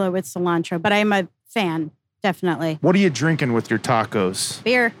overkill it with cilantro, but I'm a fan, definitely. What are you drinking with your tacos?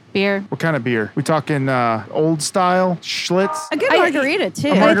 Beer. What kind of beer? We talking old style, Schlitz? A good margarita,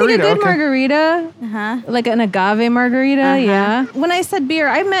 too. A margarita, I think a good okay. margarita, like an agave margarita, yeah. When I said beer,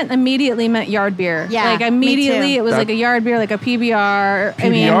 I immediately meant yard beer. Yeah, like immediately, me too. it was like a yard beer, like a PBR.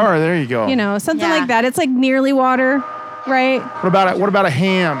 PBR, there you go. You know, something like that. It's like nearly water, right? What about a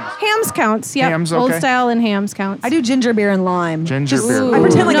ham? Hams counts, yeah. Hams, Old okay. style and hams counts. I do ginger beer and lime. Ginger beer. I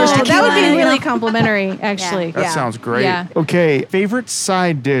pretend like there's tequila that would in be it. really complimentary, actually. That sounds great. Yeah. Okay, favorite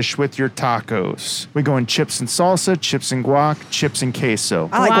side dish with your tacos? We going chips and salsa, chips and guac, chips and queso.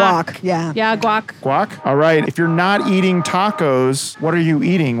 I like guac. Yeah. Yeah, guac. Guac? All right. If you're not eating tacos, what are you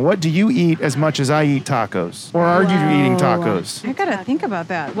eating? What do you eat as much as I eat tacos? Or are you eating tacos? I gotta think about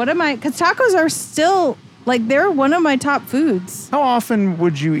that. What am I? Because tacos are still they're one of my top foods. How often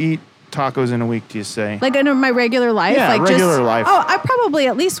would you eat tacos in a week, do you say? Like in my regular life? Yeah, regular life. Oh, I probably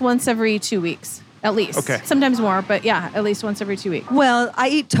at least once every 2 weeks. At least. Okay. Sometimes more, but yeah, at least once every 2 weeks. Well, I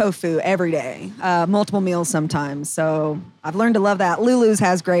eat tofu every day, multiple meals sometimes. So I've learned to love that. Lulu's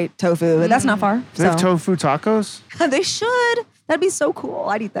has great tofu, but that's not far. Do they have tofu tacos? They should. That'd be so cool.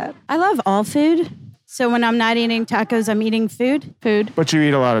 I'd eat that. I love all food. So when I'm not eating tacos, I'm eating food. But you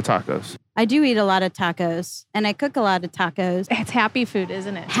eat a lot of tacos. I do eat a lot of tacos, and I cook a lot of tacos. It's happy food,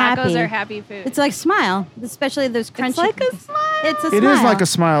 isn't it? Happy. Tacos are happy food. It's like smile, especially those crunchy. It's like a smile. It's a It smile. is like a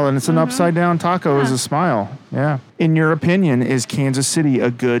smile, and it's an upside down taco is a smile. Yeah. In your opinion, is Kansas City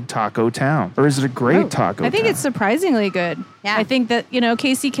a good taco town? Or is it a great taco I think town? it's surprisingly good. Yeah. I think that,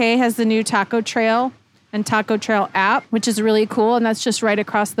 KCK has the new Taco Trail and Taco Trail app, which is really cool. And that's just right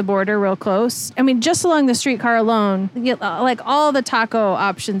across the border, real close. I mean, just along the streetcar alone, like all the taco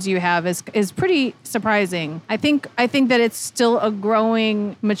options you have is pretty surprising. I think that it's still a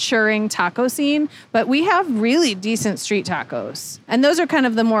growing, maturing taco scene, but we have really decent street tacos. And those are kind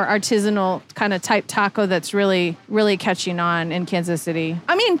of the more artisanal kind of type taco that's really, really catching on in Kansas City.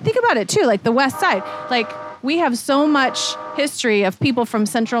 I mean, think about it too, like the West Side, we have so much history of people from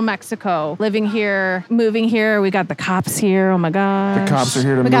central Mexico living here, moving here. We got the cops here. Oh my gosh. The cops are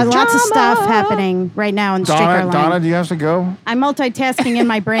here to We move. got lots of stuff happening right now in streetcar line. Donna, do you have to go? I'm multitasking in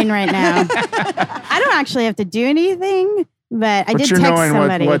my brain right now. I don't actually have to do anything. But I But did you're text knowing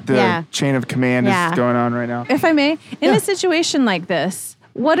somebody. what the yeah. chain of command Yeah. is going on right now. If I may, in a situation like this,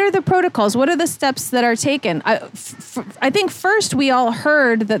 what are the protocols? What are the steps that are taken? I think first we all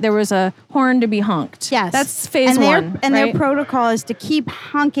heard that there was a horn to be honked. Yes. That's phase and one. And right? their protocol is to keep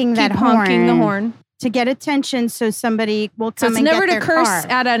honking that Keep horn. honking the horn. To get attention so somebody will So come it's and never get to their curse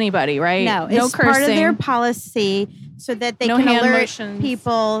car. at anybody, right? No, no it's cursing. part of their policy so that they No can hand alert motions.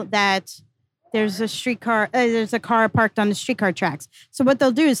 people that there's a car parked on the streetcar tracks. So what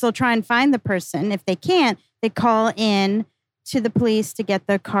they'll do is they'll try and find the person. If they can't, they call in to the police to get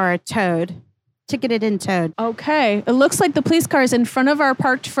the car ticketed and towed. Okay. It looks like the police car is in front of our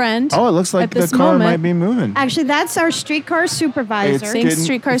parked friend. Oh, it looks like At the this car moment. might be moving. Actually, that's our streetcar supervisor. It's Thanks, getting-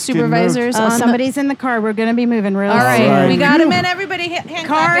 streetcar it's getting supervisors. Oh, on the- somebody's in the car. We're going to be moving real All soon. right. Right. We got him in. Everybody hand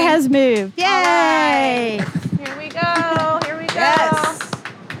Car clapping. has moved. Yay! Here we go. Here we go.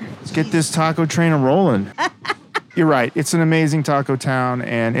 Let's get this taco train rolling. You're right. It's an amazing taco town,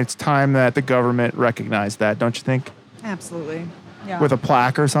 and it's time that the government recognized that, don't you think? Absolutely. Yeah. With a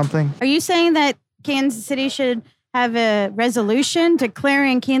plaque or something? Are you saying that Kansas City should have a resolution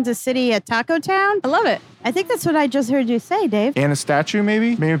declaring Kansas City a taco town? I love it. I think that's what I just heard you say, Dave. And a statue,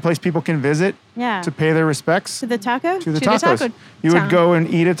 maybe? Maybe a place people can visit Yeah. to pay their respects To the taco? to the To the tacos. taco You would town. go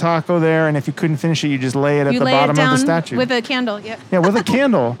and eat a taco there, and if you couldn't finish it, you just lay it at You the lay bottom it down of the statue. with a candle. Yep. Yeah, with a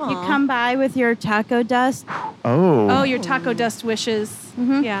candle. You come by with your taco dust. Oh. Oh, your taco dust wishes.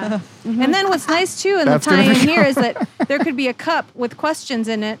 Yeah. And then what's nice too in That's the gonna tie-in be- here is that there could be a cup with questions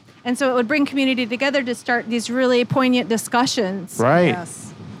in it. And so it would bring community together to start these really poignant discussions Right,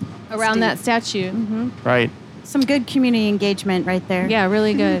 Yes. around that statue. right. Some good community engagement right there. Yeah,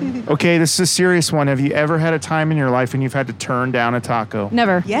 really good. Okay, this is a serious one. Have you ever had a time in your life when you've had to turn down a taco?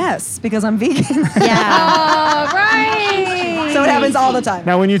 Never. Yes, because I'm vegan. Yeah. Oh, right. So it happens all the time.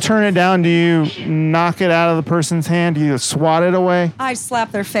 Now, when you turn it down, do you knock it out of the person's hand? Do you swat it away? I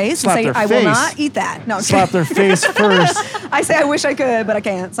slap their face Slap and say, their I face? will not eat that. No, I'm Slap their face first. kidding. I say, I wish I could, but I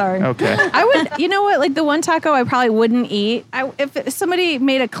can't. Sorry. Okay. I would, you know what? Like the one taco I probably wouldn't eat. If somebody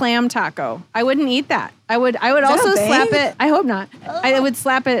made a clam taco, I wouldn't eat that. I would that also a thing? slap it. I hope not. I would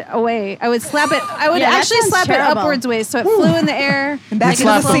slap it away. I would slap it. I would Yeah, that actually sounds slap terrible. it upwards ways so it flew in the air. And back like to a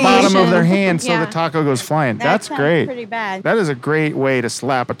Slap the the sea. bottom of their celebration. hand so Yeah. the taco goes flying. That That's sounds great. pretty bad. That is a great way to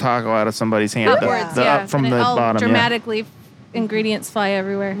slap a taco out of somebody's hand. Upwards, The yeah. up from and the it all bottom. dramatically, ingredients fly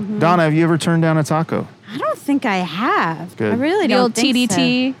everywhere. Yeah. Donna, have you ever turned down a taco? I don't think I have. Good. I really The don't old think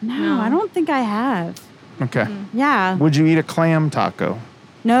TDT? so. No, No. I don't think I have. Okay. Yeah. Would you eat a clam taco?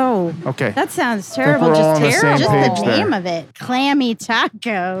 No. Okay. That sounds terrible. we're all Just on the same terrible. Just page the there. name of it. Clammy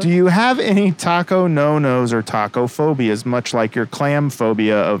taco. Do you have any taco no-nos or taco phobias, much like your clam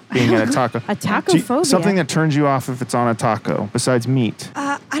phobia of being in a taco? A taco Do you- phobia? Something that turns you off if it's on a taco, besides meat.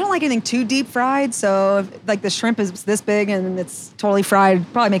 I don't like anything too deep fried. So if, like the shrimp is this big and it's totally fried,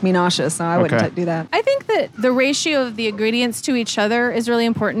 it'd probably make me nauseous. So I wouldn't Okay. do that. I think that the ratio of the ingredients to each other is really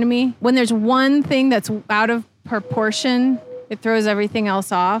important to me. When there's one thing that's out of proportion, it throws everything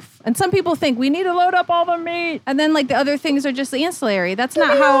else off. And some people think we need to load up all the meat. And then like the other things are just ancillary. That's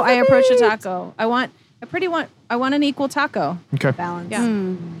not how I approach a taco. I want an equal taco. Okay. Balance.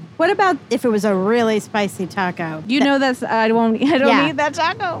 Yeah. What about if it was a really spicy taco? You know that's I don't Yeah. eat that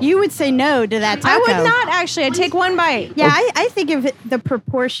taco. You would say no to that taco. I would not actually. I'd take one bite. Yeah, I think if the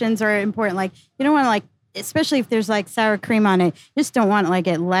proportions are important. Like, you don't want to, like, especially if there's, like, sour cream on it. You just don't want, like,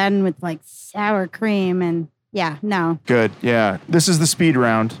 it laden with, like, sour cream and, yeah, no. Good. Yeah. This is the speed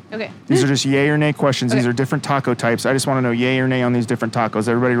round. Okay. These are just yay or nay questions. These Okay. are different taco types. I just want to know yay or nay on these different tacos.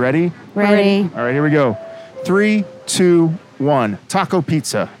 Everybody ready? Ready? All right, here we go. 3, 2, 1. Taco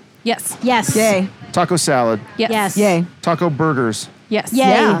pizza. Yes. Yes. Yay. Taco salad. Yes. Yes. Yay. Taco burgers. Yes. Yay.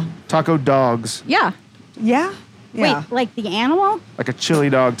 Yeah. Taco dogs. Yeah. Yeah. Yeah. Wait, like the animal? Like a chili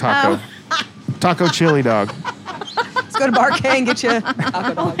dog taco. Taco chili dog. Let's go to Bar K and get you a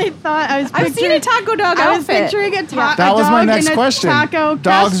taco dog. I thought I was I've seen a taco dog I was outfit. picturing a, That a was dog my next in a question. taco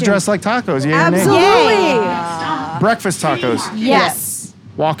Dogs costume. dressed like tacos. Yay or nay? Absolutely. Breakfast tacos. Yes.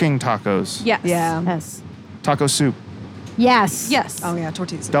 Walking tacos. Yes. Yeah. Yes. Taco soup. Yes. Yes. Oh yeah,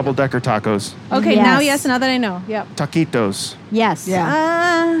 tortillas. Double-decker tacos. Okay, Yes. now yes, now that I know. Yep. Taquitos. Yes.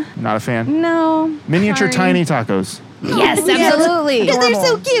 Yeah. Not a fan. No. Miniature Sorry. tiny tacos. Yes, absolutely. Because they're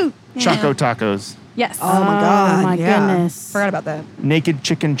so cute. Choco tacos. Yes. Oh my god. my yeah. goodness. Forgot about that. Naked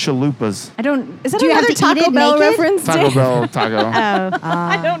chicken chalupas. I don't. Is that Do you have another to eat Taco it Bell naked? reference? Taco Dave? Bell taco. Oh.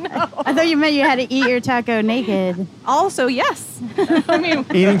 I don't know. I thought you meant you had to eat your taco naked. Also, yes. I mean,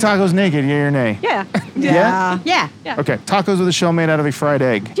 Eating tacos naked, yay or nay? yeah. Yeah? Yeah. Okay, tacos with a shell made out of a fried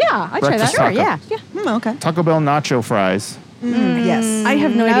egg. Yeah, I try that. Breakfast taco. Yeah. Okay. Taco Bell nacho fries. Yes. I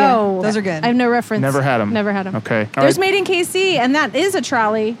have no No. idea. Those are good. I have no reference. Never had 'em. Never had them. Okay. All There's right. Made in KC, and that is a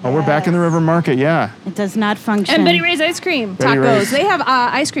trolley. Oh, we're back in the River Market. Yeah. It does not function. And Betty Ray's ice cream Betty tacos. Ray's. They have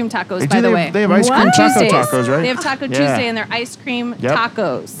ice cream tacos, They by do. the They way. have- they have ice cream What? taco Tuesdays. tacos, right? They have Taco Yeah. Tuesday and their ice cream Yep.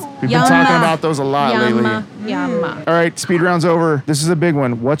 tacos. We've been talking about those a lot lately. Yumma. All right, speed round's over. This is a big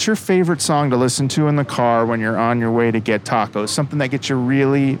one. What's your favorite song to listen to in the car when you're on your way to get tacos? Something that gets you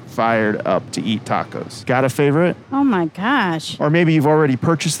really fired up to eat tacos. Got a favorite? Oh my gosh. Or maybe you've already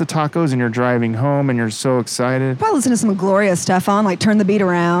purchased the tacos and you're driving home and you're so excited. Probably listen to some Gloria stuff on, like turn the beat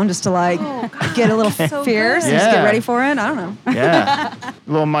around just to like get a little fierce and just Yeah. get ready for it. I don't know. Yeah.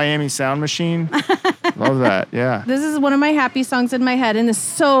 Little Miami sound machine. Love that. Yeah. This is one of my happy songs in my head, and this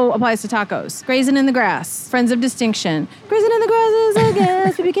so applies to tacos. Grazing in the Grass, Friends of Distinction. Grazing in the grass is a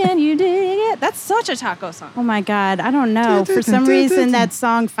gas, baby, can you dig it? That's such a taco song. Oh my God. I don't know. For some reason, that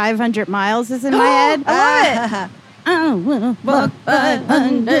song 500 Miles is in my head. I love it. I will walk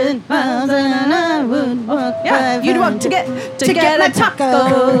 500 miles and I would walk Yeah, you'd want to get my a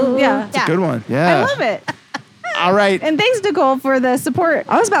taco. Yeah. Good one. Yeah. I love it. All right. And thanks, Nicole, for the support.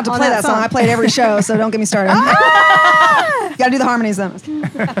 I was about to on play that song. I played every show, so don't get me started. Got to do the harmonies though.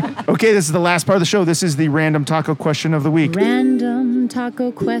 Okay, this is the last part of the show. This is the random taco question of the week. Random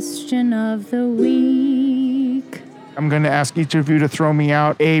taco question of the week. I'm going to ask each of you to throw me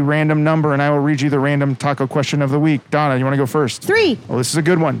out a random number, and I will read you the random taco question of the week. Donna, you want to go first? 3. Well, this is a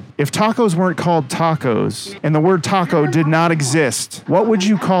good one. If tacos weren't called tacos and the word taco did not exist, what would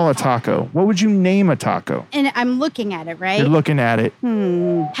you call a taco? What would you name a taco? And I'm looking at it, right? You're looking at it.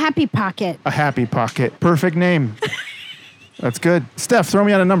 Happy Pocket. A happy pocket. Perfect name. That's good. Steph, throw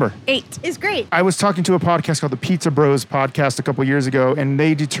me out a number. 8. Is great. I was talking to a podcast called the Pizza Bros podcast a couple years ago, and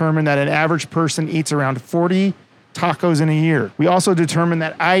they determined that an average person eats around 40 tacos in a year. We also determined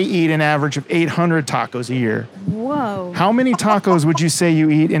that I eat an average of 800 tacos a year. Whoa. How many tacos would you say you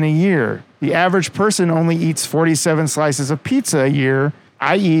eat in a year? The average person only eats 47 slices of pizza a year.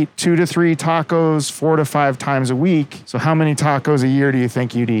 I eat 2 to 3 tacos 4 to 5 times a week. So how many tacos a year do you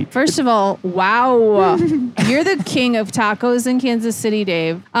think you'd eat? First of all, wow. You're the king of tacos in Kansas City,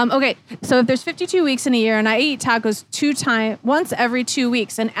 Dave. Okay, so if there's 52 weeks in a year and I eat tacos once every 2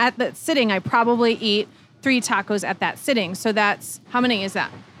 weeks, and at that sitting, I probably eat 3 tacos at that sitting. So that's, how many is that?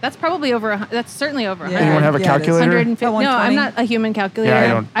 That's probably that's certainly over 100. Anyone have a calculator? 150. About No, I'm 120. not a human calculator. Yeah, I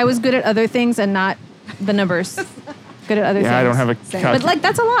don't. I was good at other things and not the numbers. Good at other things. Yeah, I don't have a But calculator. like,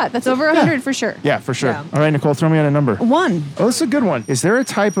 that's a lot. That's over 100 for sure. Yeah, for sure. Yeah. All right, Nicole, throw me out a number. 1. Oh, this is a good one. Is there a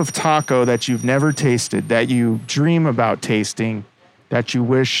type of taco that you've never tasted, that you dream about tasting, that you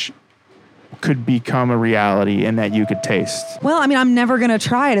wish could become a reality and that you could taste? Well, I mean, I'm never going to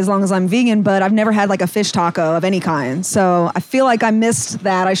try it as long as I'm vegan, but I've never had like a fish taco of any kind. So I feel like I missed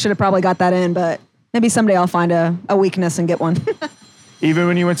that. I should have probably got that in, but maybe someday I'll find a weakness and get one. Even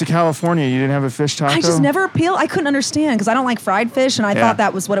when you went to California, you didn't have a fish taco? I just never appealed. I couldn't understand because I don't like fried fish, and I Yeah. thought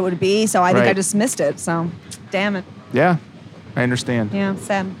that was what it would be. So I think I Right. just missed it. So, damn it. Yeah, I understand. Yeah,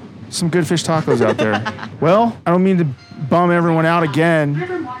 sad. Some good fish tacos out there. Well, I don't mean to bum everyone out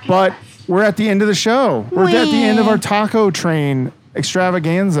again, but we're at the end of the show. We're at the end of our taco train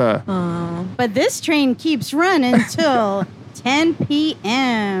extravaganza. But this train keeps running till 10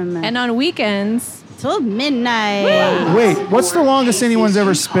 p.m. And on weekends, till midnight. Wait, what's the longest anyone's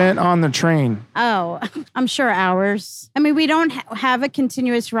ever spent on the train? Oh, I'm sure hours. I mean, we don't have a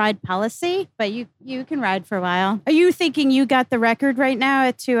continuous ride policy, but you can ride for a while. Are you thinking you got the record right now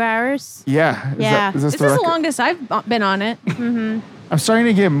at 2 hours? Yeah. Yeah. Is this the is the record? longest I've been on it. I'm starting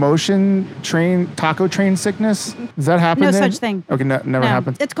to get taco train sickness. Does that happen? No then? such thing. Okay, never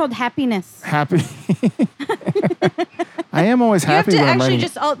happens. It's called happiness. Happy. I am always You have happy to when I'm actually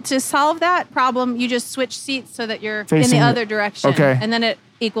riding. to solve that problem, you just switch seats so that you're in Facing the the- other direction. Okay. And then it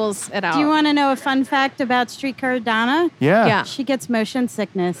equals it out. Do you want to know a fun fact about Streetcar Donna? Yeah. Yeah. She gets motion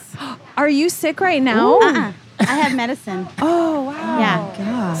sickness. Are you sick right now? I have medicine. Oh, wow.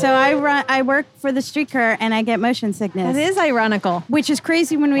 Yeah. So I work for the streetcar and I get motion sickness. That is ironical. Which is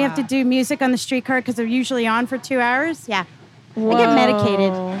crazy when we have to do music on the streetcar because they're usually on for 2 hours. Yeah. I get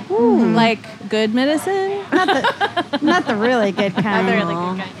medicated. Like good medicine? Not the really good kind. Not the really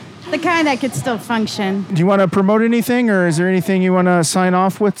good kind. The kind that could still function. Do you want to promote anything, or is there anything you want to sign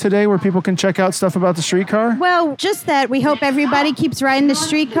off with today where people can check out stuff about the streetcar? Well, just that we hope everybody keeps riding the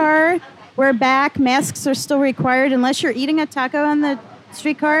streetcar. We're back. Masks are still required unless you're eating a taco on the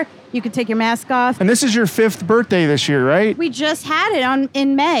streetcar. You could take your mask off. And this is your 5th birthday this year, right? We just had it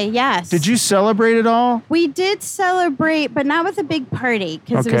in May. Yes. Did you celebrate it all? We did celebrate, but not with a big party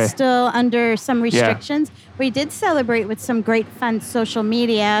because it Okay. was still under some restrictions. We did celebrate with some great fun social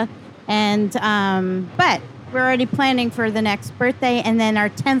media, and but we're already planning for the next birthday, and then our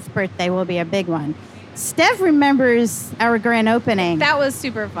 10th birthday will be a big one. Steph remembers our grand opening. That was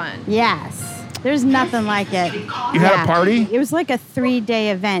super fun. Yes. There's nothing like it. You had a party? It was like a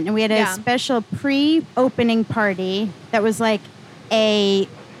 3-day event, and we had a special pre-opening party that was like a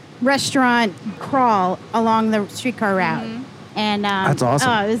restaurant crawl along the streetcar route. And that's awesome.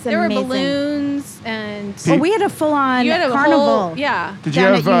 Oh, it was there amazing. were balloons and we had a full-on you had a carnival. Whole, yeah. Did you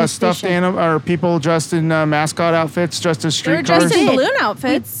have stuffed animal or people dressed in mascot outfits, dressed as They were streetcars? dressed in balloon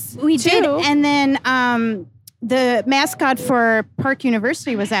outfits. We did, and then the mascot for Park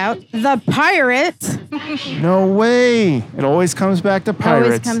University was out. The pirate. No way! It always comes back to pirates.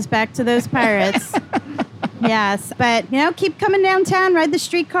 Always comes back to those pirates. Yes, but keep coming downtown, ride the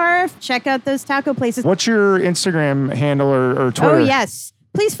streetcar, check out those taco places. What's your Instagram handle or Twitter? Oh yes,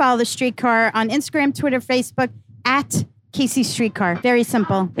 please follow the streetcar on Instagram, Twitter, Facebook at KC Streetcar. Very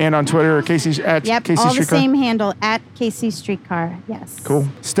simple. And on Twitter, Casey at Yep, KC all Streetcar. the same handle at KC Streetcar. Yes. Cool.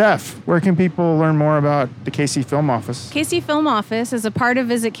 Steph, where can people learn more about the KC Film Office? KC Film Office is a part of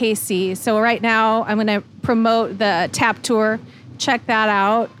Visit KC. So right now I'm going to promote the Tap Tour. Check that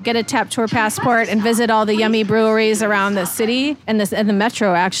out. Get a Tap Tour passport and visit all the yummy breweries around the city and the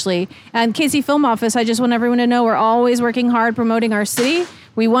metro, actually. And KC Film Office, I just want everyone to know we're always working hard promoting our city.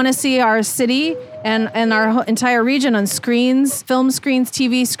 We want to see our city and our entire region on screens, film screens,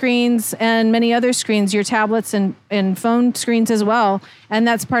 TV screens, and many other screens, your tablets and phone screens as well. And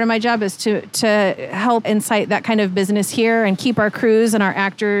that's part of my job is to help incite that kind of business here and keep our crews and our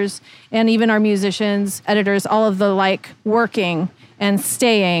actors and even our musicians, editors, all of the like working and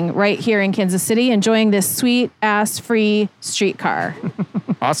staying right here in Kansas City, enjoying this sweet-ass free streetcar.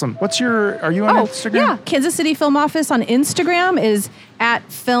 Awesome. Are you on Instagram? Yeah. Kansas City Film Office on Instagram is at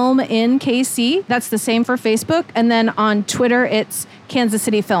Film in KC. That's the same for Facebook. And then on Twitter, it's Kansas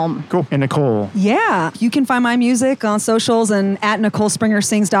City Film. Cool. And Nicole. Yeah. You can find my music on socials and at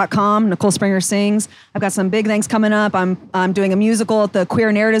NicoleSpringerSings.com. Nicole Springer Sings. I've got some big things coming up. I'm doing a musical at the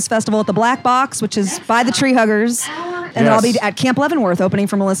Queer Narratives Festival at the Black Box, which is by the Tree Huggers. And then I'll be at Camp Leavenworth opening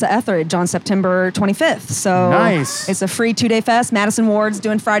for Melissa Etheridge on September 25th. So nice. It's a free 2-day fest. Madison Ward's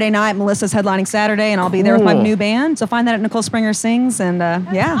doing Friday night. Melissa's headlining Saturday. And I'll be there with my new band. So find that at Nicole Springer Sings. And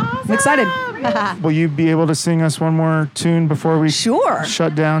I'm excited. Will you be able to sing us one more tune before we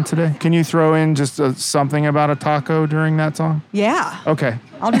shut down today? Can you throw in just something about a taco during that song? Yeah. Okay.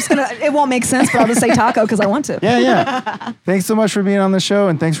 It won't make sense, but I'll just say taco because I want to. Yeah. Thanks so much for being on the show,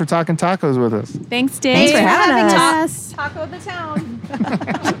 and thanks for talking tacos with us. Thanks, Dave. Thanks for having us. Taco of the town.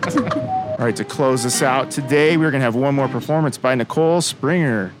 All right, to close us out today, we're going to have one more performance by Nicole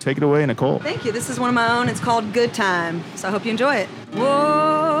Springer. Take it away, Nicole. Thank you. This is one of my own. It's called Good Time. So I hope you enjoy it. Whoa.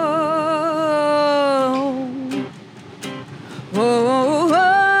 Whoa.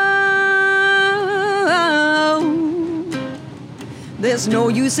 There's no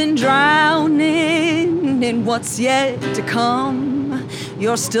use in drowning in what's yet to come.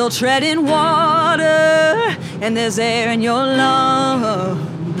 You're still treading water, and there's air in your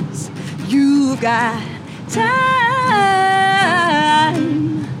lungs. You've got time.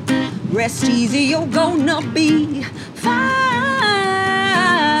 Rest easy, you're gonna be fine.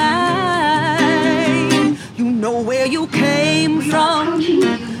 You know where you came from,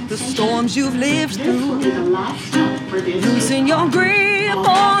 the storms you've lived through. Losing your grip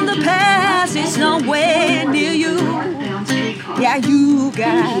on the past, it's nowhere near you. Yeah, you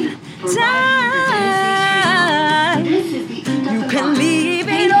got time. You can leave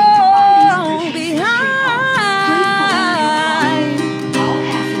it all behind.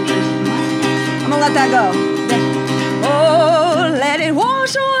 I'm gonna let that go. Oh, let it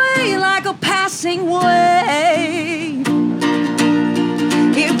wash away like a passing wave.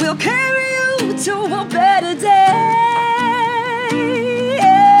 It will carry you to a better day.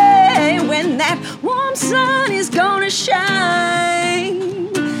 When that warm sun is gonna shine,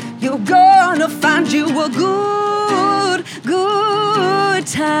 you're gonna find you a good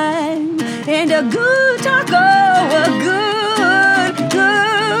time. And a good taco, a good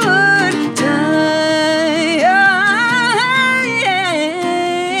time.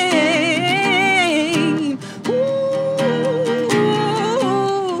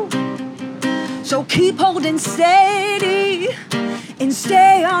 Ooh. So keep holding steady and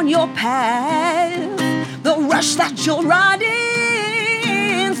stay on your path. The rush that you're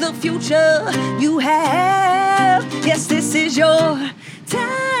riding's the future you have. Yes, this is your time.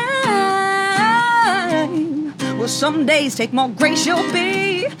 Well, some days take more grace, you'll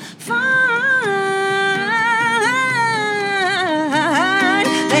be fine.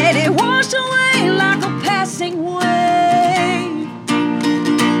 Let it wash away like a passing wave.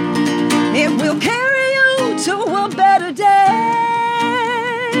 It will carry you to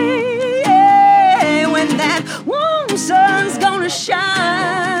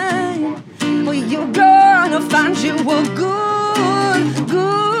you a good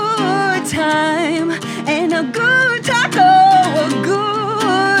time and a good taco, a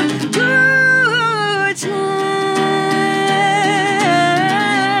good time.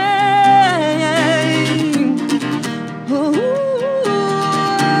 Ooh.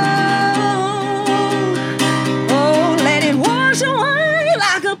 Oh, let it wash away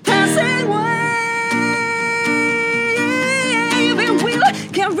like a passing wave, and we'll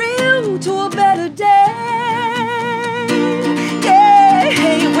carry you to a better day.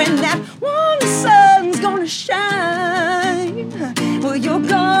 Yeah, when that one sun's gonna shine, well, you're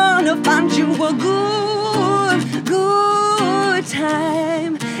gonna find you a good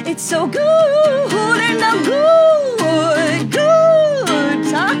time. It's so good and a good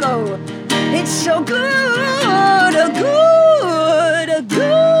taco. It's so good, a good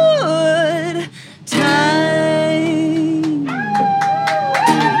time.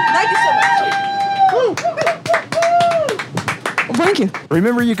 Thank you so much. Thank you.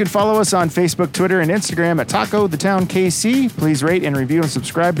 Remember, you can follow us on Facebook, Twitter, and Instagram at Taco the Town KC. Please rate and review and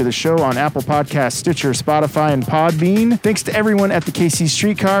subscribe to the show on Apple Podcasts, Stitcher, Spotify, and Podbean. Thanks to everyone at the KC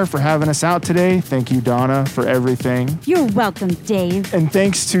Streetcar for having us out today. Thank you, Donna, for everything. You're welcome, Dave. And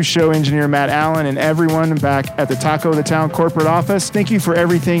thanks to show engineer Matt Allen and everyone back at the Taco the Town corporate office. Thank you for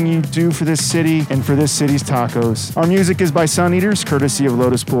everything you do for this city and for this city's tacos. Our music is by Sun Eaters, courtesy of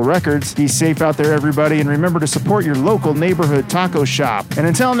Lotus Pool Records. Be safe out there, everybody, and remember to support your local neighborhood taco shop. And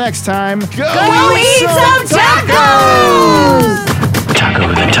until next time, go eat some tacos! Taco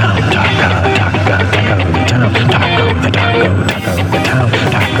the Town, taco the town, taco the town, taco the town, taco the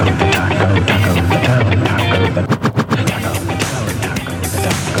taco, taco the town, taco the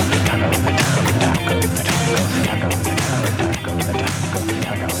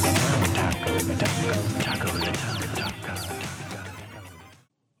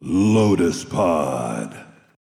Lotus Pod.